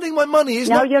 But earning my money is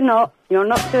no, not... you're not. You're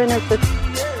not doing as the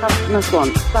customers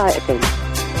want. Play it again.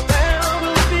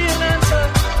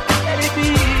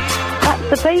 That's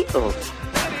the Beatles.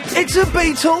 It's a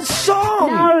Beatles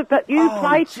song. No, but you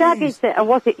played Shaggy's it, or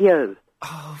was it you?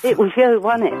 It was you,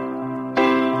 wasn't it?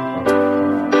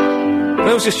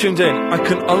 Mel's just tuned in. I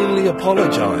can only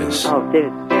apologise. Oh,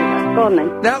 dude. Go on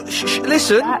then. Now,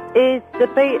 listen. That is the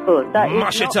Beatles. That is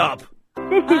Mush it up.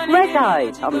 This is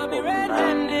reggae I'm talking about.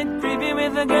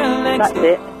 That's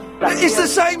it. It's the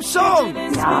same song.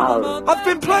 No. I've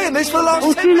been playing this for the last...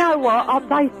 Well, do you know what?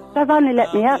 They've only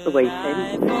let me out the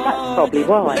weekend. That's probably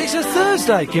why. It's a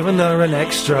Thursday, giving her an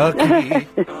extra key.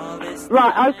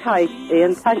 Right, okay,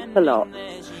 Ian, thanks a lot.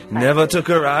 Never took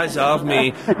her eyes off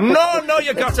me. No,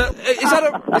 you got to... Is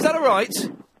that all right?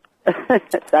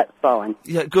 That's fine.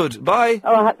 Yeah, good. Bye.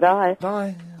 All right, bye.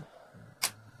 Bye.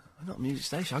 I'm not a music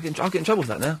station. I'll get in trouble with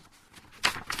that now.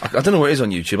 I don't know where it is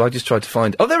on YouTube. I just tried to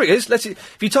find... Oh, there it is.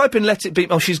 If you type in Let It Be...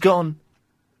 Oh, she's gone.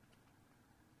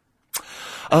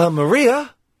 Maria?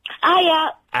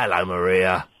 Hiya. Hello,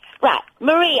 Maria. Right,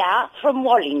 Maria from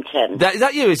Wallington. Is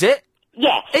that you, is it?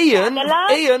 Yes. Ian? Now, the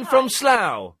last Ian from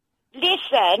Slough.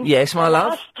 Listen. Yes, my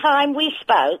love? Last time we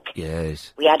spoke,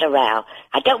 Yes. we had a row.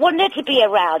 I don't want there to be a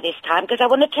row this time because I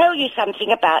want to tell you something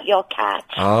about your cat.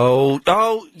 Oh,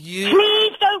 you...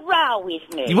 Please don't row with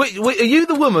me. Wait, are you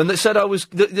the woman that said I was...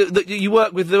 that you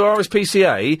work with the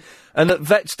RSPCA and that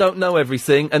vets don't know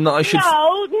everything and that I should...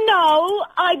 No,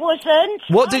 I wasn't.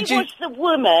 What did I you... was the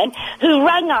woman who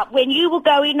rang up when you were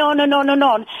going on and on and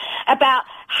on about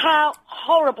how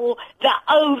horrible the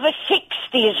over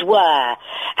 60s were.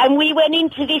 And we went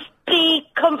into this big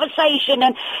conversation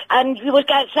and you were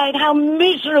saying how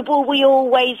miserable we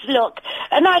always look.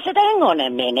 And I said, hang on a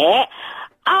minute.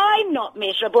 I'm not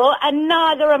miserable and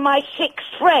neither are my 6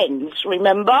 friends,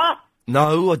 remember?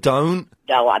 No, I don't.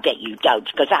 No, I bet you don't,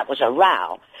 because that was a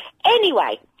row.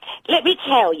 Anyway, let me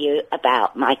tell you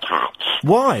about my cat.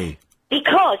 Why?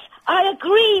 Because I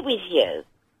agree with you.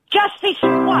 Just this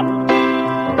once.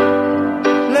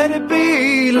 Let it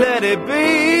be, let it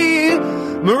be.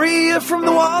 Maria from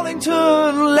the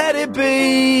Wallington, let it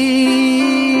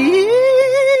be.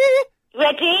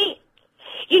 Ready?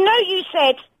 You know you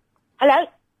said... Hello?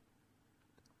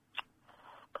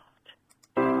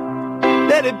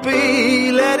 Let it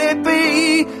be, let it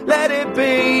be, let it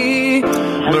be.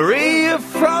 Maria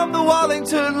from the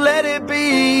Wallington, let it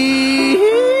be.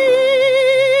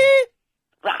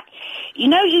 Right. You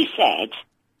know you said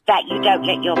that you don't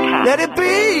let your cat... Let it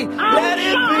be, let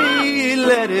it be,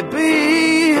 let it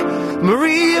be.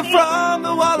 Maria from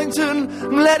the Wallington,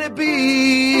 let it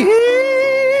be.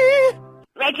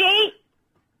 Ready?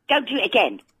 Don't do it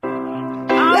again.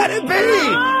 Let it be,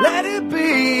 let it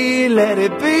be, let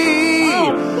it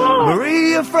be.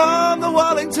 Maria from the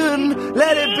Wallington,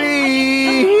 let it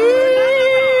be.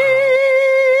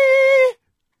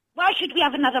 we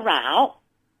have another row?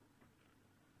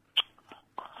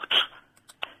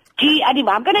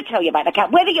 Anyway, I'm going to tell you about the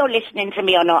cat. Whether you're listening to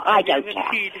me or not, I don't care.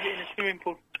 Have you ever peed in a swimming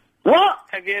pool? What?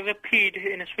 Have you ever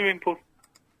peed in a swimming pool?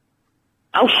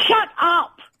 Oh, shut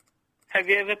up! Have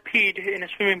you ever peed in a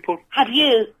swimming pool? Have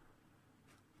you?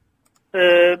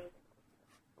 You're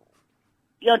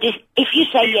just... If you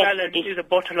say Steve yes... Allen is a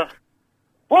bottler.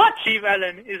 What? Steve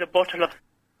Allen is a bottler.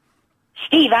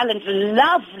 Steve Allen's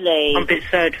lovely. I'm a bit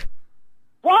sad.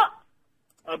 What?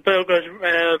 A burglar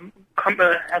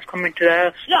has come into the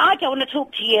house. No, I don't want to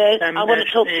talk to you. I want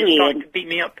to talk to He's trying Ian. to beat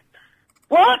me up.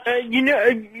 What?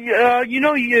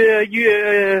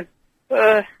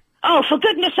 Oh, for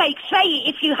goodness sake, say it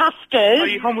if you have to. Are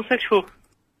you homosexual?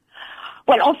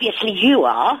 Well, obviously you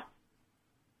are.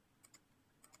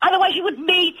 Otherwise you wouldn't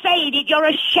be saying it. You're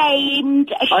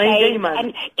ashamed I ain't gay, man.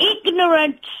 and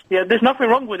ignorant. Yeah, there's nothing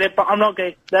wrong with it, but I'm not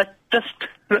gay. That's just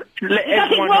let There's nothing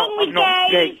everyone wrong know with I'm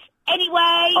not gays. gay.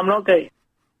 Anyway. I'm not gay.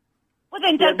 Well,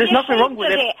 then don't there's be nothing wrong ashamed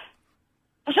with of it.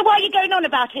 So why are you going on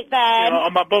about it then?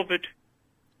 I'm not bothered.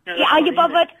 Yeah, are you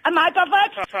bothered? Am I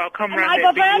bothered? So I'll come Am round I there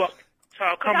and beat you bothered? up. So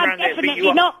I'll come I'm round there and beat definitely you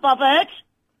up. not bothered.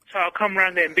 So I'll come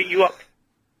round there and beat you up.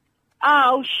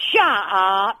 Oh, shut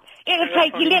up. It'll Yeah,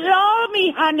 take that's your fine. little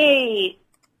army, honey.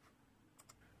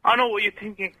 I know what you're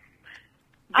thinking.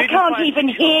 I can't even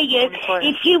hear you.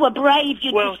 If you were brave,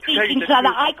 you'd Well, be to tell you speaking the so that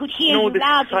truth, I could hear all you this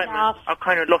loud excitement, enough. I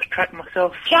kind of lost track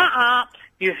myself. Shut up.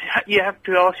 You have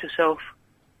to ask yourself,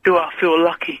 do I feel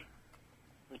lucky?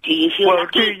 Do you feel well,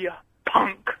 lucky? do you?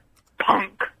 Punk.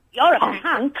 You're a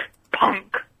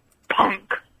punk.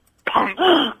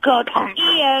 Oh, God.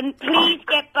 Ian, please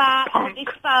get back on this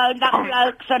phone. That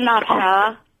bloke's a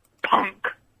nutter.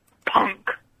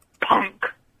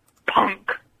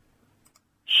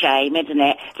 Shame, isn't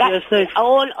it? That's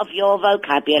all of your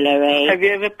vocabulary. Have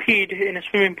you ever peed in a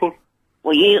swimming pool?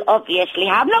 Well, you obviously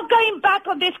have. I'm not going back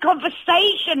on this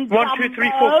conversation, 1, 2,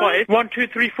 3, 4, 5. 1, 2,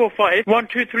 3, 4, 5. 1,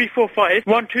 2, 3, 4, 5.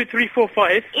 1, 2, 3, 4,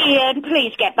 5. Ian,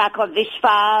 please get back on this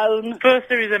phone. First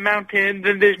there is a mountain,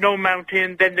 then there's no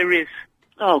mountain, then there is.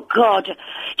 Oh, God.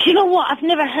 Do you know what? I've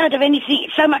never heard of anything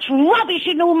so much rubbish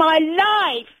in all my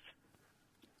life.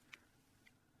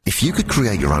 If you could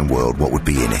create your own world, what would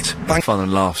be in it? Fun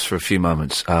and laughs for a few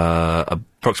moments.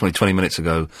 Approximately 20 minutes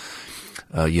ago,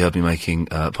 you heard me making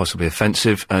possibly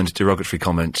offensive and derogatory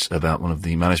comments about one of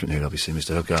the management here, obviously,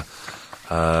 Mr. Hooker,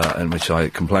 in which I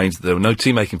complained that there were no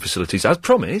tea-making facilities, as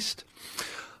promised,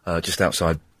 just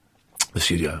outside the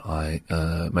studio. I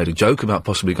made a joke about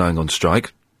possibly going on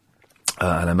strike.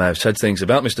 And I may have said things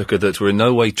about Mr. Hooker that were in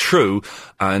no way true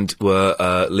and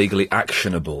were legally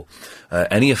actionable.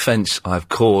 Any offence I've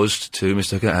caused to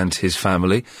Mr. Hooker and his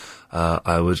family,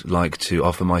 I would like to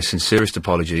offer my sincerest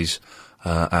apologies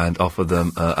and offer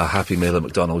them a happy meal at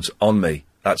McDonald's on me.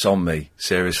 That's on me,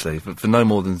 seriously. For no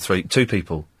more than two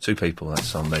people,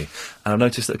 that's on me. And I've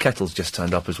noticed that the kettle's just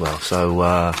turned up as well,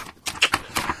 so,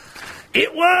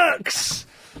 it works!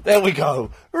 There we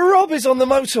go. Rob is on the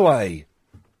motorway.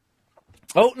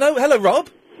 Oh, no, hello, Rob.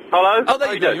 Hello. Oh,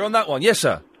 there you go, you're on that one. Yes,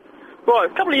 sir. Right,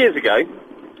 a couple of years ago,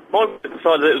 my wife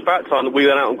decided it was about time that we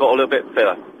went out and got a little bit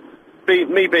fitter.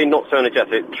 Me being not so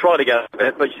energetic, tried to get out of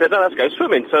it, but she said, no, let's go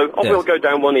swimming. So off we'll go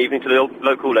down one evening to the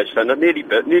local leisure centre,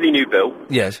 nearly new built.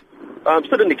 Yes.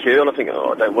 Stood in the queue, and I think, I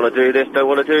don't want to do this,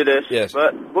 Yes.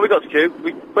 But when we got to the queue,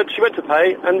 she went to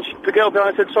pay, and the girl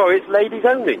behind said, sorry, it's ladies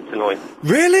only tonight.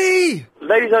 Really?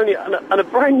 Ladies only, and a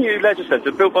brand new leisure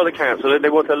centre built by the council,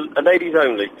 they want a ladies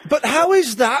only. But how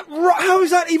is that, how is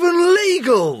that even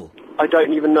legal? I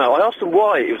don't even know. I asked them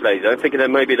why it was ladies only, thinking that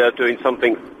maybe they're doing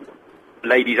something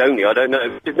ladies only, I don't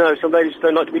know. No, some ladies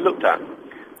don't like to be looked at.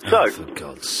 So,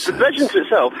 the leisure centre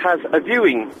itself has a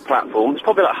viewing platform. It's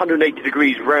probably like 180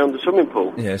 degrees round the swimming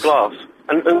pool, glass.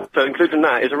 And so including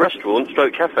that is a restaurant,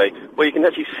 stroke cafe, where you can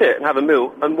actually sit and have a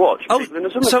meal and watch people in the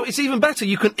swimming So pool. it's even better,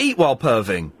 you can eat while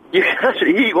perving. You can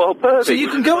actually eat while perving. So you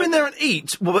can go in there and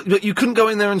eat, but you couldn't go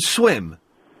in there and swim?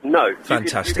 No.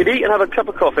 Fantastic. You could eat and have a cup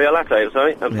of coffee, a latte or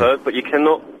something, and perv, but you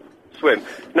cannot swim.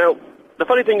 Now, the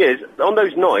funny thing is, on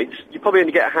those nights, you probably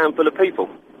only get a handful of people.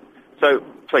 So,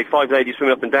 say 5 ladies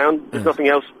swimming up and down, there's nothing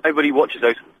else, everybody watches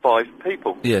those 5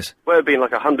 people. Yes. Where there being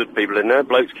like 100 people in there,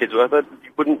 blokes, kids, whatever,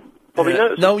 you wouldn't probably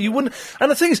notice. No, you wouldn't.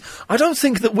 And the thing is, I don't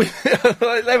think that we...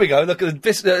 there we go, look at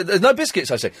the there's no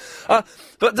biscuits, I see.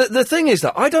 But the thing is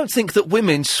that I don't think that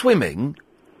women swimming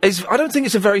is... I don't think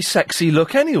it's a very sexy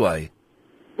look anyway.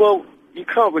 Well, you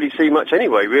can't really see much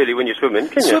anyway, really, when you're swimming,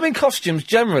 can you? Swimming costumes,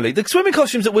 generally. The swimming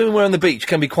costumes that women wear on the beach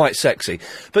can be quite sexy.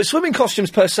 But swimming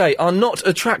costumes, per se, are not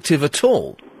attractive at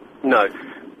all. No.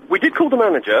 we did call the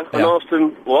manager and asked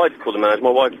him, well, I did call the manager, my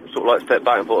wife sort of like stepped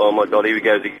back and thought, oh my God, here he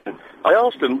goes again. I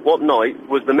asked them what night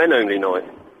was the men-only night,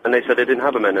 and they said they didn't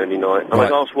have a men-only night. And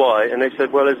Right. I asked why, and they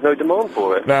said, well, there's no demand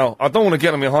for it. Now, I don't want to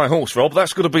get on my high horse, Rob.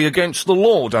 That's got to be against the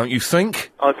law, don't you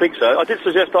think? I think so. I did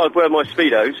suggest I'd wear my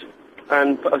Speedos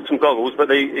and some goggles,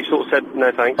 but he sort of said,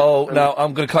 no thanks. Oh, now,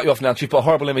 I'm going to cut you off now, because you've put a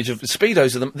horrible image of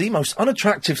Speedos are the most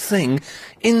unattractive thing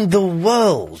in the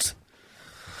world.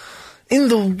 In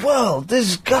the world.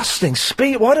 Disgusting.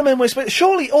 Why do men wear Speedos?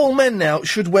 Surely all men now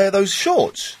should wear those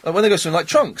shorts. When they go something like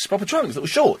trunks, proper trunks, little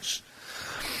shorts.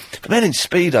 But men in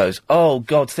Speedos, oh,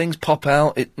 God, things pop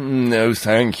out. No,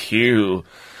 thank you.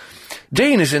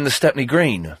 Dean is in the Stepney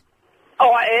Green.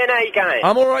 All right, Ian, how you going?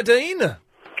 I'm all right, Dean.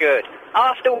 Good.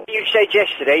 After what you said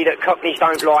yesterday that Cockneys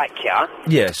don't like you,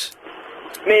 Yes.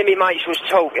 me and my mates was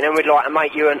talking and we'd like to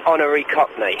make you an honorary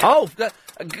Cockney. Oh,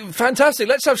 fantastic.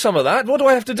 Let's have some of that. What do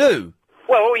I have to do?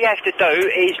 Well, all you have to do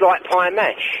is like pie and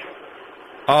mash.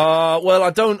 Well, I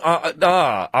don't,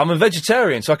 I'm a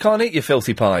vegetarian, so I can't eat your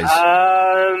filthy pies.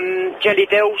 Jelly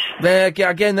dills. There,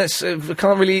 again, that's, I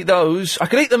can't really eat those. I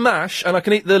can eat the mash, and I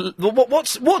can eat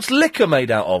what's liquor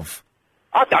made out of?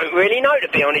 I don't really know, to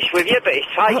be honest with you, but it's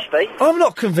tasty. I'm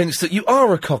not convinced that you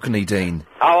are a Cockney, Dean.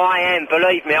 Oh, I am,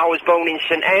 believe me. I was born in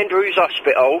St Andrew's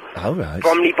Hospital, All right.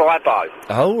 Bromley by Bow.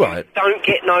 All right. Don't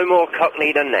get no more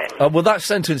Cockney than that. Well, that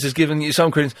sentence has given you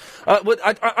some credence. Well,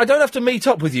 I don't have to meet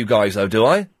up with you guys, though, do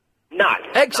I? No.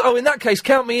 Oh, in that case,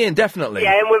 count me in, definitely.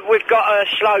 Yeah, and we've got a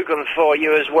slogan for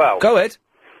you as well. Go ahead.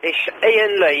 It's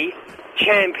Ian Lee,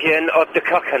 champion of the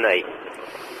Cockney.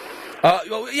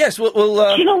 Well, yes, we'll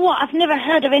Do you know what? I've never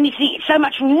heard of anything so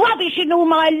much rubbish in all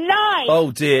my life.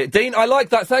 Oh, dear. Dean, I like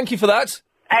that. Thank you for that.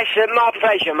 That's my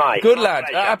pleasure, mate. Good My lad.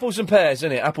 pleasure. Apples and pears,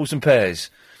 isn't it? Apples and pears.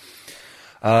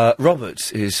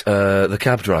 Robert is the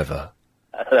cab driver.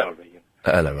 Hello, Ian.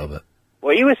 Hello, Robert.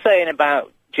 Well, you were saying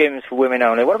about gyms for women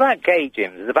only. What about gay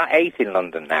gyms? There's about 8 in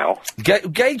London now.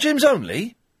 Gay gyms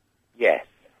only? Yes.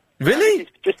 Really?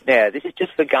 This is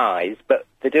just for guys, but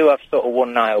they do have sort of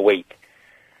one night a week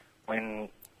when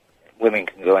women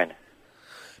can go in.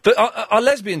 But are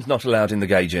lesbians not allowed in the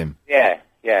gay gym?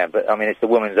 Yeah, but I mean, it's the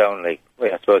women's only.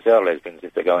 Well, I suppose they are lesbians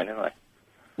if they're going, aren't they?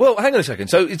 Well, hang on a second.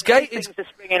 So it's gay. Things are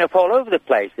springing up all over the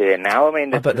place here now. I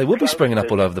mean, I bet they would be springing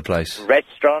up all over the place.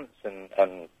 Restaurants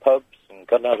and pubs and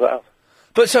God knows what else.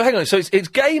 But so hang on. So it's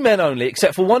gay men only,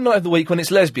 except for one night of the week when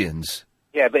it's lesbians.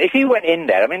 Yeah, but if you went in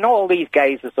there, I mean, not all these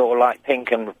gays are sort of like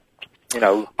pink and, you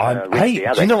know, Hey,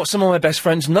 do you know what? Some of my best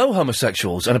friends know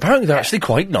homosexuals, and apparently they're actually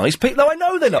quite nice people. No, I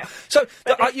know they're not. So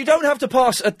you don't have to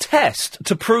pass a test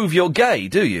to prove you're gay,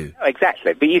 do you? No,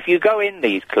 exactly. But if you go in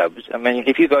these clubs, I mean,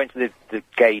 if you go into the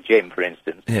gay gym, for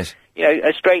instance, Yes. you know,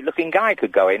 a straight-looking guy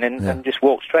could go in and just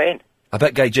walk straight in. I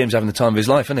bet gay Jim's having the time of his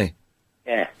life, isn't he?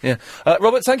 Yeah. Yeah.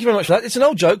 Robert, thank you very much for that. It's an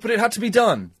old joke, but it had to be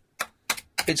done.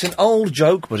 It's an old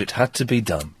joke, but it had to be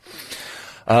done.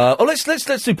 Let's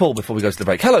do Paul before we go to the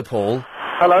break. Hello, Paul.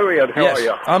 Hello, Ian. How Yes, are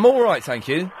you? I'm all right, thank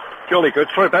you. Jolly good.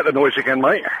 Sorry about the noise again,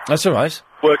 mate. That's all right.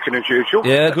 Working as usual.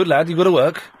 Yeah, good lad. You've got to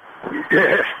work.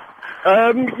 Yeah.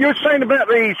 You were saying about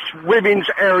these women's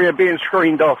area being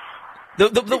screened off.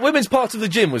 The women's part of the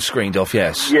gym was screened off,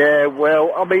 yes. Yeah,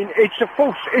 well, I mean, it's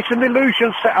an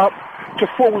illusion set up to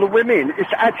fool the women.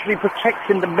 It's actually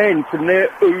protecting the men from their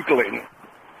oogling.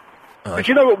 But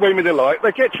you know what women are like?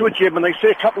 They get to a gym and they see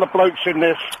a couple of blokes in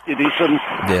their skiddies and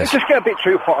Yes. they just get a bit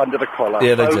too hot under the collar.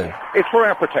 Yeah, they So do. It's for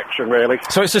our protection, really.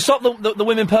 So it's to stop the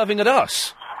women perving at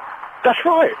us? That's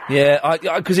right. Yeah,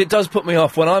 because it does put me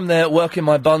off when I'm there working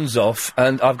my buns off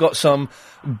and I've got some...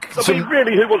 I mean,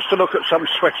 really, who wants to look at some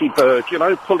sweaty bird, you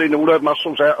know, pulling all her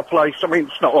muscles out of place? I mean,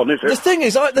 it's not on, is it?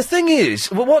 The thing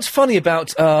is, well, what's funny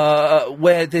about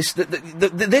where this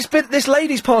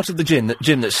lady's part of the gym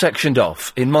that's sectioned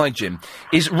off in my gym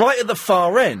is right at the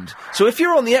far end. So if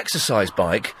you're on the exercise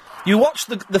bike, you watch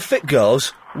the fit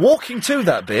girls walking to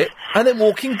that bit and then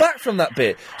walking back from that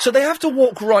bit. So they have to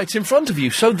walk right in front of you,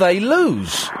 so they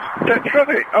lose. That's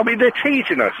right. I mean, they're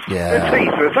teasing us. Yeah. They're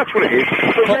teasing us, that's what it is.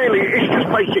 But really, it's just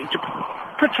basic to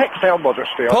protect our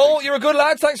modesty. I Paul, you're a good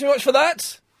lad. Thanks very much for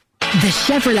that. The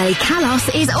Chevrolet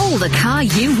Kalos is all the car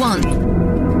you want.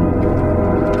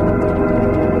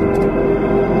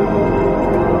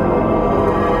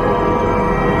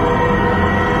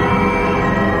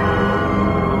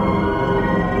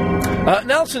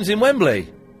 Nelson's in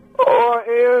Wembley. All right,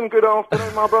 Ian. Good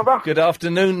afternoon, my brother. Good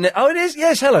afternoon. Oh, it is?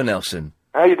 Yes, hello, Nelson.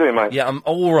 How you doing, mate? Yeah, I'm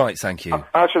all right, thank you.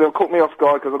 Actually, it caught me off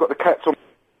guard because I've got the cats on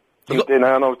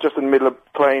dinner and I was just in the middle of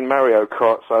playing Mario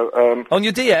Kart, so... On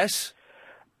your DS?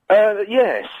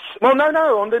 Yes. Well,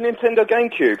 no, on the Nintendo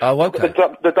GameCube. Oh, okay.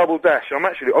 The Double Dash. I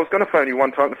was going to phone you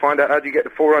one time to find out how do you get the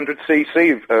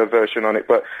 400cc version on it,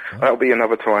 but that'll be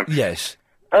another time. Yes.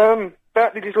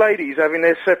 About these ladies having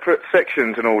their separate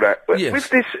sections and all that. But Yes. with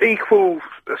this equal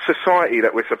society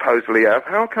that we supposedly have,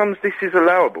 how comes this is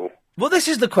allowable? Well, this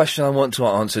is the question I want to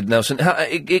answer, Nelson.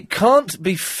 It can't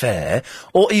be fair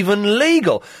or even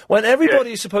legal. When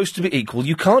everybody is supposed to be equal,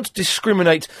 you can't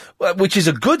discriminate, which is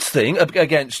a good thing,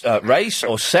 against race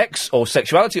or sex or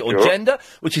sexuality or gender,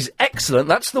 which is excellent.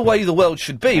 That's the way the world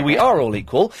should be. We are all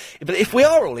equal. But if we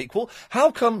are all equal,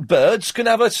 how come birds can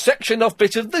have a sectioned off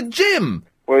bit of the gym?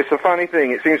 Well, it's a funny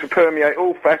thing. It seems to permeate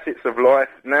all facets of life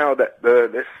now that,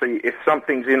 let's see, if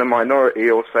something's in a minority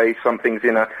or, say, something's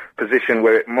in a position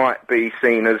where it might be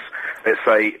seen as, let's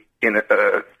say,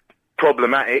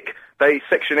 problematic, they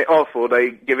section it off or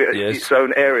they give it its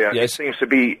own area. Yes. It seems to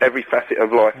be every facet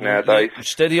of life nowadays. Yeah,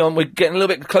 steady on. We're getting a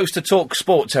little bit close to talk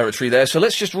sport territory there, so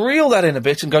let's just reel that in a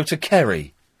bit and go to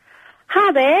Kerry.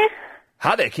 Hi there.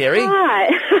 Hi there, Kerry.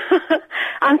 Hi.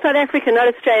 I'm South African, not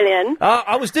Australian.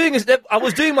 I was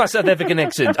doing my South African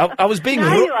accent. I was being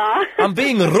Now you are. I'm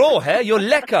being raw here. You're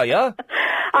lekker, yeah?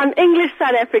 I'm English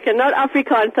South African, not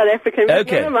Afrikaans South African. But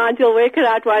Okay. never mind, you'll work it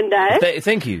out one day.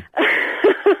 Thank you.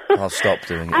 I'll stop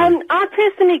doing it. I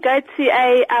personally go to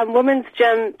a women's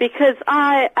gym because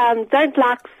I don't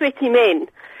like sweaty men.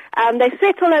 They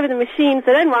sweat all over the machines,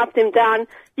 they don't wipe them down,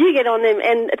 you get on them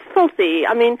and it's filthy.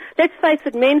 I mean, let's face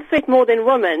it, men sweat more than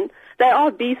women. They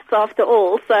are beasts after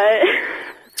all, so...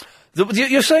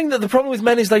 You're saying that the problem with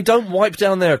men is they don't wipe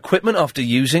down their equipment after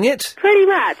using it? Pretty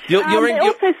much. You're they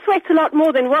also sweat a lot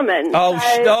more than women. Oh,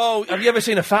 so... no. Have you ever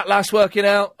seen a fat lass working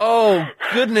out? Oh,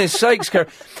 goodness sakes, Kerry.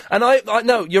 And I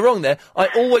no, you're wrong there. I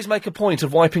always make a point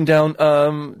of wiping down,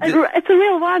 It's a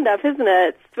real wind-up, isn't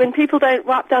it? When people don't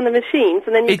wipe down the machines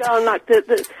and then you go on, like,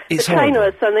 the trainer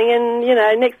or something and, you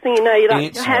know, next thing you know, your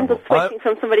hands are sweating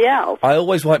from somebody else. I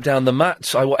always wipe down the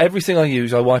mats. Everything I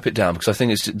use, I wipe it down because I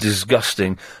think it's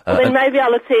disgusting. Then maybe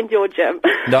I'll attend your gym.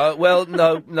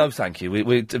 No, thank you.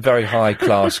 We're a very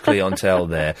high-class clientele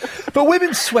there. But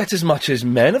women sweat as much as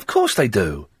men. Of course they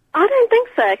do. I don't think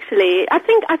so, actually. I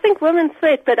think women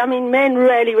sweat, but, I mean, men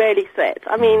really, really sweat.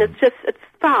 I mean, it's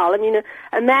foul. I mean,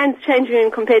 a man's changing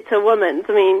room compared to a woman's,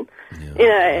 I mean, you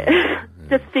know,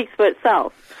 just speaks for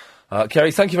itself.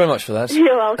 Kerry, thank you very much for that.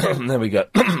 You're welcome. There we go.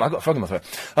 I got a frog in my throat.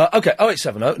 Okay,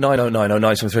 0870 9090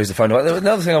 973 is the phone.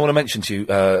 Another thing I want to mention to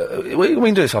you, we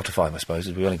can do this after 5, I suppose,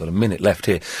 as we've only got a minute left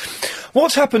here.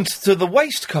 What's happened to the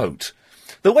waistcoat?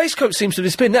 The waistcoat seems to have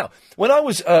disappeared. Now, when I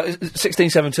was 16,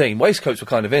 17, waistcoats were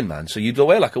kind of in, man. So you'd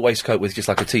wear like a waistcoat with just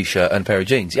like a T-shirt and a pair of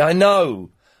jeans. Yeah, I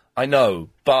know,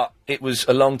 but it was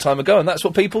a long time ago, and that's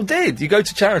what people did. You go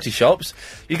to charity shops,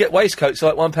 you get waistcoats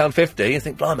for like £1.50, and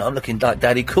think, blimey, I'm looking like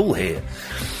Daddy Cool here.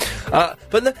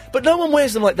 But no one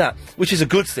wears them like that, which is a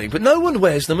good thing, but no one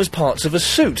wears them as parts of a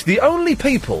suit. The only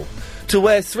people to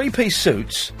wear three-piece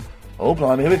suits... Oh,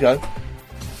 blimey, here we go.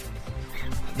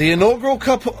 The inaugural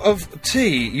cup of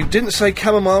tea. You didn't say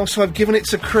chamomile, so I've given it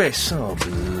to Chris. Oh,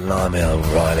 blimey,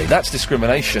 O'Reilly. That's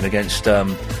discrimination against,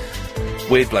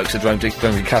 weird blokes that don't drink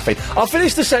caffeine. I'll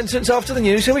finish the sentence after the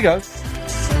news. Here we go.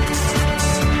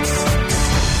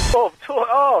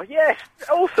 Oh, yes.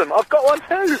 Awesome. I've got one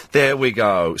too. There we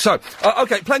go. So,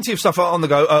 OK, plenty of stuff on the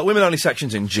go. Women-only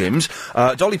sections in gyms.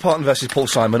 Dolly Parton versus Paul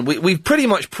Simon. We've pretty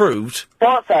much proved...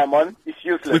 Paul Simon is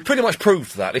useless. We've pretty much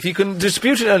proved that. If you can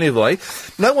dispute it any other way,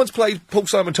 no one's played Paul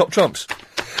Simon Top Trumps.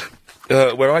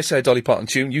 Where I say a Dolly Parton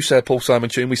tune, you say a Paul Simon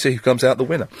tune, we see who comes out the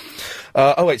winner.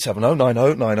 0870 90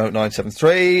 90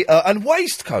 973. And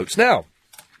waistcoats. Now,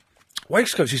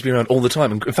 waistcoats used to be around all the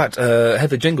time. In fact,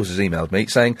 Heather Jingles has emailed me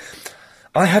saying,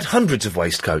 I had hundreds of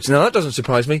waistcoats. Now, that doesn't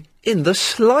surprise me in the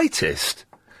slightest.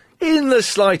 In the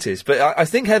slightest. But I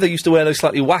think Heather used to wear those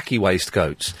slightly wacky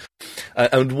waistcoats.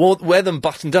 And wear them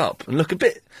buttoned up and look a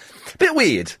bit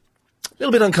weird. A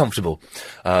little bit uncomfortable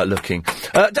looking.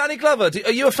 Danny Glover,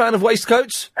 are you a fan of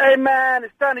waistcoats? Hey, man,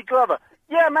 it's Danny Glover.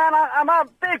 Yeah, man, I'm a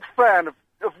big fan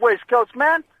of waistcoats,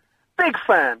 man. Big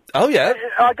fan. Oh, yeah?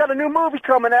 I got a new movie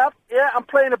coming out. Yeah, I'm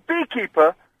playing a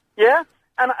beekeeper. Yeah?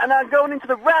 And I'm going into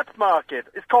the rat market.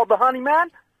 It's called The Honey Man.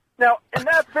 Now, in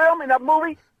that film, in that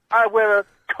movie, I wear a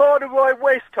corduroy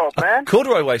waistcoat, man.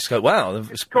 Corduroy waistcoat, wow.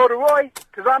 It's corduroy,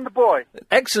 because I'm the boy.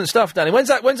 Excellent stuff, Danny. When's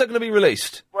that going to be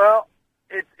released? Well,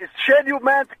 it's scheduled,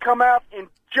 man, to come out in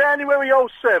January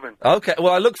 07. Okay,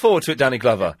 well, I look forward to it, Danny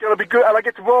Glover. It's going to be good, and I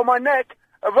get to roll my neck.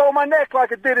 I roll my neck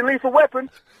like I did in Lethal Weapon,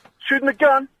 shooting a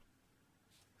gun.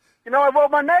 You know I roll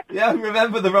my neck? Yeah, I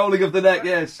remember the rolling of the neck,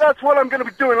 yes. That's what I'm going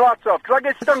to be doing lots of, because I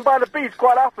get stung by the bees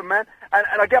quite often, man. And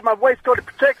I get my waistcoat, it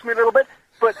protects me a little bit.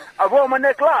 but I roll my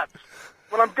neck lots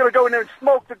when I'm going to go in there and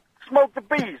smoke the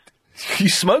bees. You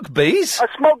smoke bees? I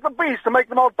smoke the bees to make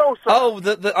them all docile. Oh,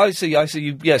 I see,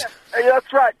 you, yes. Yeah,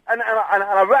 that's right. And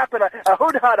I rap it, a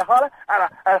hood holla holla, and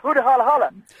a hood holla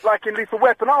holla, like in Lethal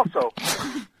Weapon also.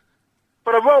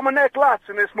 But I roll my neck lots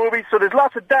in this movie, so there's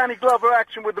lots of Danny Glover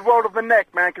action with the roll of the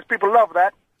neck, man, because people love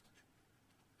that.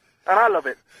 And I love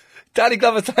it. Danny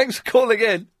Glover, thanks for calling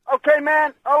in. Okay,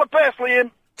 man. All the best,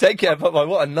 Liam. Take care, bye-bye.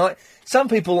 What a night. Some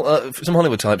people, some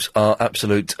Hollywood types are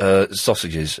absolute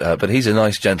sausages, but he's a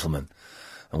nice gentleman.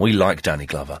 And we like Danny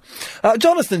Glover.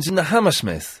 Jonathan's in the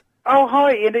Hammersmith. Oh,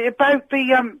 hi. About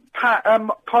the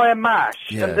pie and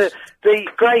mash and the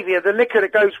gravy and the liquor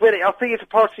that goes with it, I think it's a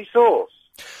parsley sauce.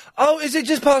 Oh, is it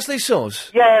just parsley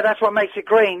sauce? Yeah, that's what makes it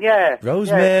green, yeah.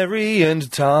 Rosemary and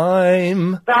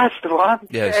thyme. That's the one.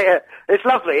 Yes. Yeah. It's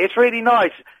lovely. It's really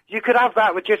nice. You could have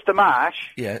that with just a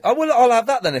mash. Yeah. Oh, well, I'll have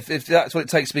that then if that's what it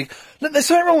takes to be... Look, there's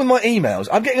something wrong with my emails.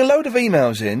 I'm getting a load of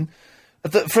emails in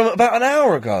from about an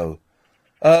hour ago.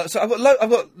 So I've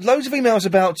got loads of emails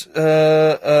about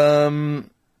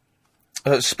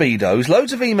Speedos,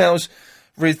 loads of emails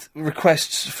with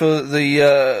requests for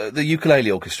the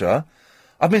ukulele orchestra.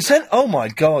 I've been sent... Oh, my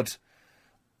God.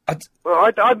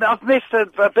 Well, I've missed a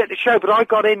bit of the show, but I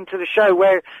got into the show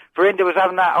where Verinda was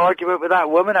having that argument with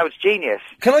that woman. That was genius.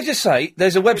 Can I just say,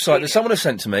 there's a website that someone has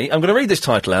sent to me. I'm going to read this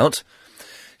title out.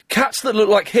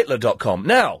 CatsThatLookLikeHitler.com.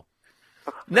 Now,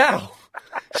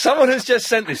 someone has just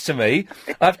sent this to me.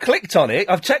 I've clicked on it.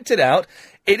 I've checked it out.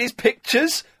 It is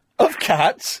pictures of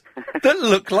cats that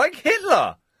look like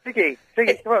Hitler. Ziggy,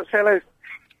 come on, say hello. Say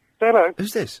hello.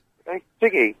 Who's this?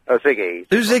 Ziggy. Oh, Ziggy.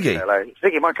 Who's Ziggy? Hello.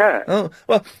 Ziggy, my cat. Oh,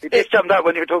 well... He just jumped up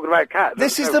when you were talking about cats.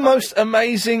 This is the most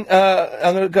amazing...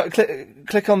 I'm going to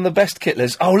click on the best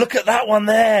Kittlers. Oh, look at that one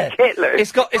there. Kittlers?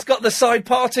 It's got the side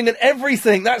parting and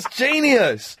everything. That's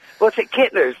genius. What's it,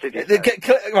 Kittlers, did you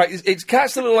say? Right, it's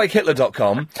cats that look like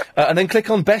Hitler.com, and then click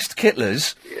on best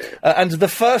Kittlers, and the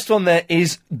first one there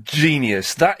is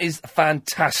genius. That is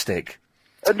fantastic.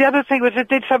 And the other thing was,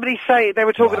 did somebody say they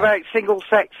were talking about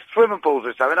single-sex swimming pools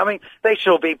or something? I mean, they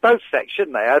should be both sex,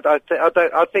 shouldn't they?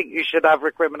 I think you should have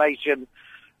recrimination,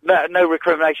 no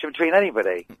recrimination between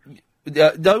anybody.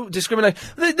 No discrimination.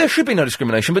 There should be no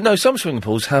discrimination, but no, some swimming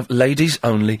pools have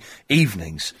ladies-only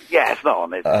evenings. Yeah, it's not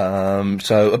on it.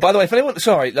 So, by the way, if anyone...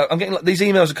 Sorry, I'm getting... These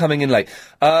emails are coming in late.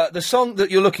 The song that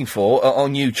you're looking for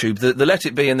on YouTube, the Let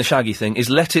It Be and the Shaggy thing,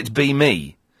 is Let It Be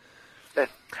Me.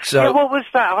 So, yeah, what was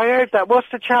that? I heard that. What's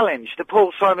the challenge? The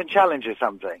Paul Simon challenge or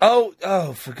something?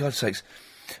 Oh, for God's sakes.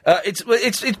 It's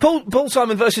Paul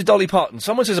Simon versus Dolly Parton.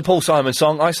 Someone says a Paul Simon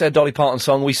song, I say a Dolly Parton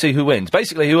song, we see who wins.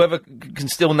 Basically, whoever can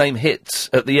still name hits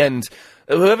at the end,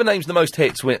 whoever names the most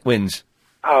hits wins.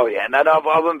 Oh, yeah, no,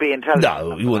 I wouldn't be intelligent.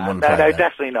 No, you wouldn't want to play No, that.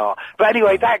 definitely not. But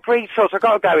anyway, that green sauce, I've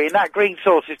got to go in. That green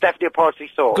sauce is definitely a parsley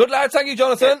sauce. Good lad, thank you,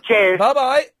 Jonathan. Yeah, cheers.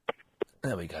 Bye-bye.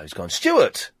 There we go, he's gone.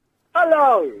 Stuart.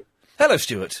 Hello. Hello,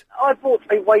 Stuart. I bought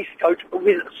a waistcoat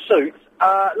with a suit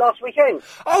last weekend.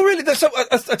 Oh, really? That's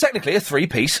technically a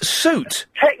three-piece suit.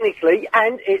 Technically,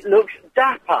 and it looks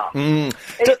dapper.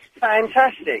 It's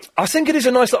fantastic. I think it is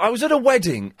a nice look. I was at a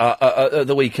wedding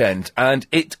the weekend, and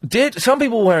it did... Some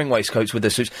people were wearing waistcoats with their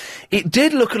suits. It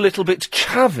did look a little bit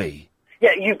chavvy.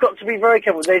 Yeah, you've got to be very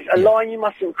careful. There's a line you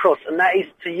mustn't cross, and that is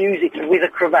to use it with a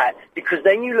cravat, because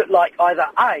then you look like either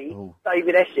A,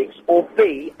 David Essex, or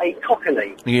B, a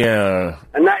Cockney. Yeah.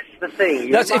 And that's the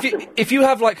thing. That's if you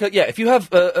have like if you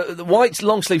have the white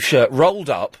long sleeve shirt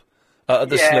rolled up at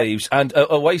the sleeves and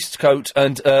a waistcoat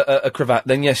and a cravat,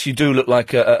 then yes, you do look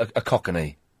like a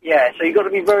Cockney. Yeah, so you've got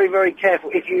to be very, very careful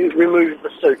if you remove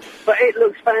the suit. But it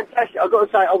looks fantastic. I've got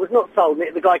to say, I was not sold on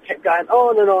it. The guy kept going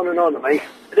on and on and on at me.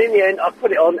 But in the end, I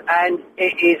put it on, and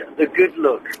it is the good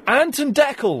look. Ant and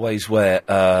Dec always wear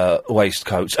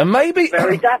waistcoats, and maybe...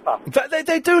 Very dapper.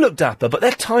 They do look dapper, but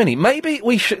they're tiny. Maybe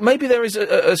we should... Maybe there is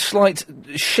a slight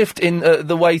shift in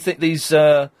the way these...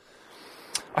 I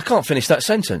can't finish that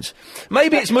sentence.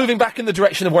 Maybe it's moving back in the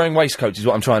direction of wearing waistcoats, is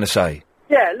what I'm trying to say.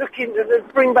 Yeah,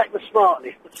 bring back the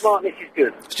smartness. The smartness is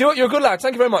good. Stuart, you're a good lad.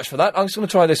 Thank you very much for that. I'm just going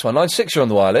to try this one. Line 6, you're on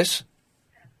the wireless.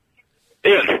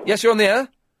 Ian. Yes, you're on the air.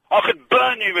 I could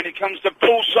burn you when it comes to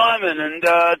Paul Simon and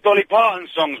Dolly Parton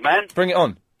songs, man. Bring it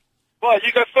on. Right,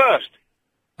 you go first.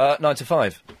 9 to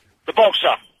 5. The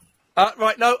boxer.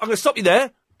 Right, no, I'm going to stop you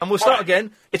there, and we'll start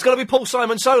again. It's got to be Paul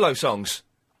Simon solo songs.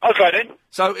 Okay, then.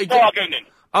 So... Start again, then.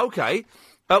 Okay.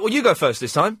 Well, you go first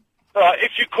this time.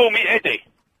 If you call me Eddie.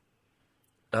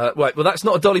 Right, well, that's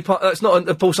not a that's not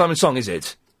a Paul Simon song, is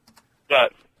it?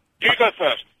 Right. You go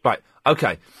first. Right,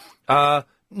 okay.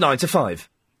 9 to 5.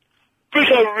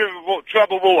 Bridge over river,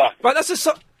 trouble water. Right, that's a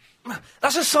song...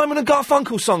 That's a Simon and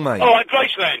Garfunkel song, mate. All right,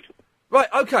 Graceland. Right,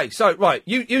 okay, so, right,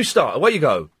 you start. Away you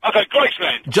go. Okay,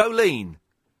 Graceland. Jolene.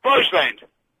 Graceland.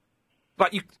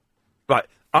 Right, Right,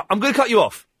 I'm going to cut you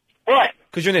off. Right.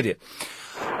 Because you're an idiot.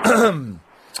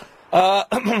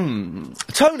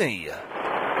 Tony.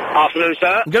 Afternoon,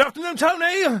 sir. Good afternoon,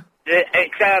 Tony.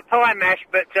 It's pie mash,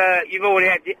 but you've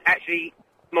already actually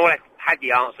more or less had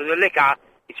the answer. The liquor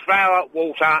is flour,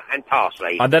 water, and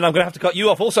parsley. And then I'm going to have to cut you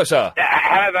off also, sir.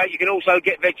 However, you can also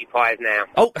get veggie pies now.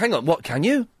 Oh, hang on, what, can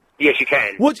you? Yes, you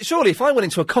can. Surely, if I went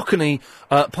into a Cockney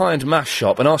pie and mash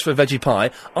shop and asked for a veggie pie,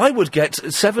 I would get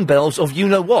 7 bells of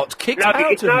you-know-what kicked out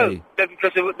of me.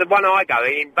 Because the one I go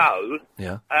in Bow,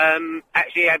 Yeah.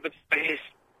 actually advertises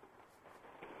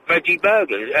veggie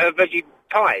burgers, veggie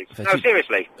pies. No,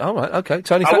 seriously. All right, okay.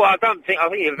 Tony, Well, I think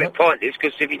it's a bit pointless,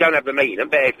 because if you don't have the meat in them,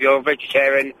 but if you're a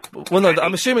vegetarian... Well, no,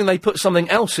 I'm assuming they put something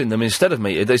else in them instead of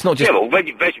meat. It's not just... Yeah, well,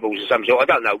 vegetables of some sort, I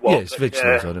don't know what. Yes,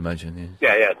 vegetables, I'd imagine,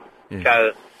 Yeah.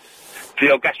 So, for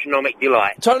your gastronomic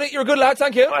delight. Tony, you're a good lad,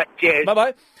 thank you. Right, cheers.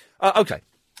 Bye-bye. Okay.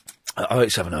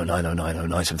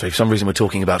 08709090973. For some reason we're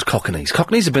talking about Cockneys.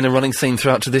 Cockneys have been a running theme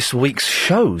throughout to this week's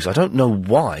shows. I don't know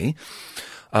why.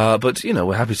 But, you know,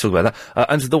 we're happy to talk about that.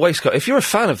 And the waistcoat. If you're a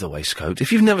fan of the waistcoat,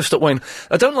 if you've never stopped wearing...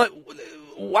 I don't like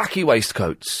wacky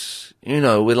waistcoats. You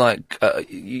know, with like...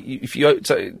 if you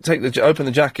open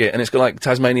the jacket and it's got like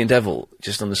Tasmanian Devil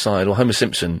just on the side, or Homer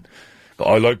Simpson...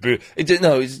 I like beer.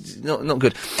 No, it's not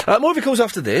good. More of your calls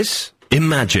after this.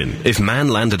 Imagine if man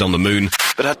landed on the moon,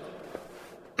 but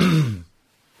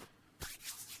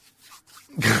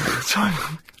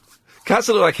Cats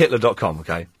that look like Hitler.com,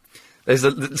 okay?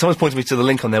 Someone's pointing me to the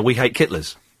link on there, We Hate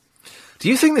Kitlers. Do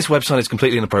you think this website is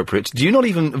completely inappropriate? Do you not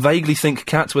even vaguely think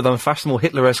cats with unfashionable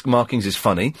Hitler-esque markings is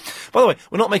funny? By the way,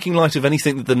 we're not making light of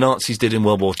anything that the Nazis did in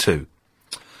World War II.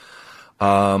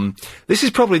 This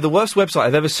is probably the worst website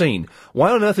I've ever seen.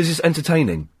 Why on earth is this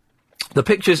entertaining? The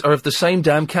pictures are of the same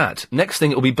damn cat. Next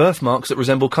thing, it'll be birthmarks that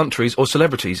resemble countries or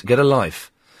celebrities. Get a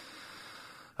life.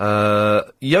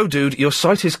 Yo, dude, your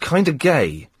site is kinda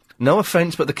gay. No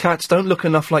offence, but the cats don't look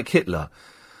enough like Hitler.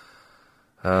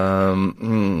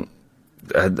 The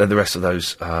rest of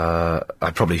those,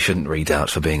 I probably shouldn't read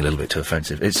out for being a little bit too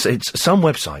offensive. It's some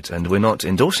website, and we're not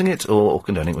endorsing it or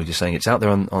condoning it. We're just saying it's out there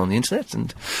on the internet,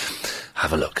 and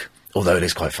have a look. Although it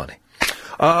is quite funny.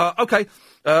 Okay.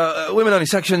 Women-only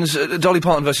sections, Dolly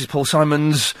Parton versus Paul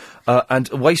Simons, and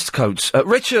waistcoats.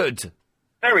 Richard!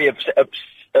 Very offensive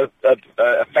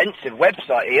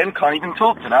website, Ian. Can't even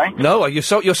talk today. No, you're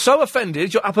so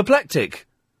offended, you're apoplectic.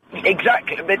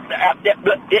 Exactly.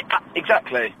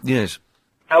 Exactly. Yes.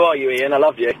 How are you, Ian? I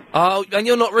love you. Oh, and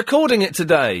you're not recording it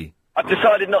today. I've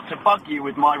decided not to bug you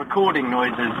with my recording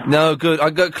noises. No, good.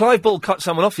 Clive Ball cut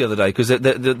someone off the other day because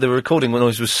the recording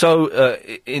noise was so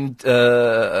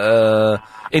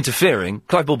interfering.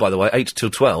 Clive Ball, by the way, 8 till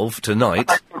 12 tonight.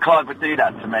 I think Clive would do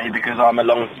that to me because I'm a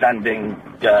long-standing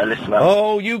listener.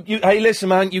 Oh, hey, listen,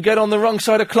 man, you get on the wrong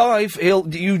side of Clive.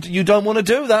 You don't want to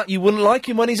do that. You wouldn't like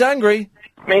him when he's angry.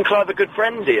 Me and Clive are good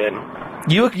friends, Ian.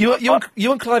 You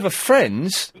and Clive are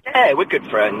friends? Yeah, we're good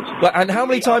friends. Well, and how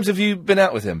many times have you been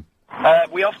out with him?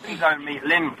 We often go and meet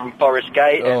Lynn from Forest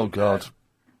Gate. Oh, God.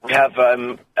 We have,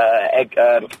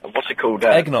 what's it called?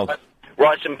 Eggnog.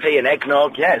 Rice and pea and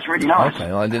eggnog. Yeah, it's really nice.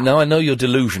 Okay, now I know you're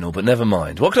delusional, but never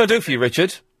mind. What can I do for you,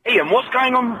 Richard? Ian, what's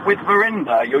going on with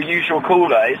Verinda, your usual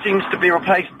caller? It seems to be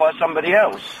replaced by somebody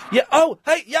else. Yeah,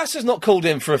 hey, Yasser's not called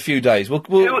in for a few days. Who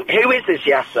is this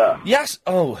Yasser?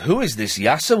 Who is this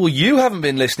Yasser? Well, you haven't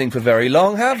been listening for very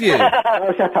long, have you?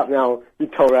 Oh, shut up now, you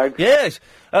torag. Yes.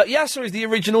 Yasser is the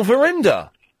original Verinda.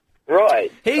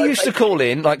 Right. He used to call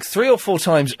in, like, 3 or 4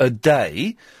 times a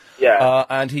day. Yeah.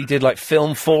 And he did, like,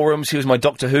 film forums. He was my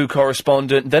Doctor Who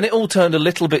correspondent. Then it all turned a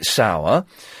little bit sour.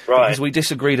 Right. Because we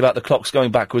disagreed about the clocks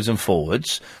going backwards and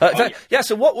forwards.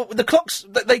 So what the clocks,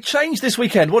 they changed this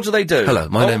weekend. What do they do? Hello,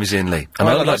 my name is Ian Lee. And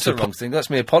I would like to... wrong thing. That's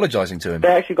me apologising to him. They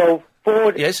actually go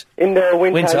forward in the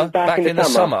winter and back in the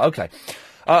summer. Okay.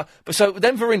 But so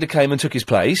then Verinda came and took his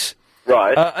place.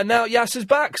 Right. And now Yasser's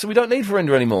back, so we don't need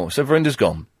Verinda anymore. So Verinda's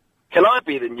gone. Can I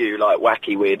be the new, like,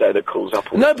 wacky weirdo that calls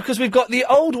up all No, because we've got the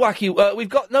old wacky... we've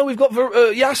got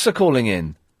Yasser calling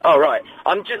in. Oh, right.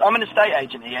 I'm an estate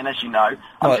agent, Ian, as you know.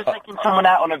 I'm just taking someone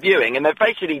out on a viewing, and they've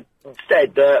basically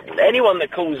said that anyone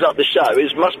that calls up the show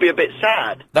must be a bit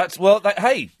sad. That's... Well,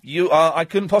 hey, I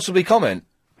couldn't possibly comment.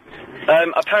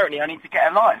 Apparently I need to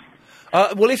get a life.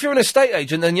 Well, if you're an estate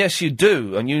agent, then yes, you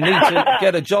do, and you need to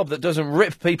get a job that doesn't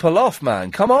rip people off,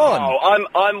 man. Come on. Oh,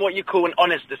 I'm what you call an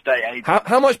honest estate agent.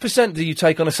 How much percent do you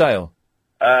take on a sale?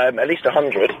 At least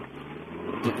 100.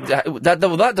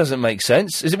 That doesn't make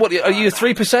sense. Is it what? Are you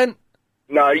 3%?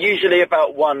 No, usually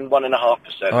about 1.5%. All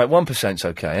right, 1%'s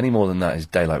okay. Any more than that is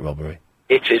daylight robbery.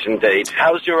 It is indeed.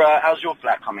 How's your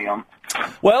flat coming on?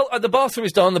 Well, the bathroom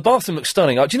is done. The bathroom looks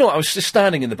stunning. Do you know what? I was just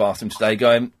standing in the bathroom today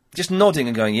just nodding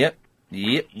and going, yep.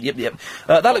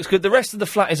 That looks good. The rest of the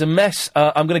flat is a mess.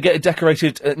 I'm going to get it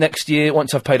decorated next year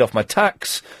once I've paid off my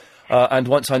tax and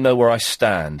once I know where I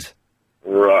stand.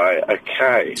 Right,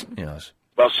 okay. Yes.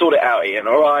 Well, sort it out, Ian,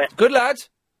 all right? Good lad.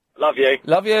 Love you.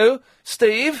 Love you.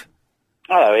 Steve?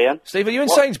 Hello, Ian. Steve, are you in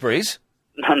Sainsbury's?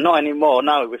 No, not anymore.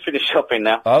 No, we've finished shopping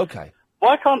now. Oh, okay.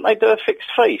 Why can't they do a fixed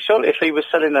fee? Surely if he was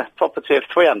selling a property of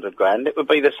 300 grand, it would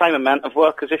be the same amount of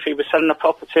work as if he was selling a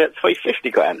property at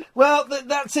 350 grand. Well,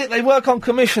 that's it. They work on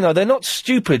commission, though. They're not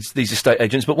stupid, these estate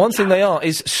agents, but one thing they are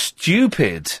is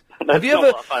stupid. Have you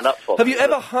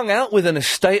ever hung out with an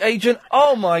estate agent?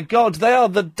 Oh, my God, they are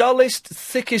the dullest,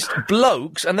 thickest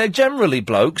blokes, and they're generally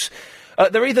blokes.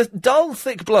 They're either dull,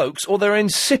 thick blokes, or they're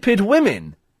insipid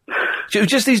women.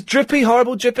 Just these drippy,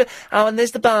 horrible, drippy... Oh, and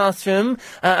there's the bathroom,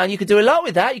 and you could do a lot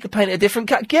with that. You could paint it a different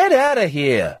colour. Get out of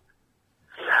here.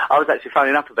 I was actually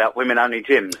phoning up about women-only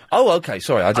gyms. Oh, OK,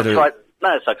 sorry, I did No,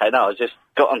 it's OK, no, I just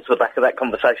got onto the back of that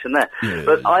conversation there. Yeah,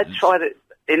 but I tried it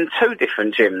in 2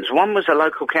 different gyms. One was a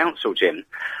local council gym,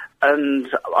 and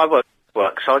I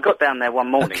work, so I got down there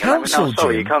one morning. Council and they went,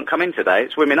 sorry, gym? you can't come in today,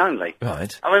 it's women only.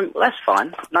 Right. I went, well, that's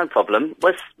fine, no problem.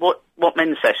 What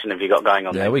men's session have you got going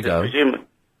on there? We go.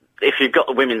 If you've got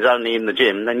the women's only in the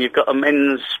gym, then you've got a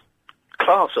men's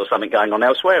class or something going on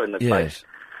elsewhere in the place.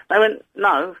 They went,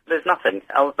 no, there's nothing.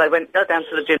 They went, go down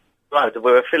to the gym road that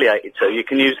we're affiliated to, you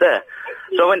can use there.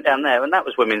 So I went down there, and that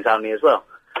was women's only as well.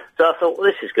 So I thought, well,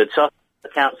 this is good. So I went to the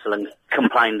council and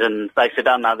complained, and they said,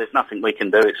 oh, no, there's nothing we can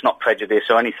do. It's not prejudice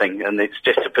or anything, and it's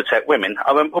just to protect women.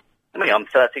 I went, well, I'm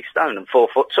 30 stone and 4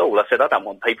 foot tall. I said, I don't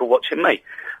want people watching me.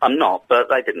 I'm not, but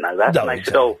they didn't know that. No, and they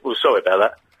said, oh, well, sorry about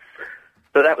that.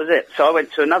 But that was it. So I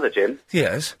went to another gym.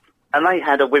 Yes. And they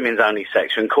had a women's-only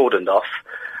section cordoned off.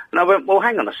 And I went, well,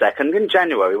 hang on a second. In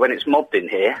January, when it's mobbed in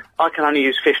here, I can only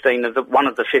use one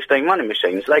of the 15 running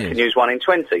machines. They can use 1 in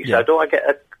 20. Yeah. So do I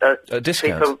get a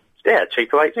discount?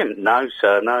 Cheaper rate gym? No,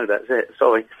 sir, no, that's it.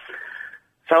 Sorry.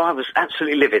 So I was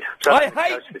absolutely livid. So I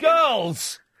hate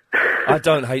girls! I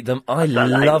don't hate them. I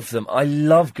love them. I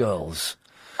love girls.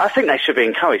 I think they should be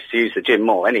encouraged to use the gym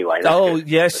more anyway.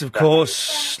 Yes, of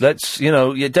course. Let's,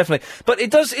 definitely. But it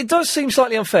does seem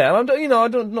slightly unfair. I'm not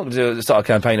going to start a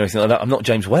campaign or anything like that. I'm not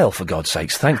James Whale, for God's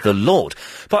sakes. Thank the Lord.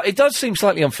 But it does seem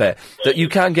slightly unfair that you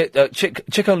can get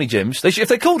chick-only gyms. If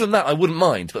they called them that, I wouldn't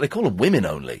mind. But they call them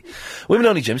women-only.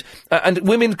 Women-only gyms. And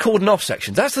women cordon-off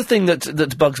sections. That's the thing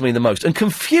that bugs me the most and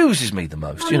confuses me the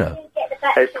most,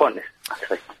 It's pointless.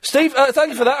 Steve,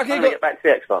 thank you for that. Okay, get back to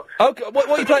the Xbox. Okay, what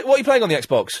are you playing on the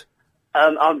Xbox?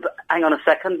 Hang on a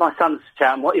second. My son's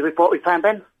chatting. What are we playing,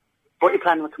 Ben? What are you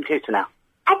playing on the computer now?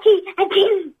 Oh, he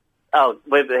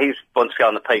wants to go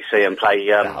on the PC and play.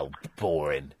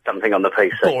 Boring. Something on the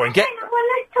PC. Boring.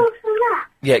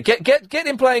 Get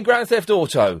him playing Grand Theft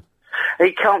Auto.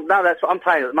 He can't. No, that's what I'm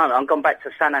playing at the moment. I'm gone back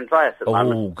to San Andreas at the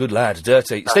moment. Oh, good lad,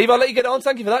 dirty. Steve, I'll let you get on.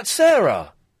 Thank you for that,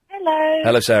 Sarah. Hello.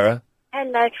 Hello, Sarah.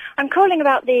 Hello. I'm calling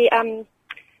about the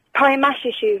pie and mash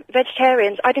issue.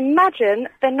 Vegetarians, I'd imagine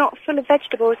they're not full of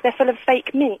vegetables, they're full of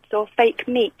fake mince or fake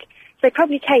meat. So they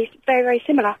probably taste very, very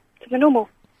similar to the normal.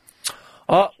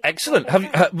 Excellent.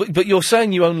 But you're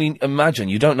saying you only imagine,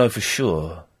 you don't know for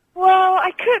sure. Well,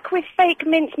 I cook with fake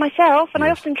mince myself, and I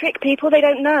often trick people. They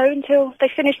don't know until they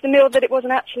finish the meal that it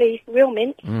wasn't actually real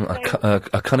mince.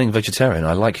 A cunning vegetarian.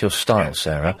 I like your style,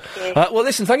 Sarah. Well,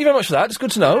 listen, thank you very much for that. It's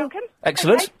good to know. Welcome.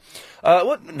 Excellent. Okay.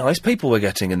 What nice people we're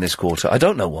getting in this quarter. I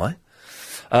don't know why.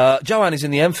 Joanne is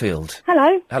in the Enfield.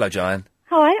 Hello. Hello, Joanne.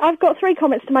 Hi, I've got 3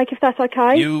 comments to make, if that's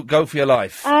okay. You go for your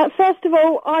life. First of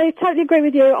all, I totally agree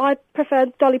with you. I prefer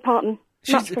Dolly Parton.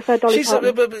 Much prefer Dolly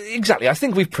Parton. Exactly. I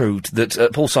think we've proved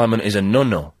that Paul Simon is a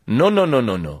no-no.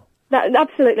 No.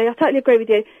 Absolutely, I totally agree with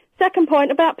you. Second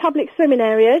point, about public swimming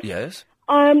areas. Yes.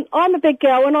 I'm a big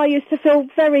girl, and I used to feel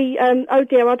very, oh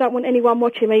dear, I don't want anyone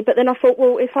watching me. But then I thought,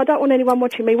 well, if I don't want anyone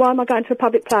watching me, why am I going to a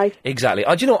public place? Exactly.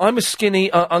 Do you know, I'm a skinny,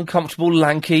 uncomfortable,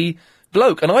 lanky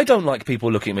bloke, and I don't like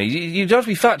people looking at me. You don't have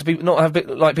to be fat to not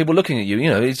like people looking at you.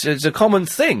 It's a common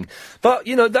thing. But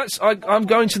I'm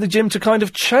going to the gym to kind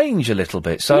of change a little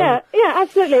bit. So yeah,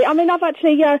 absolutely. I mean, I've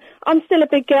actually, I'm still a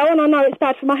big girl, and I know it's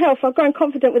bad for my health. I've grown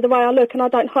confident with the way I look, and I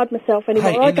don't hide myself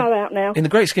anymore. I go out now. In the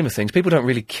great scheme of things, people don't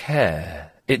really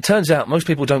care It turns out most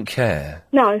people don't care.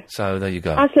 No. So there you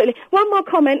go. Absolutely. One more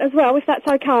comment as well, if that's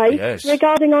okay. Yes.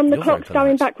 Regarding on the You're clocks very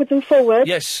going backwards and forwards.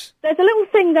 Yes. There's a little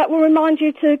thing that will remind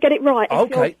you to get it right. If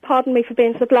you'll pardon me for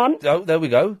being so blunt. Oh, there we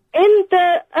go. In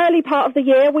the early part of the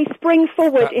year, we spring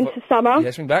forward into summer.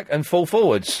 Yeah, spring back and fall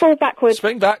forwards. Fall backwards.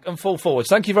 Spring back and fall forwards.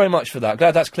 Thank you very much for that.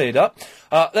 Glad that's cleared up.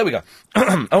 There we go.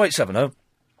 0870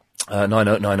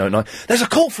 90909. There's a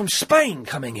call from Spain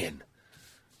coming in.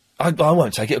 I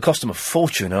won't take it. It'll cost them a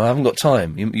fortune, and I haven't got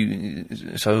time.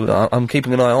 So I'm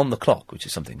keeping an eye on the clock, which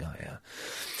is something I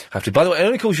have to. By the way, it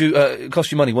only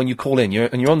costs you money when you call in.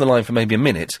 You're on the line for maybe a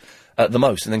minute at the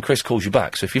most, and then Chris calls you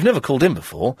back. So if you've never called in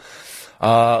before, you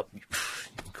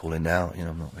can call in now.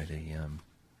 I'm not really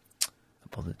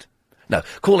bothered. No,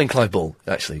 calling Clive Bull,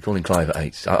 actually. Calling Clive at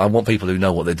 8. I want people who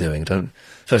know what they're doing.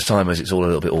 First timers, it's all a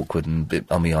little bit awkward and a bit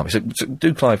ummy-ummy. So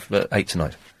do Clive at 8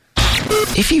 tonight.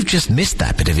 If you've just missed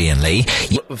that bit of Ian Lee...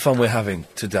 What the fun we're having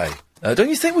today. Don't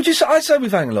you think? I'd say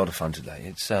we've had a lot of fun today.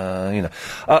 It's, it's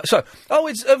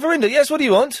Verinda. Yes, what do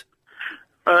you want?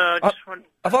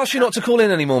 I've asked you not to call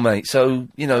in anymore, mate, so,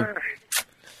 Yeah,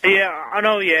 I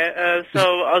know, so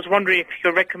I was wondering if you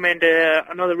could recommend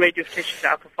another radio station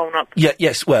that I can phone up. Yeah,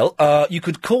 yes, well, you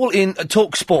could call in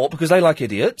Talk Sport, because they like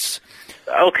idiots.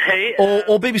 Okay.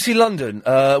 Or BBC London,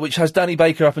 which has Danny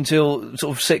Baker up until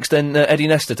sort of 6, then Eddie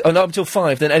Nestor... up until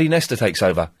 5, then Eddie Nestor takes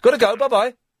over. Gotta go,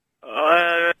 bye-bye.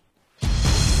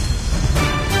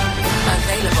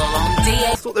 Available on DA.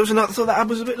 I thought that ad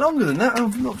was a bit longer than that.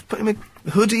 I'm not putting my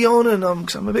hoodie on, and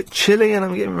cause I'm a bit chilly, and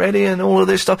I'm getting ready, and all of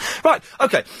this stuff. Right,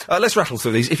 okay, let's rattle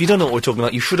through these. If you don't know what we're talking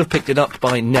about, you should have picked it up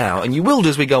by now, and you will do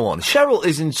as we go on. Cheryl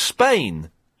is in Spain.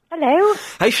 Hello.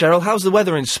 Hey, Cheryl, how's the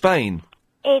weather in Spain?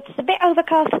 It's a bit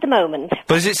overcast at the moment.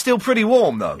 But is it still pretty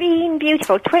warm, though? Been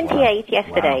beautiful. 28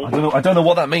 yesterday. Wow. I don't know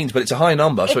what that means, but it's a high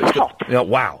number. It's hot.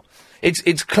 Wow.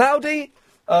 It's cloudy,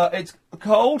 it's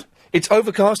cold, it's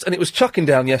overcast, and it was chucking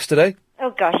down yesterday.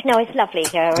 Oh, gosh, no, it's lovely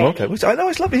here. Really. Okay, I know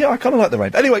it's lovely here. I kind of like the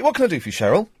rain. Anyway, what can I do for you,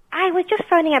 Cheryl? I was just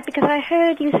phoning up because I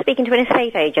heard you speaking to an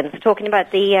estate agent talking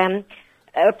about the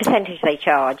percentage they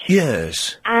charge.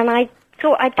 Yes. And I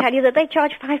thought I'd tell you that they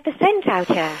charge 5% out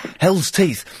here. Hell's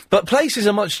teeth. But places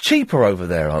are much cheaper over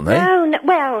there, aren't they? No,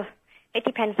 well, it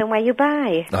depends on where you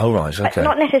buy. Oh, right, okay.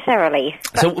 Not necessarily.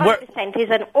 But So 5%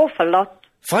 is an awful lot.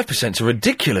 5%'s a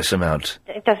ridiculous amount.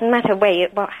 It doesn't matter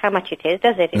how much it is,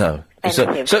 does it? It's No.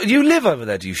 expensive. So you live over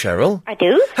there, do you, Cheryl? I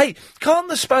do. Hey, can't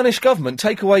the Spanish government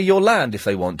take away your land if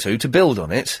they want to build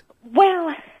on it?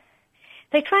 Well,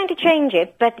 they're trying to change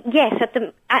it, but yes, at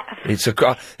the... It's a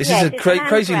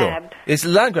crazy law. It's a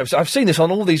land grab. So I've seen this on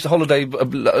all these holiday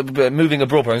moving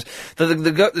abroad programs.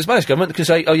 The Spanish government can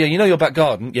say, "Oh yeah, your back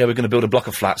garden. Yeah, we're going to build a block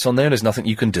of flats on there, and there's nothing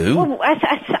you can do." Well,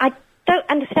 I don't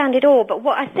understand it all, but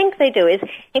what I think they do is,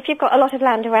 if you've got a lot of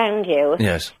land around you,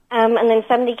 yes, and then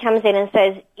somebody comes in and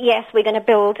says, "Yes, we're going to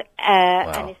build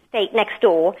an estate next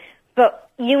door," but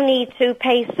you need to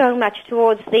pay so much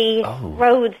towards the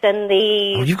roads and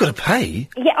the... Oh, you've got to pay?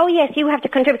 Yeah, oh yes, you have to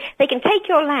contribute. They can take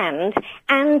your land,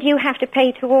 and you have to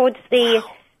pay towards the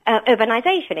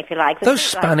urbanisation, if you like. Those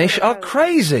Spanish are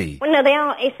crazy. Well, no, they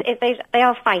are. They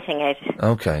are fighting it.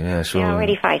 Okay, yes. They are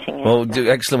already fighting it. Well,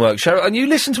 excellent work, Cheryl. And you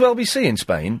listen to LBC in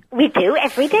Spain? We do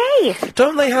every day.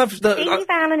 Don't they have the? Steve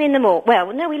Allen in the morning.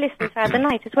 Well, no, we listen throughout the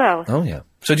night as well. Oh yeah.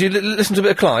 So do you listen to a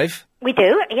bit of Clive? We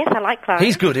do. Yes, I like Clive.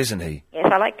 He's good, isn't he? Yes,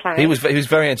 I like Clive. He was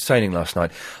very entertaining last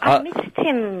night. I missed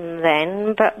him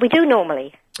then, but we do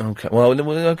normally. Okay. Well,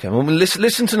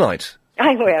 listen tonight.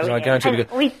 I will. I guarantee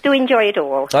we do enjoy it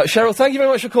all. Cheryl, thank you very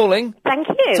much for calling. Thank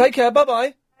you. Take care.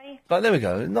 Bye-bye. Bye. Right, there we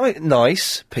go.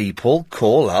 Nice people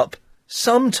call up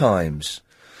sometimes.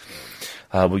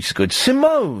 Which is good.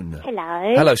 Simone.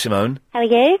 Hello. Hello, Simone. How are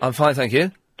you? I'm fine, thank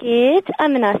you. Good.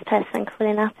 I'm a nice person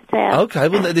calling up as well. Okay,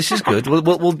 well, this is good.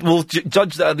 We'll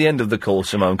judge that at the end of the call,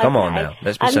 Simone. Come on now.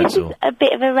 Let's be sensible. This is a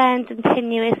bit of a random,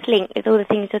 tenuous link with all the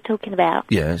things you're talking about.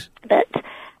 Yes. But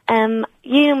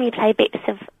you normally play bits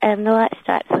of the White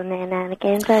Stripes on there now and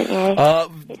again, don't you?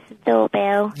 It's the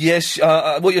doorbell. Yes,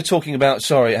 what you're talking about...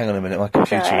 Sorry, hang on a minute. My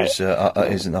computer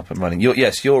isn't up and running.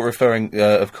 You're referring,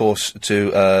 of course,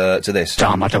 to this.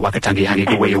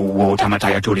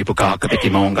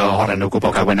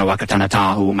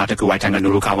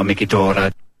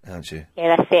 Aren't you?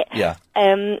 Yeah, that's it. Yeah.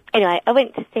 Anyway, I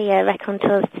went to see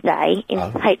Raconteurs today in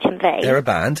HMV. They're a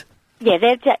band? Yeah,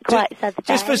 they're Jack White's other band.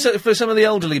 Just for some of the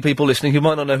elderly people listening who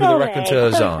might not know who the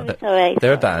Raconteurs are.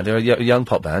 They're a band. They're a young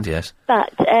pop band, yes.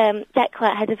 But Jack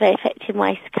White had a very fetching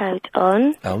waistcoat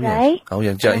on. Oh, today. yes. Oh,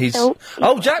 yeah.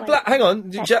 Jack Black. Hang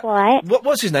on. Jack White.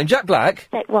 What's his name? Jack Black?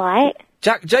 Jack White.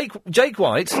 Jake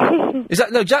White? Is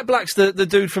that... No, Jack Black's the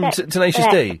dude from Tenacious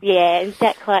D. Yeah, and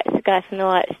Jack White's the guy from the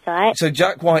White Stripes. So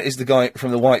Jack White is the guy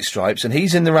from the White Stripes, and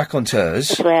he's in the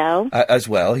Raconteurs... As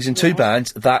well. He's in two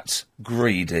bands. That's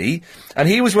Greedy. And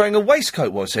he was wearing a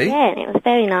waistcoat, was he? Yeah, and it was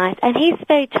very nice. And he's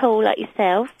very tall, like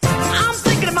yourself. I'm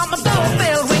thinking about my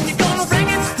doorbell when you're gonna ring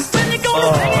it. When you're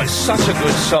gonna ring it. It's such a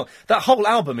good song. That whole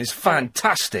album is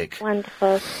fantastic.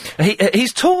 Wonderful.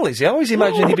 He's tall, is he? I always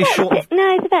imagined he'd be short.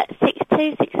 No, he's about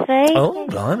 6'2", 6'3". Oh,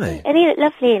 blimey. And he looked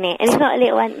lovely in it. And he's not a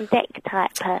little on-deck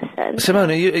type person.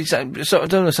 Simona, I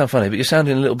don't want to sound funny, but you're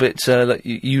sounding a little bit like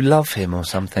you love him or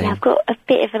something. Yeah, I've got a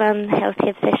bit of an unhealthy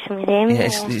obsession with him. Yeah,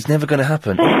 it's never going to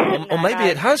happen. or maybe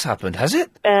it has happened, has it?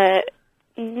 No.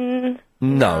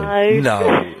 You're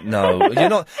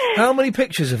not. How many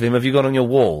pictures of him have you got on your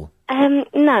wall?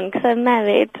 None, because I'm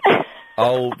married.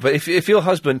 Oh, but if your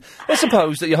husband... Let's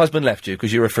suppose that your husband left you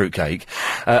because you're a fruitcake,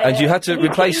 and you had to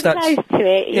replace that... Close to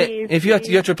it. Yeah, if you had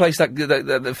to replace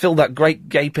that, fill that great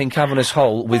gaping cavernous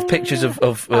hole with pictures of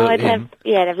him...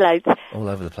 I'd have loads. All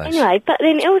over the place. Anyway, but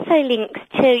then it also links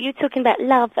to... You were talking about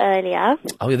Love earlier.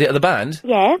 Oh, the band?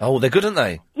 Yeah. Oh, they're good, aren't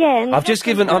they? Yeah. And I've just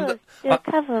given... a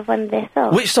cover of one of their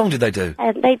songs. Which song did they do?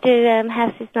 They do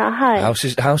House Is Not a Home.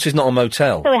 House is Not a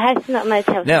Motel. Sorry, House Is Not a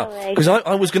Motel. Now, because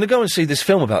I was going to go and see this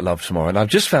film about love tomorrow, and I've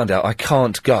just found out I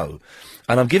can't go.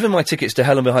 And I'm giving my tickets to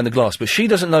Helen Behind the Glass, but she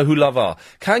doesn't know who Love are.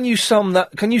 Can you sum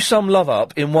Love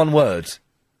up in one word?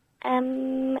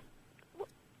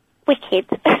 Wicked.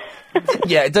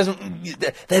 Yeah, it doesn't...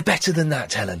 They're better than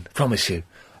that, Helen. Promise you.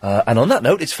 And on that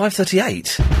note, it's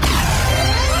 5:38.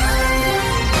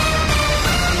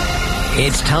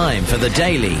 It's time for the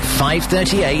daily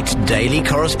 5:38 Daily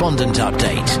Correspondent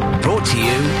Update. Brought to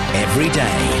you every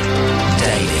day.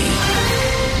 Daily.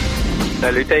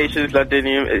 Salutations,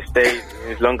 Londinium. It's Dave,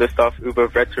 his longest staff Uber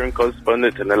veteran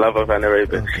correspondent and the love of Anna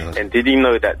Raven. Oh, and did you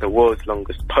know that the world's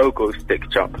longest pogo stick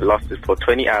jump lasted for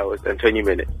 20 hours and 20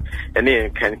 minutes? And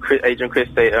then can Agent Chris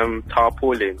say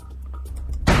tarpaulin?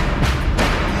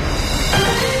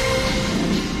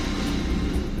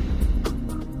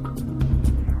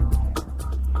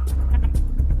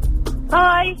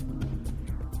 Hi.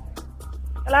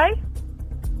 Hello?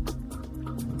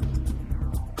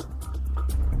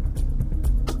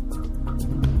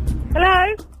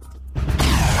 Hello?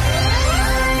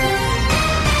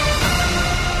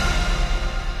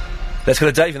 Let's go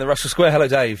to Dave in the Russell Square. Hello,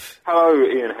 Dave. Hello,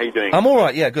 Ian. How you doing? I'm all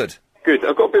right. Yeah, good. Good.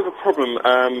 I've got a bit of a problem.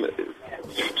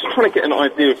 Just trying to get an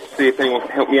idea to see if anyone can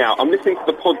help me out. I'm listening to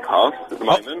the podcast at the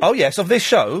moment. Oh, yes, of this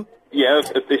show? Yeah,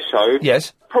 of this show.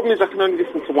 Yes. Problem is I can only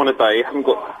listen to one a day. I haven't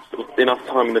got sort of enough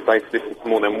time in the day to listen to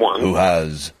more than one. Who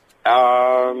has?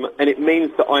 And it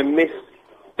means that I miss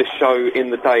the show in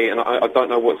the day, and I don't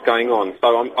know what's going on.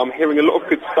 So I'm hearing a lot of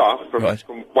good stuff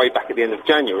from way back at the end of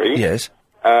January. Yes.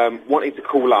 Wanting to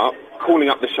calling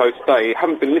up the show today.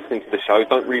 Haven't been listening to the show,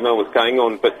 don't really know what's going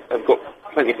on, but I've got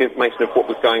plenty of information of what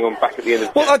was going on back at the end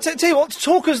of... Well, I'll tell you what,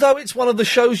 talk as though it's one of the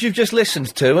shows you've just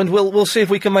listened to, and we'll see if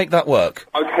we can make that work.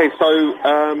 Okay, so,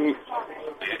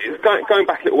 it's going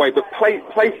back a little way, but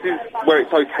places where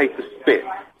it's okay to spit.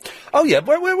 Oh, yeah,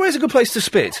 where's a good place to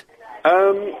spit?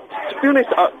 To be honest,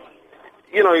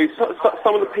 you know,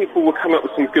 some of the people were coming up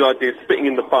with some good ideas. Spitting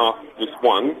in the bath was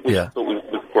one, which I thought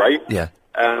was great. Yeah.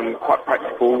 Quite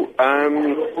practical.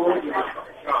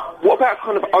 What about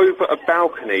kind of over a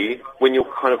balcony when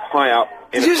you're kind of high up?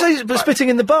 Did you say spitting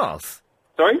in the bath?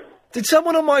 Sorry? Did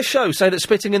someone on my show say that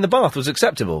spitting in the bath was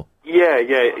acceptable? Yeah.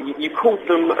 You called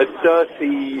them a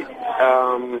dirty...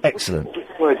 Excellent.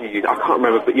 What word you used? I can't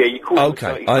remember, but yeah, you called them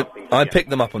dirty something. I picked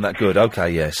them up on that. Good.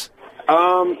 Okay, yes.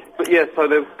 But yeah, so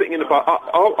they were spitting in the bath.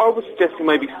 I was suggesting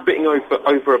maybe spitting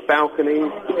over a balcony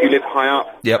if you live high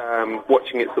up. Yep.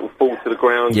 Watching it sort of fall to the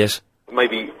ground. Yes.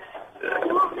 Maybe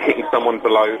hitting someone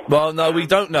below. Well, no, we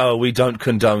don't know. We don't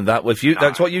condone that. If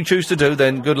that's what you choose to do,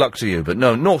 then good luck to you. But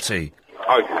no, naughty.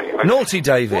 Okay. Naughty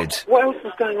David. What else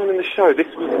was going on in the show? This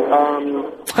was,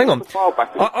 Hang on. a while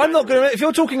back. I'm not going to... If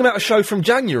you're talking about a show from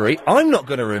January, I'm not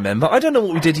going to remember. I don't know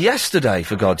what we did yesterday,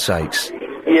 for God's sakes.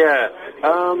 Yeah.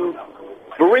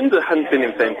 Verinda hadn't been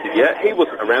invented yet. He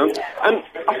wasn't around. And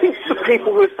I think the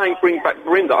people who are saying bring back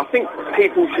Verinda, I think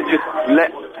people should just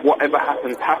let whatever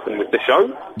happens happen with the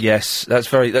show. Yes, that's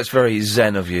very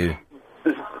zen of you.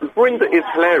 Verinda is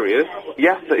hilarious.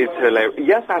 Yasser is hilarious.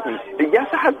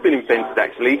 Yasser has been invented,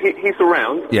 actually. He's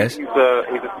around. Yes. He's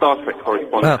a Star Trek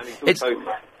correspondent. Wow. And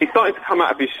he's starting to come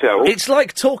out of his shell. It's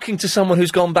like talking to someone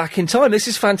who's gone back in time. This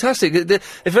is fantastic.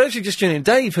 If you're actually just tuning in,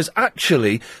 Dave has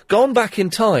actually gone back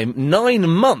in time 9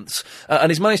 months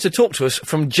and he's managed to talk to us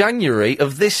from January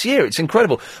of this year. It's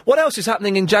incredible. What else is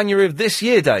happening in January of this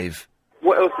year, Dave?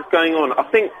 What else is going on. I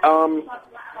think,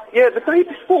 the day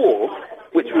before,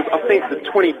 which was, I think, the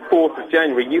 24th of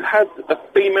January, you had a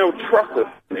female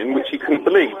trucker in, which you couldn't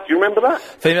believe. Do you remember that?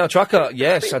 Female trucker?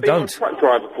 Yes, I don't. Female truck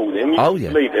driver called in. You Oh, couldn't yeah.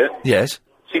 believe it. Yes.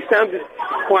 She sounded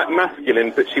quite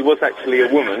masculine, but she was actually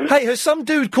a woman. Hey, has some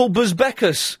dude called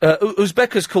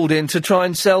Uzbekus called in to try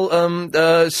and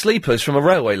sell sleepers from a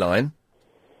railway line?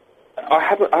 I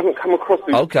haven't come across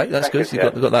this. Okay, that's good. So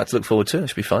you've got that to look forward to. It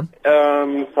should be fun.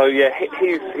 So yeah,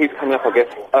 he's coming up, I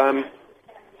guess.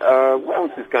 What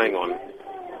else is going on?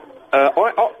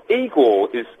 Igor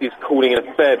is calling in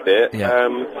a fair bit. Yeah.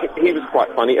 He was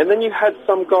quite funny. And then you had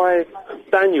some guy,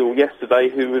 Daniel, yesterday,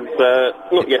 who was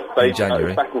not yesterday, In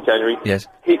January. Back in January. Yes.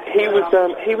 He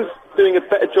was doing a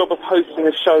better job of hosting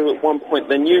a show at one point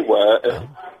than you were.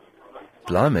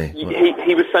 Blimey.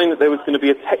 He was saying that there was going to be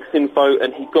a text info,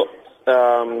 and he got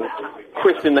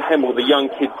Chris in the Hemel, the young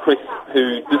kid Chris,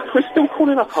 does Chris still call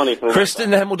in? I can't even remember. Chris in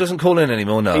the Hemel doesn't call in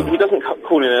anymore, no. He doesn't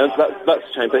call in, that's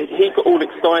a shame, but he got all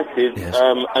excited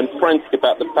and frantic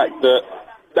about the fact that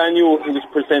Daniel, who was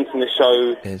presenting the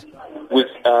show, was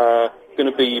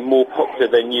going to be more popular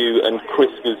than you, and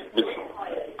Chris was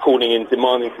calling in,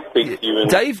 demanding to speak to you. And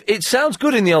Dave, it sounds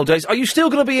good in the old days. Are you still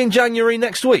going to be in January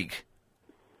next week?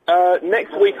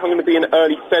 Next week I'm going to be in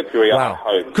early February, I Wow.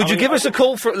 hope. Could you give us a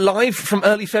call live from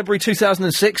early February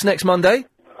 2006 next Monday?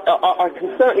 I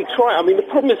can certainly try. I mean, the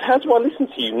problem is, how do I listen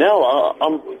to you now?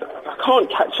 I can't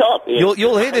catch up. Ian.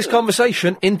 You'll hear this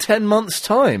conversation in 10 months'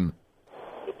 time.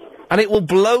 And it will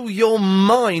blow your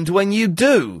mind when you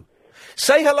do.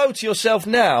 Say hello to yourself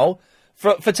now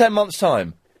for 10 months'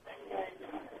 time.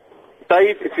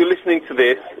 Dave, if you're listening to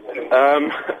this,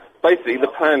 basically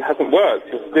the plan hasn't worked.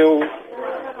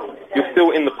 You're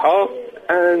still in the past,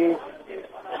 and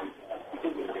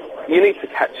you need to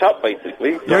catch up,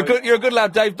 basically. You're a good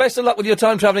lad, Dave. Best of luck with your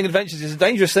time travelling adventures. It's a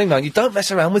dangerous thing, man. You don't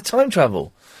mess around with time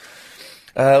travel.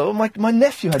 My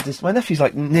nephew had this. My nephew's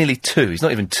like nearly 2. He's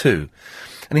not even 2,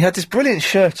 and he had this brilliant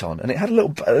shirt on, and it had a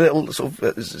little sort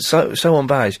of sew on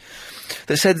badge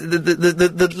that said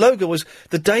the logo was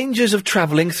 "The Dangers of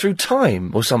Travelling Through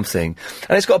Time" or something,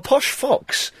 and it's got a posh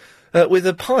fox with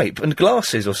a pipe and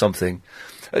glasses or something.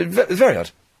 Very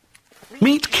odd.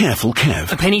 Meet Careful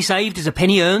Kev. A penny saved is a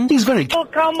penny earned. He's very... Oh,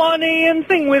 come on, Ian,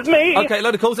 sing with me. Okay,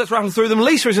 load of calls, let's rattle through them.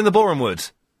 Lisa is in the Boreham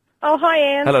Woods. Oh, hi,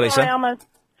 Ian. Hello, Lisa. Sorry, I'm a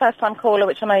first-time caller,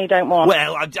 which I know you don't want.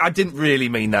 Well, I didn't really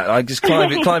mean that. I just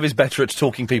Clive is better at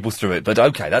talking people through it, but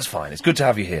okay, that's fine. It's good to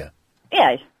have you here.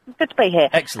 Yeah, it's good to be here.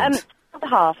 Excellent.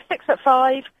 Half,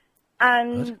 6'5",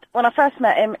 and when I first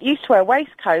met him, he used to wear a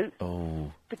waistcoat.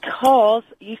 Because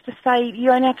you used to say you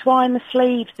only had to iron the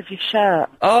sleeves of your shirt.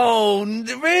 Oh,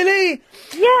 really?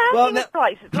 Yeah, well, he was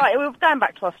right. It's right. We were going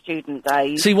back to our student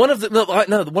days. See, one of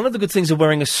the good things of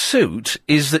wearing a suit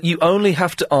is that you only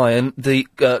have to iron the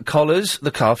collars,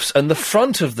 the cuffs, and the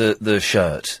front of the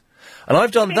shirt. And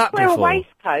I've done that wear before. A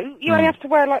waistcoat, you only have to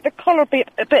wear like the collar bit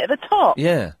at the top.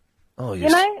 Yeah. Oh, you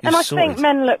know, and I think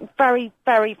men look very,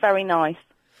 very, very nice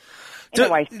in a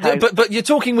waistcoat. But you're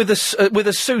talking with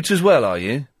a suit as well, are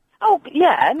you? Oh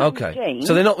yeah. Okay. Jeans.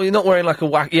 So you're not wearing like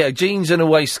a jeans and a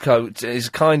waistcoat is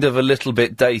kind of a little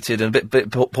bit dated and a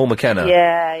bit Paul McKenna.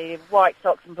 Yeah, white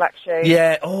socks and black shoes.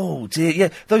 Yeah. Oh dear. Yeah.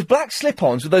 Those black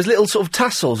slip-ons with those little sort of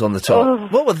tassels on the top. Oh.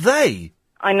 What were they?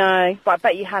 I know, but I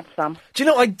bet you had some. Do you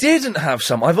know I didn't have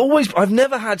some? I've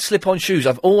never had slip-on shoes.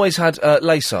 I've always had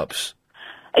lace-ups.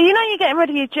 You know you're getting rid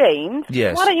of your jeans.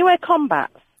 Yes. Why don't you wear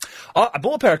combats? I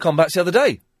bought a pair of combats the other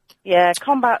day. Yeah,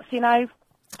 combats. You know.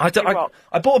 I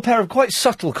bought a pair of quite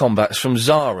subtle combats from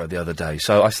Zara the other day,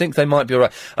 so I think they might be all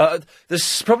right.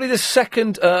 This probably the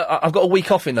second. I've got a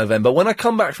week off in November. When I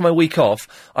come back from my week off,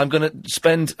 I'm going to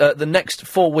spend the next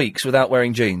 4 weeks without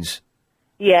wearing jeans.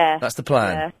 Yeah. That's the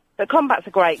plan. Yeah. But combats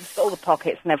are great. It's got all the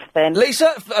pockets and everything.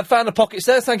 Lisa, found the pockets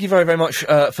there. Thank you very, very much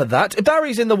for that.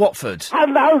 Barry's in the Watford.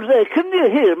 Hello there, can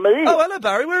you hear me? Oh, hello,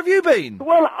 Barry. Where have you been?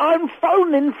 Well, I'm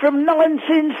phoning from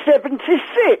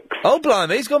 1976. Oh,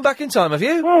 blimey. He's gone back in time, have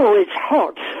you? Oh, it's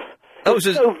hot. Oh, it's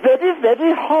so very,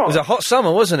 very hot. It was a hot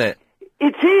summer, wasn't it?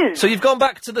 It is. So you've gone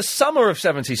back to the summer of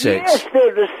 76? Yes,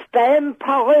 there are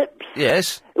standpipes.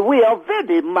 Yes. We are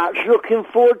very much looking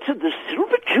forward to the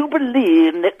Silver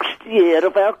Jubilee next year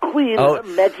of our Queen Her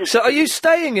Majesty. So are you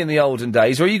staying in the olden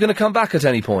days, or are you going to come back at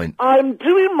any point? I'm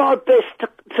doing my best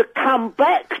to come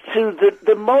back to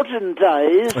the modern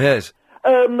days. Yes.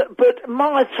 But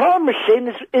my time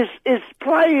machine is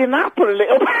playing up a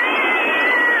little bit.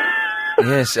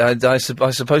 Yes, I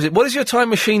suppose it... What is your time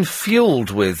machine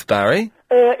fuelled with, Barry?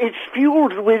 It's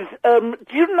fueled with, do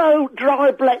you know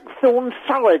dry blackthorn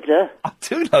cider? I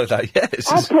do know that,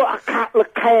 yes. I put a couple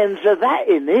of cans of that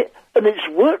in it, and it's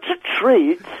worked a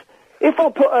treat. If I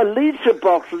put a litre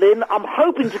bottle in, I'm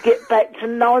hoping to get back to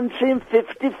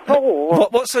 1954.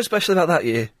 What's so special about that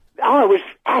year? I was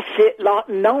at it like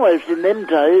knives in them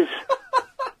days.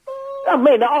 I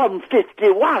mean, I'm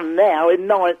 51 now in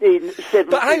 1976.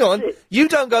 But hang on, you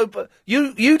don't go.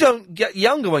 You don't get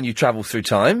younger when you travel through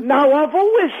time. No, I've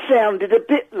always sounded a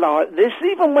bit like this,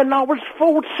 even when I was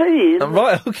 14.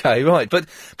 Right. Okay. Right. But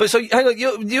so hang on.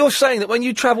 You're saying that when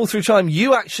you travel through time,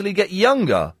 you actually get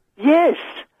younger. Yes.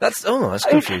 That's It's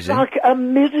confusing. like a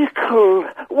miracle.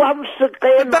 Once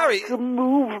again, Barry, I can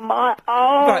move my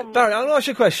arm. Right, Barry, I'm going to ask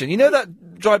you a question. You know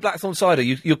that dry blackthorn cider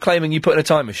you're claiming you put in a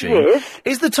time machine? Yes.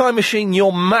 Is the time machine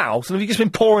your mouth, and have you just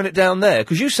been pouring it down there?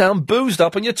 Because you sound boozed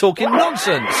up and you're talking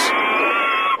nonsense.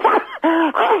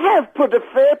 I have put a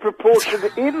fair proportion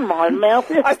in my mouth.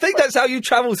 I think that's how you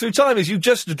travel through time, is you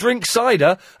just drink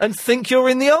cider and think you're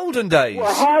in the olden days.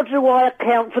 Well, how do I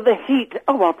account for the heat?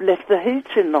 Oh, I've left the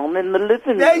heating on in the living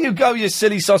room. There you go, you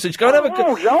silly sausage. Go and have a...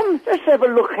 Hold on, let's have a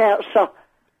look outside.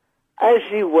 As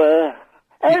you were,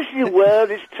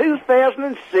 it's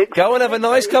 2006. Go and have a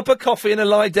nice cup of coffee and a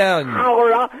lie down.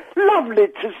 Oh, lovely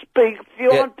to speak to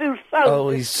you. Yeah. I do so. Oh,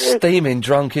 he's steaming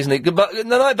drunk, isn't he? Goodbye. Good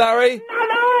night, Barry. No,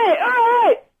 all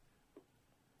right.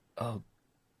 Oh,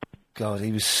 God,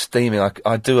 he was steaming.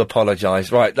 I do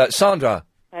apologise. Right, Sandra.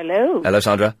 Hello. Hello,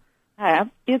 Sandra. Hi,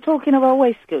 you're talking about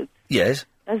waistcoats. Yes.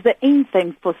 That's the in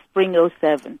thing for Spring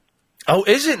 07. Oh,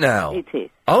 is it now? It is.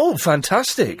 Oh,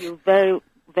 fantastic. You're very,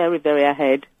 very, very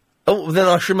ahead. Oh, then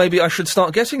I should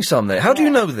start getting some then. How do you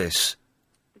know this?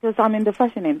 Because I'm in the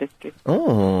fashion industry.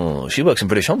 Oh, she works in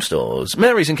British Home Stores.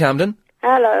 Mary's in Camden.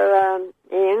 Hello,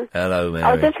 Ian. Hello, Mary.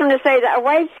 I was just going to say that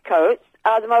waistcoats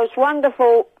are the most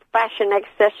wonderful fashion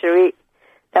accessory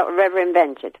that were ever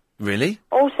invented. Really?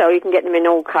 Also, you can get them in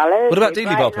all colours. What about You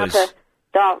Dealey brighten up Boppers? a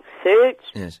dark suit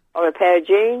Yes. or a pair of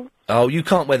jeans. Oh, you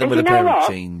can't wear them And with a you know pair of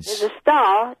what? jeans. There's a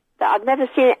star that I've never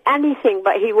seen anything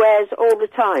but he wears all the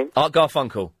time. Art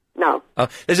Garfunkel. No.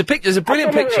 There's a brilliant I tell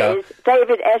you picture. who it is,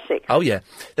 David Essex. Oh, yeah.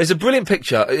 There's a brilliant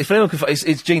picture, if anyone can find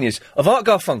it's genius, of Art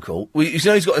Garfunkel. You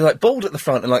know, he's got, like, bald at the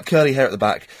front and, like, curly hair at the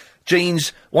back,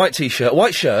 jeans, white T-shirt,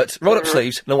 white shirt, rolled-up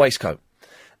sleeves, and a waistcoat.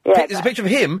 Yeah, There's a picture of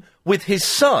him with his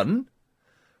son,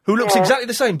 who looks exactly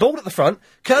the same, bald at the front,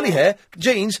 curly hair,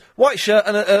 jeans, white shirt,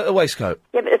 and a waistcoat.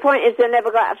 Yeah, but the point is they never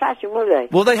got out of fashion, will they?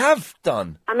 Well, they have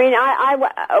done. I mean,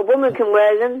 a woman can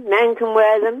wear them, men can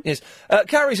wear them. Yes.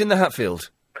 Carrie's in the Hatfield.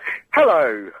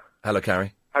 Hello. Hello,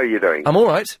 Carrie. How are you doing? I'm all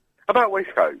right. About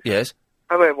waistcoats. Yes.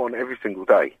 I wear one every single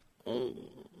day.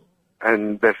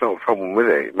 And there's not a problem with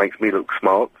it. It makes me look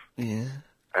smart. Yeah.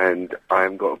 And I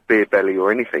haven't got a beer belly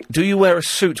or anything. Do you wear a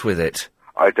suit with it?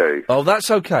 I do. Oh, that's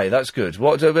okay. That's good.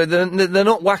 What? They're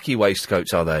not wacky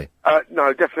waistcoats, are they?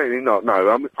 No, definitely not.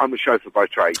 No, I'm a chauffeur by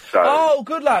trade, so... Oh,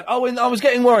 good lad. Oh, I was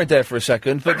getting worried there for a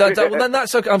second, but well, then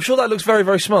that's okay. I'm sure that looks very,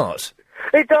 very smart.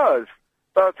 It does.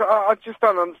 But I just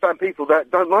don't understand people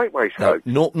that don't like waistcoats.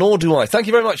 No, nor do I. Thank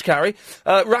you very much, Carrie.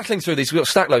 Rattling through these, we've got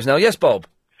stack loads now. Yes, Bob?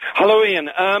 Hello, Ian.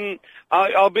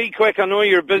 I'll be quick. I know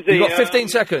you're busy. You've got 15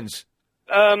 seconds.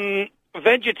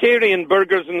 Vegetarian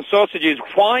burgers and sausages,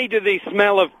 why do they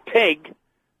smell of pig?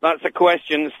 That's a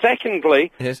question.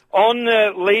 Secondly, yes. On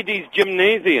ladies'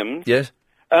 gymnasiums, yes.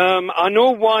 I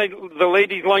know why the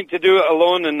ladies like to do it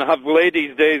alone and have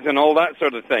ladies' days and all that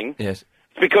sort of thing. Yes.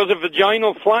 It's because of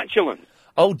vaginal flatulence.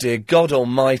 Oh, dear God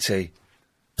almighty.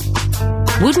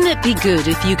 Wouldn't it be good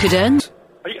if you could earn...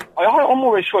 I'm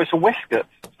always sure it's a waistcoat.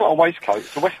 It's not a waistcoat,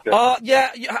 it's a waistcoat.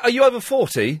 Yeah, are you over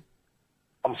 40?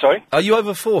 I'm sorry? Are you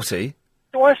over 40?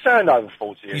 Do I sound over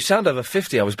 40? You sound over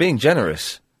 50. I was being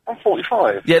generous. I'm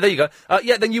 45. Yeah, there you go.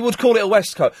 Yeah, then you would call it a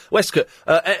waistcoat. Waistcoat.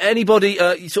 Anybody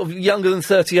sort of younger than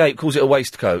 38 calls it a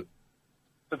waistcoat.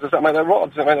 But does that make that wrong?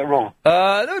 Does that make that wrong?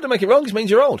 No, don't make it wrong. It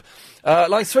means you're old.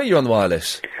 Line 3, you're on the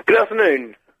wireless. Good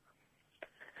afternoon.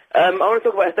 I want to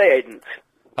talk about estate agents.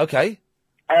 Okay.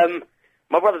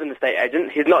 My brother's an estate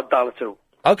agent. He's not dull at all.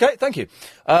 Okay, thank you.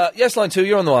 Yes, line 2,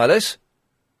 you're on the wireless.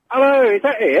 Hello, is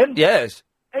that Ian? Yes.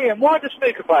 Ian, why do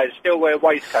snooker players still wear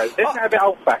waistcoats? Isn't that a bit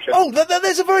old-fashioned? Oh,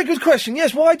 there's a very good question.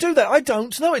 Yes, why do that? I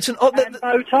don't know. It's an odd... And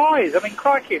no ties. I mean,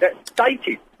 crikey, that's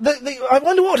dated. I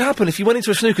wonder what would happen if you went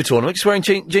into a snooker tournament just wearing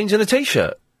jeans and a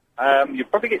T-shirt. You'd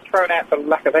probably get thrown out for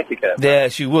lack of etiquette.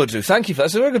 Yes, you would do. Thank you for that.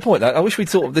 That's a very good point. I wish we'd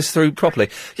thought of this through properly.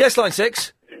 Yes, line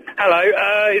 6.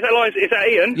 Hello, is that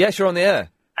Ian? Yes, you're on the air.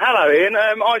 Hello, Ian.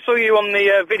 I saw you on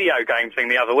the video game thing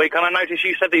the other week, and I noticed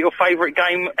you said that your favourite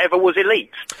game ever was Elite.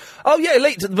 Oh, yeah,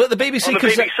 Elite, but the BBC On the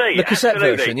cassette... BBC, the cassette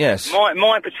absolutely. version, yes.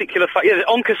 My particular...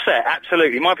 on cassette,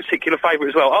 absolutely. My particular favourite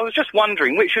as well. I was just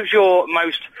wondering, which was your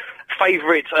most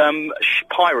favourite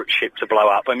pirate ship to blow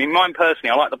up? I mean, mine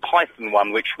personally, I like the Python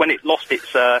one, which, when it lost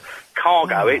its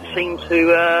cargo, it seemed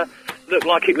to... looked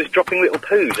like it was dropping little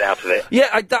poos out of it. Yeah,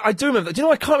 I do remember that. Do you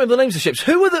know, I can't remember the names of the ships.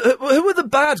 Who were the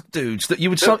bad dudes that you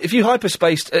would... if you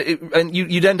hyperspaced and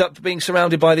you'd end up being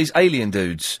surrounded by these alien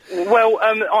dudes? Well,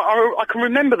 I can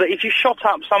remember that if you shot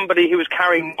up somebody who was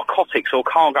carrying narcotics or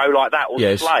cargo like that, or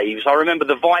Yes. slaves, I remember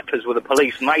the Vipers were the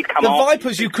police, and they'd come The after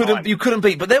Vipers you couldn't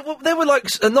beat, but there were like,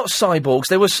 not cyborgs,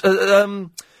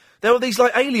 there were these,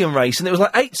 like, alien race, and there was,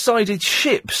 like, 8-sided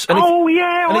ships. And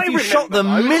I if you shot them,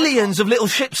 remember those. millions of little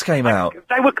ships came out.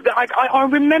 They were. I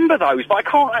remember those, but I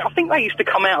can't. I think they used to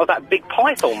come out of that big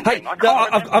Python thing. I've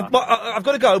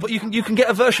got to go, but you can get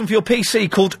a version for your PC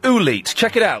called Oolite.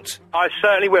 Check it out. I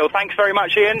certainly will. Thanks very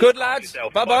much, Ian. Good lads.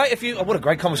 Bye-bye. What a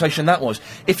great conversation that was.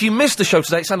 If you missed the show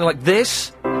today, it sounded like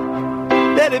this.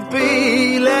 Let it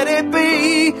be, let it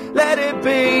be, let it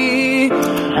be.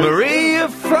 Maria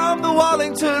from the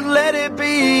Wallington, let it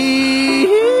be.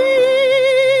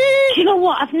 You know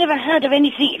what? I've never heard of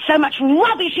anything so much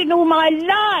rubbish in all my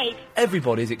life.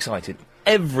 Everybody's excited.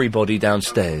 Everybody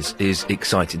downstairs is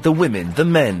excited. The women, the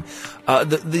men,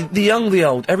 the young, the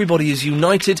old. Everybody is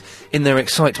united in their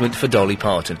excitement for Dolly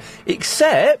Parton.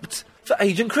 Except for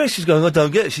Agent Chris, who's going, I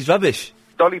don't get it, she's rubbish.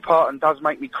 Dolly Parton does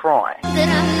make me cry.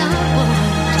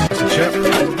 Chef, who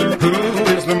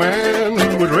is the man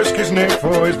who would risk his neck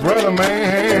for his brother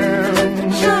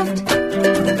man?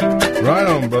 Right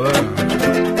on, brother.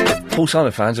 Paul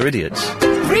Simon fans are idiots.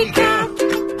 Freak out!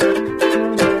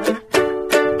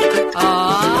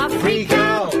 Ah, freak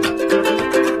out!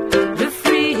 The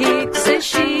freak says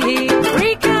she.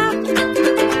 Freak out!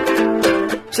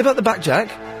 It's about the back, Jack.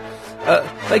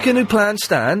 Make a new plan,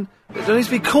 Stan. There needs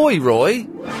to be coy, Roy.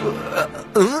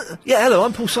 Yeah, hello,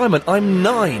 I'm Paul Simon. I'm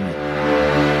 9.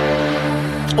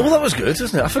 Oh, that was good,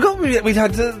 wasn't it? I forgot we'd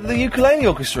had the ukulele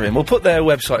orchestra in. We'll put their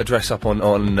website address up on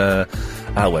our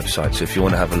website, so if you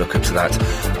want to have a look at that,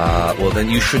 well, then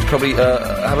you should probably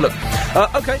have a look.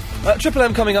 OK, Triple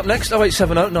M coming up next,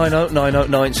 0870 90 90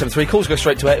 973. Calls go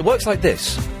straight to air. It works like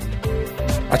this.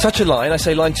 I touch a line, I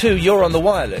say line 2, you're on the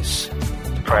wireless.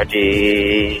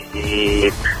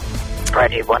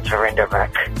 Pradeep wants surrender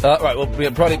back. Right, well,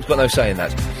 Pradeep's got no say in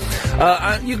that.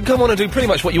 And you can come on and do pretty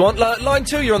much what you want. Line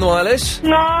 2, you're on the wireless.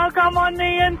 No, come on,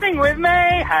 Ian, sing with me.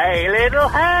 Hey, little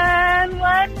hand,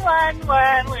 when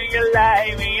will you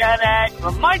lay me an egg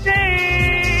from my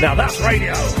teeth? Now that's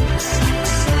radio.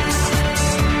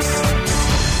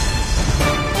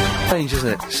 Strange, isn't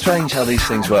it? Strange how these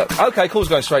things work. OK, calls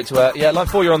go straight to air. Yeah, line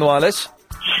 4, you're on the wireless.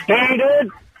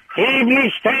 Standard,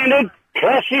 Evening Standard,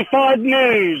 classified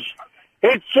news.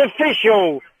 It's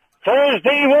official.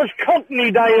 Thursday was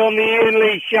Cockney Day on the Ian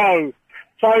Lee Show.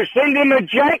 So send him a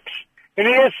Jacks, and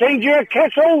he'll send you a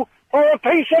kettle or a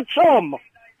piece of Tom.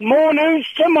 More news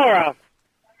tomorrow.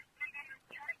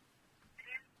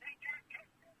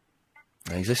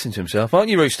 He's listening to himself, aren't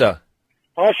you, Rooster?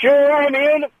 I sure am,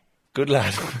 Ian. Good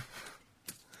lad.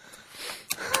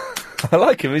 I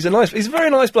like him. He's a very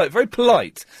nice bloke, very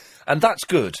polite, and that's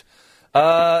good.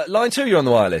 Line 2, you're on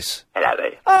the wireless. Hello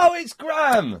there. Oh, it's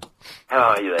Graham.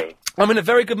 How are you, Ian? I'm in a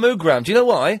very good mood, Graham. Do you know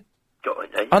why? Go on,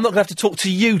 then. I'm not going to have to talk to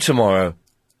you tomorrow.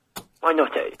 Why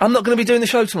not, Ian? I'm not going to be doing the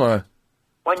show tomorrow.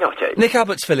 Why not, Ian? Nick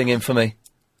Abbott's filling in for me.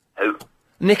 Who?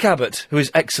 Nick Abbott, who is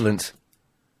excellent.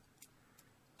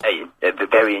 Ian, a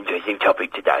very interesting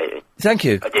topic today, Ian. Thank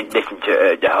you. I didn't listen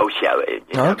to the whole show, Ian.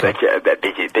 Okay. But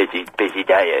busy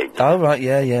day, Ian. Oh, right,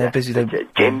 yeah, busy day.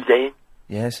 Gyms, Ian?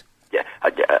 Yes. Yeah,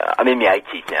 I'm in my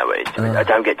 80s now, Ian. I mean, I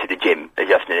don't get to the gym as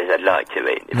often as I'd like to,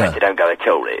 Ian. In fact, I don't go at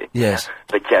all, Ian. Yes.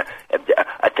 But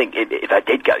I think if I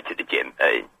did go to the gym,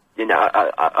 you know,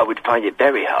 I would find it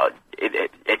very hard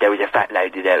if there was a fat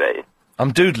lady there, Ian.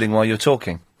 I'm doodling while you're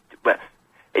talking. Well,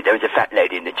 if there was a fat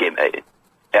lady in the gym,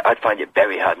 I'd find it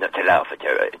very hard not to laugh at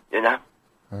her, you know?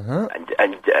 Uh-huh.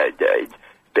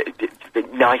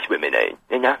 But nice women,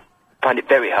 you know? Find it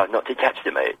very hard not to catch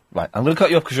them, Right, I'm going to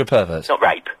cut you off because you're a pervert. It's not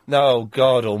rape. No,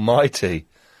 God almighty.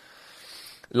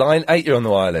 Line 8, you're on the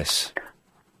wireless.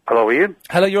 Hello, Ian.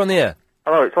 Hello, you're on the air.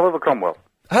 Hello, it's Oliver Cromwell.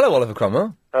 Hello, Oliver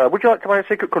Cromwell. Would you like to play a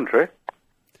secret country?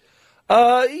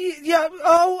 Yeah,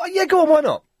 go on, why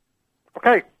not?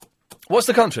 Okay. What's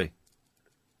the country?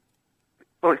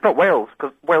 Well, it's not Wales,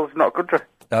 because Wales is not a country.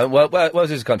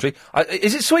 Wales is a country.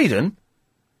 Is it Sweden?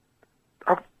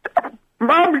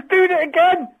 Mum, he's doing it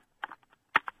again!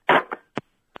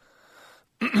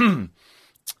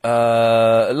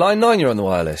 Line 9, you're on the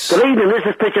wireless. Good evening, this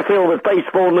is Pitcherfield with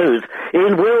Baseball News.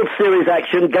 In World Series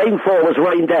action, Game 4 was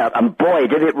rained out, and boy,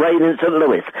 did it rain in St.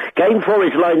 Louis. Game 4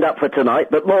 is lined up for tonight,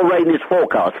 but more rain is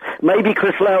forecast. Maybe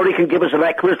Chris Lowry can give us an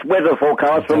accurate weather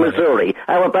forecast from Missouri.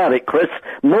 How about it, Chris?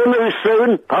 More news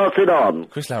soon, pass it on.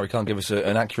 Chris Lowry can't give us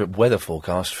an accurate weather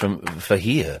forecast for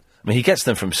here. I mean, he gets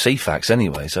them from CFAX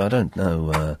anyway, so I don't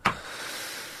know.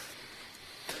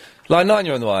 Line 9,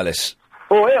 you're on the wireless.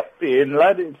 Oh, yep, Ian,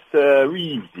 lad, it's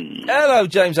Reevesy. Hello,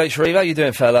 James H. Reeve. How you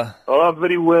doing, fella? Oh, I'm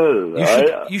very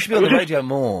well. You should be on the radio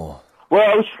more. Well,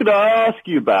 I was just going to ask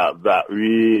you about that,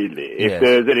 really. Yes. If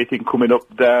there's anything coming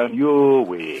up down your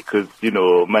way, because, you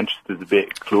know, Manchester's a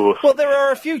bit close. Well, there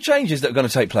are a few changes that are going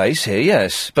to take place here,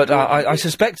 yes. But I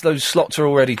suspect those slots are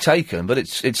already taken, but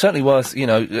it's certainly worth,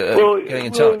 getting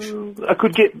in touch. I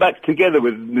could get back together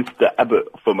with Mr. Abbott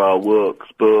from our work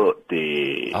sport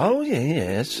day. Oh,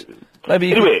 yes. Maybe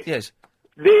you anyway, could, yes.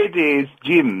 Ladies'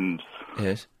 gyms.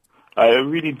 Yes. I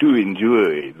really do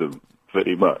enjoy them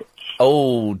very much.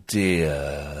 Oh, dear.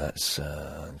 That's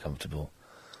uncomfortable.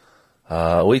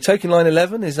 Are we taking line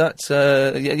 11? Is that...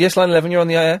 yes, line 11, you're on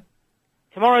the air?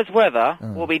 Tomorrow's weather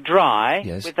will be dry,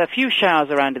 with a few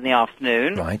showers around in the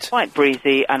afternoon, quite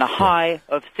breezy, and a high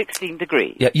of 16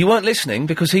 degrees. Yeah, you weren't listening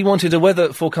because he wanted a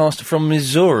weather forecast from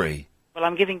Missouri. Well,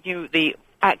 I'm giving you the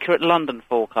accurate London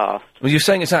forecast. Well, you're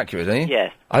saying it's accurate, are you?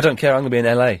 Yes. I don't care, I'm going to be in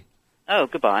L.A. Oh,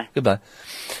 goodbye. Goodbye.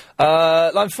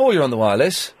 Line 4, you're on the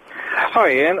wireless. Hi,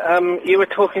 Ian. You were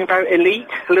talking about Elite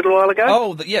a little while ago?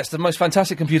 Oh, yes, the most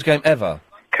fantastic computer game ever.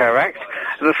 Correct.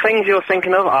 The things you're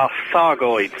thinking of are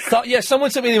Thargoids. Yes,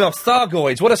 someone sent me an email.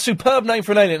 Thargoids. What a superb name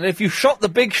for an alien. And if you shot the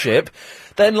big ship,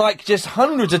 then, just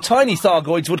hundreds of tiny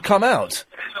Thargoids would come out.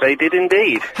 They did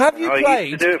indeed. Have you played... I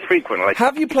used to do it frequently.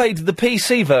 Have you played the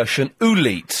PC version,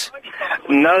 Elite?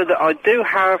 No, that I do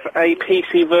have a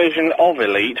PC version of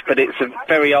Elite, but it's a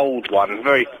very old one,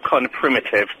 very kind of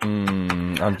primitive.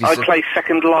 I play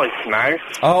Second Life now.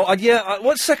 Oh, yeah.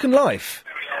 What's Second Life?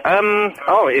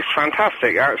 It's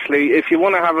fantastic, actually. If you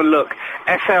want to have a look,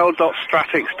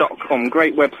 sl.stratix.com,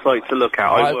 great website to look at.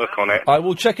 I work on it. I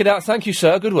will check it out. Thank you,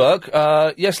 sir. Good work.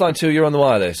 Yes, line 2, you're on the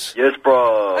wireless. Yes,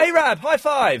 bro. Hey, Rab, high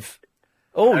five.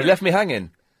 Oh, you left me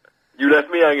hanging. You left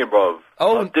me hanging, bro.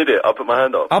 Oh. I did it. I put my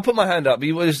hand up. I'll put my hand up.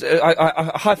 You was,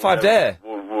 I high-fived there.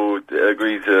 We'll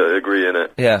agree to agree in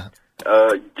it. Yeah.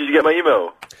 Did you get my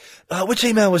email? Which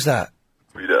email was that?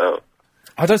 Read it out.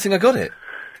 I don't think I got it.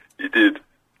 You did.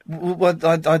 Well,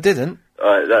 I didn't.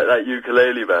 That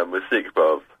ukulele man was sick,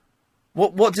 bruv.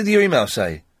 What did your email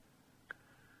say?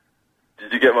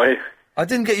 Did you get my... I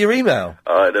didn't get your email.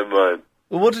 Alright, never mind.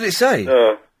 Well, what did it say?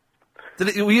 Were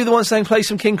you the one saying play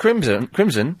some King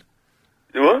Crimson?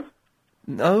 You what?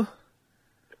 No.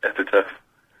 Epitaph.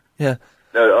 Yeah.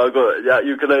 No, I got that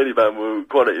ukulele band with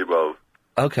quality, bro.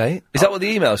 Okay. Is that what the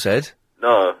email said?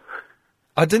 No.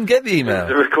 I didn't get the email.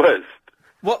 The request.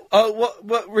 What?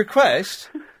 What request?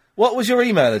 What was your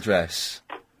email address?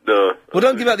 No. Well,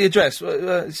 don't give out the address.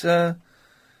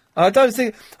 I don't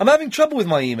think... I'm having trouble with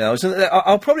my emails, and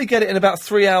I'll probably get it in about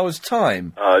 3 hours'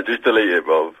 time. Just delete it,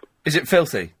 bro. Is it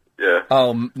filthy? Yeah.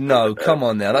 Oh, no, come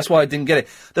on now. That's why I didn't get it.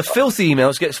 The filthy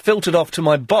emails gets filtered off to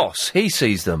my boss. He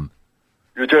sees them.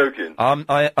 You're joking?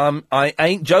 I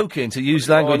ain't joking, to use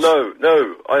language... Oh,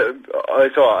 no.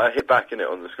 It's alright. I hit back in it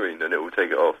on the screen, and it will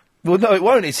take it off. Well, no, it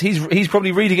won't. He's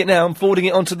probably reading it now and forwarding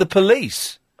it onto the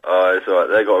police. It's alright.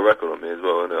 They got a record on me as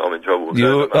well, and I'm in trouble.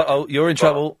 You're in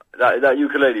trouble. That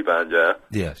ukulele band, yeah?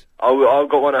 Yes. I've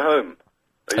got one at home.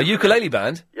 A ukulele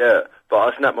band? Yeah, but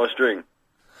I snapped my string.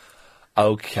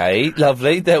 Okay,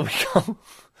 lovely. There we go.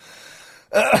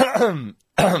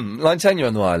 Line 10, you're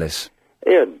on the wireless.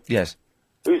 Ian? Yes.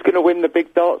 Who's going to win the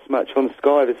big darts match on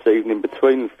Sky this evening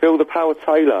between Phil the Power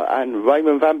Taylor and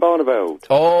Raymond van Barneveld?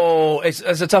 Oh, it's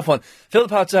a tough one. Phil the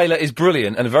Power Taylor is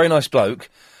brilliant and a very nice bloke,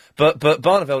 but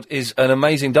Barneveld is an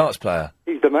amazing darts player.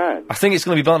 He's the man. I think it's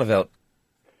going to be Barneveld.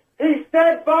 He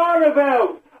said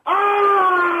Barneveld!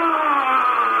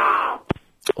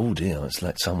 Oh dear, it's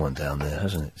let someone down there,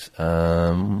 hasn't it?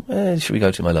 Where should we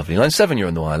go to, my lovely? Line 7, you're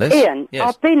on the wireless. Ian, yes.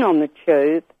 I've been on the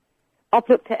tube. I've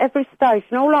looked at every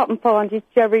station. All I can find is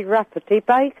Jerry Rafferty,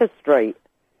 Baker Street.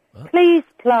 What? Please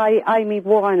play Amy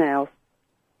Winehouse.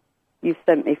 You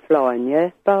sent me flying, yeah?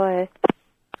 Bye.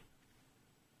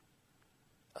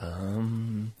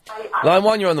 Line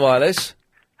 1, you're on the wireless.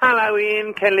 Hello,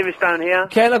 Ian. Ken Livingstone here.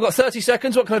 Ken, I've got 30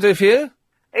 seconds. What can I do for you?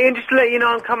 Ian, just to let you know,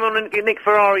 I'm coming on Nick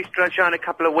Ferrari's show in a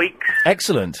couple of weeks.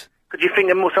 Excellent. Could you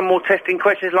think of some more testing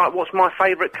questions like what's my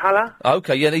favourite colour?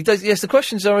 Okay, yeah, he does. Yes, the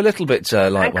questions are a little bit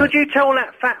And lightweight. could you tell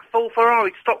that fat fool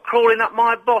Ferrari to stop crawling up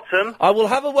my bottom? I will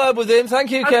have a word with him.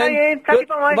 Thank you, Ken. Okay, Ian. Tatty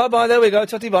bye. Bye-bye. There we go.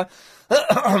 Tatty bye.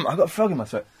 I've got a frog in my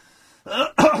throat.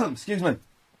 Excuse me.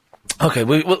 Okay,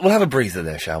 we'll have a breather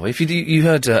there, shall we? If you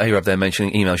heard A-Rab there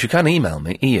mentioning emails, you can email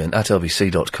me,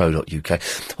 ian@lbc.co.uk.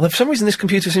 Although for some reason this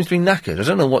computer seems to be knackered. I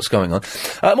don't know what's going on.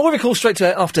 More of a call straight to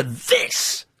air after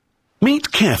this.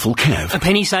 Meet Careful Kev. A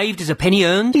penny saved is a penny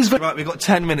earned. Right, we've got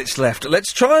 10 minutes left.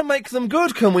 Let's try and make them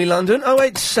good, can we, London?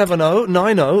 0870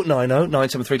 90 90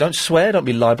 973. Don't swear, don't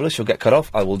be libellous, you'll get cut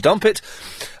off. I will dump it,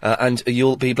 and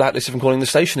you'll be blacklisted from calling the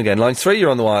station again. Line 3,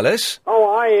 you're on the wireless.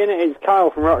 Oh, hi, Ian. It's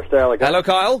Kyle from Rochdale again. Hello,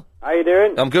 Kyle. How you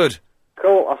doing? I'm good.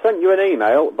 Cool. I sent you an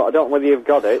email, but I don't know whether you've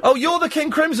got it. Oh, you're the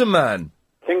King Crimson man.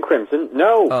 King Crimson?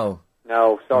 No. Oh.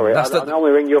 No, sorry. I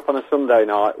normally ring you up on a Sunday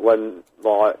night when,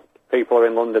 like, people are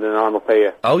in London and I'm up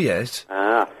here. Oh, yes.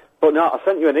 But no, I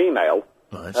sent you an email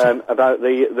about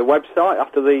the website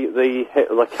after the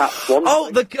Hitler Cats one.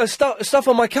 Oh, the stuff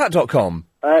on mycat.com.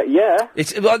 Yeah.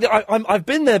 I've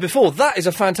been there before. That is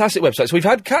a fantastic website. So we've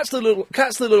had cats that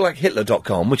look like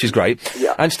Hitler.com, which is great.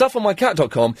 Yeah. And stuff on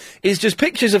mycat.com is just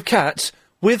pictures of cats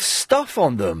with stuff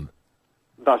on them.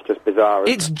 That's just bizarre.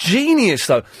 It's genius,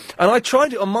 though. And I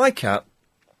tried it on my cat.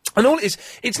 And all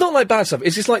it's not like bad stuff.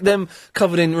 It's just like them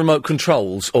covered in remote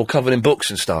controls or covered in books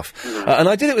and stuff. And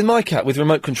I did it with my cat with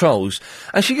remote controls,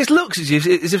 and she just looks at you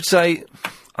as if to say,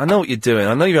 I know what you're doing.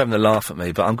 I know you're having a laugh at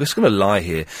me, but I'm just going to lie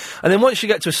here. And then once you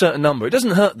get to a certain number, it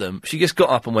doesn't hurt them. She just got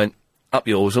up and went, up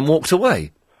yours, and walked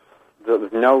away. There's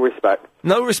no respect.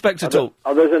 No respect at all.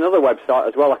 Oh, there's another website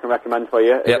as well I can recommend for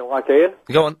you. If you like, Ian.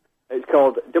 Go on. It's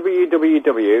called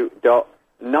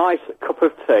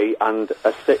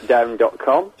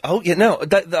www.nicecupofteaandasitdown.com. Oh, yeah, no,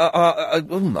 I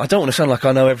don't want to sound like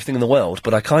I know everything in the world,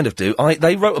 but I kind of do.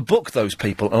 They wrote a book, those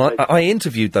people, and I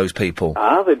interviewed those people.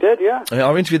 Ah, they did, yeah.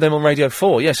 I interviewed them on Radio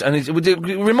 4, yes, and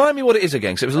remind me what it is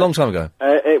again, because it was a long time ago.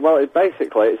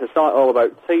 It's a site all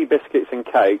about tea, biscuits and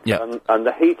cake, and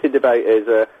the heated debate is,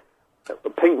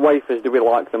 pink wafers, do we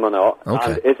like them or not?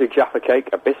 Okay. And is a Jaffa cake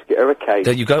a biscuit or a cake?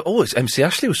 There you go. Oh, it's MC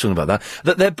Ashley was talking about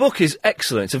that. Their book is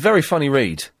excellent. It's a very funny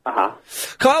read. Uh-huh.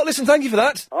 Kyle, listen, thank you for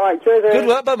that. All right, cheers, Ian. Good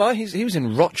work, bye-bye. He was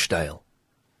in Rochdale,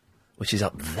 which is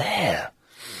up there.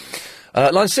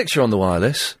 Line 6, you're on the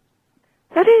wireless.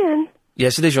 Is that Ian?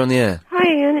 Yes, it is. You're on the air. Hi,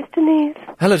 Ian. It's Denise.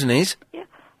 Hello, Denise. Yeah.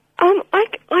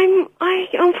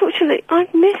 Unfortunately,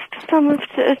 I've missed some of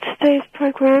today's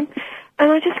programme,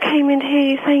 and I just came in to hear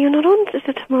you saying you're not on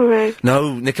tomorrow.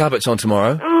 No, Nick Abbott's on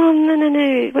tomorrow. Oh, no,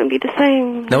 it won't be the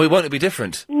same. No, it won't. It'll be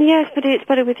different. Yes, but it's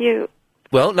better with you.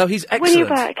 Well, no, he's excellent. When you're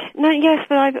back. No, yes,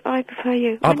 but I prefer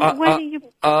you. When are you...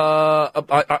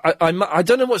 I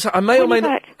don't know what's... I may or may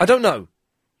not... I don't know.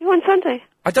 You're on Sunday.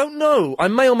 I don't know. I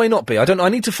may or may not be. I don't know. I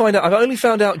need to find out. I've only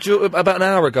found out about an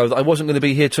hour ago that I wasn't going to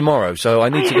be here tomorrow, so I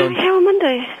need to go... Here on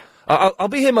Monday. I'll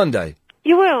be here Monday.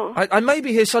 You will? I may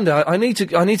be here Sunday. I need to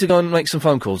go and make some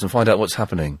phone calls and find out what's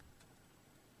happening.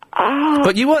 Oh.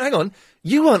 But you weren't... Hang on.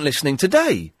 You weren't listening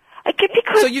today.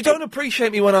 Because so you don't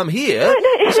appreciate me when I'm here. No,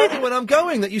 it's only when I'm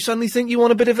going that you suddenly think you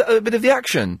want a bit of the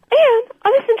action. Ian, I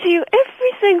listen to you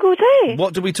every single day.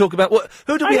 What do we talk about?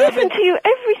 Who do we have in? I listen to you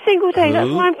every single day.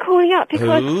 That's why I'm calling up,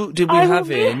 because who did we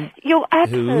have in? Your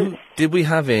absence. Who did we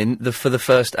have in for the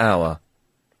first hour?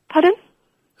 Pardon?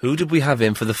 Who did we have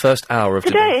in for the first hour of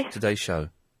today's show?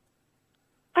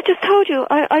 I just told you.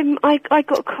 I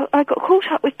got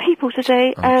caught up with people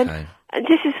today, and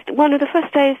this is one of the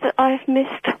first days that I've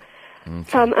missed.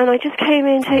 Some, and I just came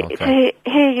in to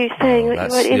hear you saying that you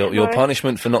weren't in tomorrow. Your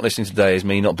punishment for not listening today is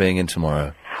me not being in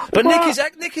tomorrow. But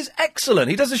Nick is excellent.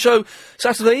 He does a show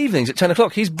Saturday evenings at 10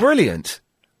 o'clock. He's brilliant.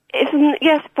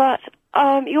 Yes, but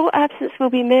your absence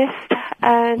will be missed,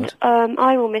 and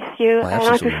I will miss you, and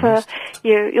I prefer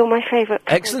you. You're my favourite.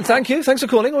 Excellent, thank you. Thanks for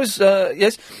calling.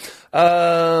 Yes.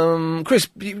 Chris,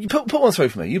 you put one through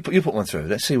for me. You put one through.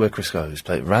 Let's see where Chris goes.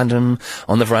 Play it random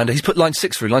on the veranda. He's put line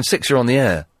 6 through. Line 6, you're on the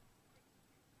air.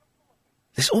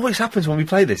 This always happens when we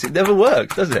play this. It never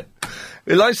works, does it?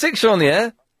 Line 6, you're on the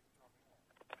air.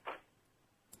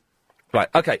 Right,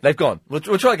 okay, they've gone. We'll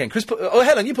try again. Chris,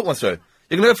 Helen, you put one through.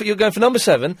 You're going for number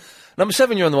 7. Number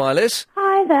 7, you're on the wireless.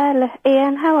 Hi there,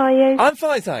 Ian. How are you? I'm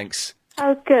fine, thanks.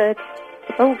 Oh, good.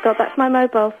 Oh, God, that's my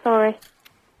mobile. Sorry.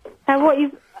 Now, are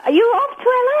you off to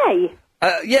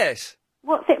LA? Yes.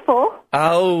 What's it for?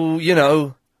 Oh, you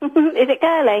know. Is it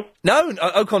girly? No,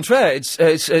 au contraire. It's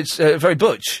very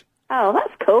butch. Oh,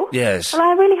 that's cool. Yes. Well,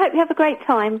 I really hope you have a great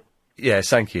time. Yes,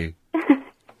 thank you.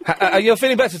 You're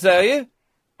feeling better today, are you?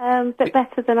 Bit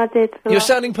better than I did. You're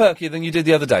sounding perkier than you did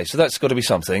the other day, so that's got to be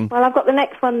something. Well, I've got the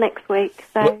next one next week,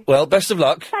 so... Well, best of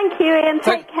luck. Thank you, Ian.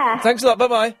 Take care. Thanks a lot.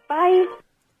 Bye-bye. Bye.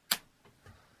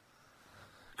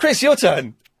 Chris, your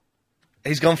turn.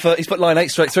 He's put line 8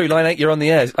 straight through. Line 8, you're on the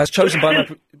air. As chosen by my...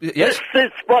 Yes? This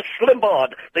is Rush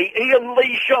Limbaugh. The Ian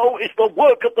Lee Show is the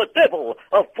work of the devil.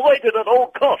 Avoid it at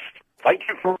all costs. Thank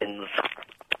you, friends.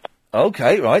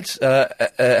 Okay, right.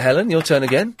 Helen, your turn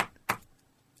again.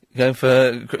 Going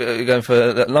for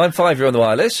line 5, you're on the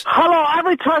wireless. Hello,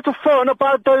 I tried to phone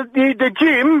about the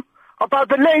gym, about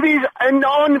the ladies and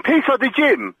on the piece of the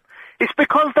gym. It's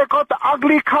because they got the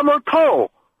ugly camel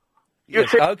toe.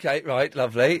 Yes, okay, right,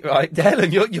 lovely. Right,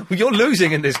 Helen, you're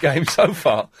losing in this game so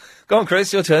far. Go on,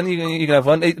 Chris, your turn. You can have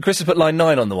one. Chris has put line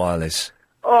 9 on the wireless.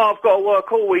 Oh, I've got to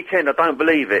work all weekend. I don't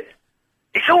believe it.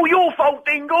 It's all your fault,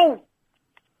 Dingle.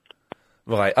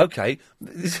 Right, okay.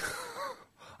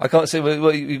 I can't see where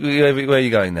are you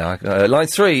going now. Line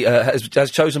 3,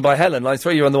 as chosen by Helen. Line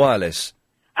 3, you're on the wireless.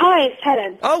 Hi, it's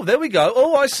Helen. Oh, there we go.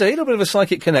 Oh, I see. A little bit of a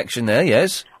psychic connection there,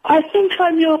 yes. I think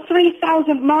I'm your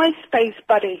 3,000th MySpace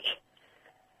buddy.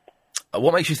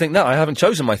 What makes you think that? I haven't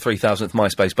chosen my 3,000th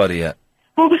MySpace buddy yet.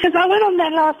 Well, because I went on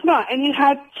there last night and you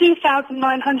had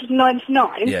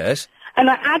 2,999. Yes. And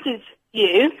I added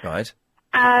you. Right.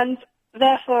 And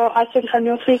therefore I think I'm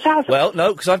your 3,000th. Well,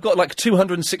 no, because I've got like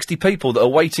 260 people that are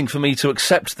waiting for me to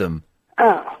accept them.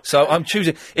 Oh. So I'm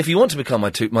choosing... If you want to become my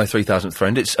 3,000th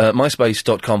friend, it's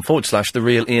myspace.com/The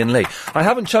Real Ian Lee. I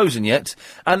haven't chosen yet,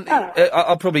 and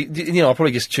I'll probably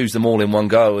just choose them all in one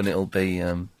go, and it'll be...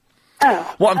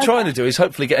 What I'm trying to do is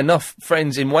hopefully get enough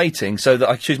friends in waiting so that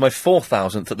I choose my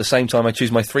 4,000th at the same time I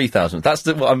choose my 3,000th.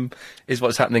 That's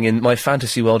what's happening in my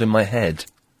fantasy world in my head.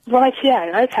 Right,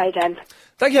 yeah, okay then.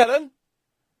 Thank you, Helen.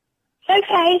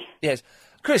 Okay. Yes.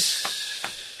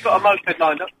 Chris. Got a moped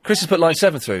lined up. Chris has put line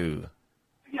 7 through.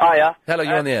 Hiya. Hello,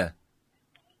 you're on the air.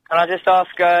 Can I just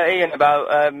ask Ian about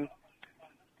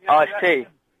iced tea?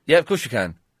 Yeah, of course you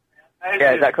can.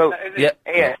 Yeah, is that cool? Yeah.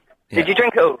 Yeah. Did you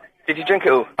drink it all? Did you drink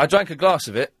it all? I drank a glass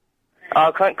of it.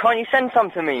 Oh, can't you send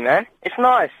some to me, man? It's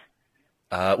nice.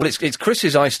 Well, it's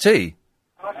Chris's iced tea.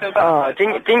 Oh,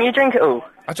 didn't you drink it all?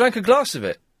 I drank a glass of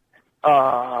it.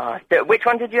 Oh, which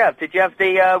one did you have? Did you have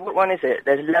the, what one is it?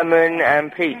 There's lemon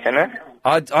and peach, isn't it?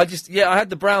 I had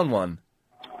the brown one.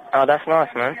 Oh, that's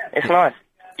nice, man. It's nice.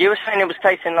 You were saying it was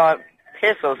tasting like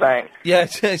piss or something.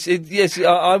 Yes,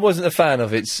 I wasn't a fan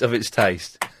of its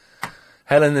taste.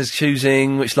 Helen is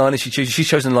choosing... Which line is she choosing? She's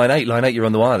chosen line 8. Line 8, you're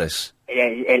on the wireless.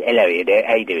 Hello, Ian.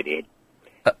 How you doing, Ian?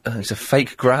 It's a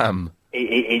fake Graham.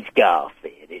 It's Garth,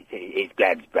 Ian. It's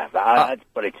Graham's brother. I just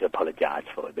wanted to apologise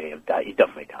for him. He's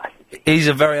not very nice, is he? He's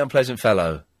a very unpleasant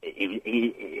fellow.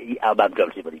 Our mum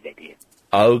got him on his head, Ian.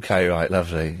 Okay, right,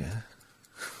 lovely.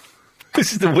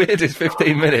 This is the weirdest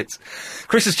 15 minutes.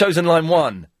 Chris has chosen line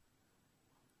 1.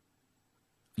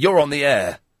 You're on the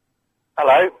air.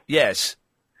 Hello? Yes.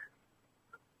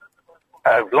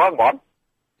 Line 1?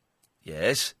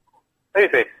 Yes.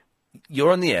 Who's this?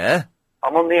 You're on the air.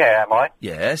 I'm on the air, am I?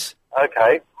 Yes.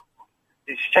 Okay.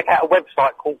 You should check out a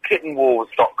website called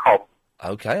kittenwars.com.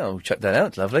 Okay, I'll check that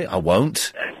out. Lovely. I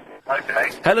won't. Okay.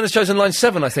 Helen has chosen line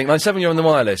 7, I think. Line 7, you're on the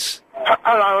wireless.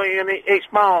 Hello, Ian. It's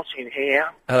Martin here.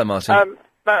 Hello, Martin.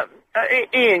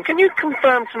 Ian, can you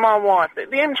confirm to my wife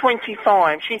that the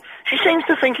M25, she seems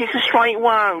to think it's a straight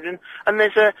road and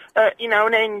there's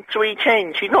an end to each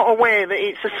end. She's not aware that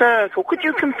it's a circle. Could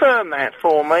you confirm that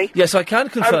for me? Yes, I can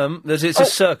confirm that it's a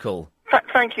circle.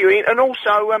 Thank you, Ian. And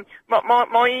also,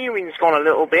 my earring's gone a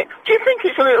little bit. Do you think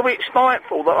it's a little bit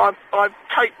spiteful that I've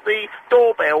taped the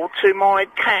doorbell to my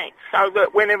cat so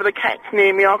that whenever the cat's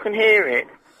near me I can hear it?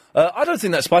 I don't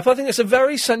think that's spiteful. I think it's a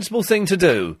very sensible thing to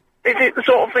do. Is it the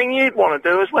sort of thing you'd want to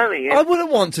do as well, Ian? I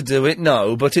wouldn't want to do it,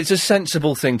 no, but it's a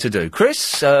sensible thing to do.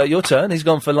 Chris, your turn. He's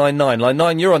gone for line 9. Line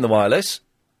 9, you're on the wireless.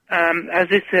 As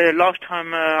this last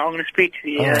time I'm going to speak to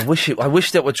you. I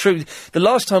wish that were true. The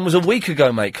last time was a week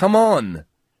ago, mate. Come on.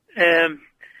 I'm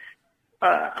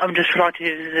just trying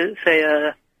to say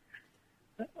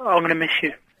I'm going to miss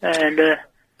you. And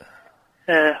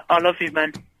I love you,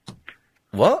 man.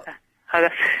 What?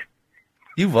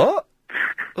 You what?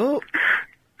 Oh.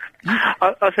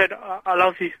 I said, I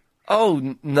love you.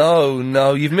 Oh,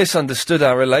 no, you've misunderstood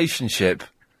our relationship.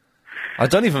 I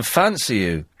don't even fancy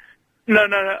you. No,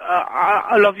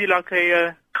 I love you like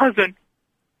a cousin.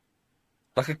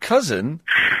 Like a cousin?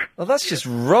 Well, that's just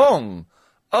wrong.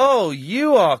 Oh,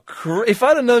 you are if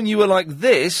I'd have known you were like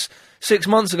this 6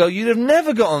 months ago, you'd have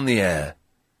never got on the air.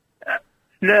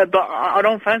 No, but I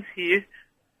don't fancy you.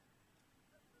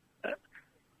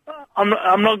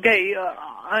 I'm not gay.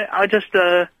 I just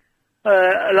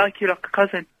I like you like a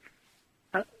cousin.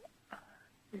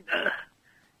 You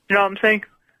know what I'm saying?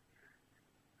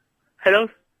 Hello?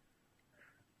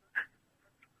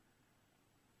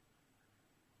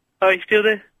 Are you still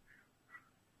there?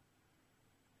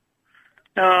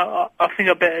 No, I think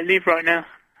I better leave right now.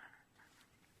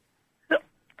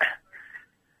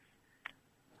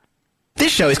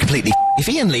 This show is completely... If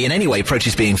Ian Lee in any way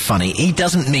approaches being funny, he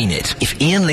doesn't mean it. If Ian Lee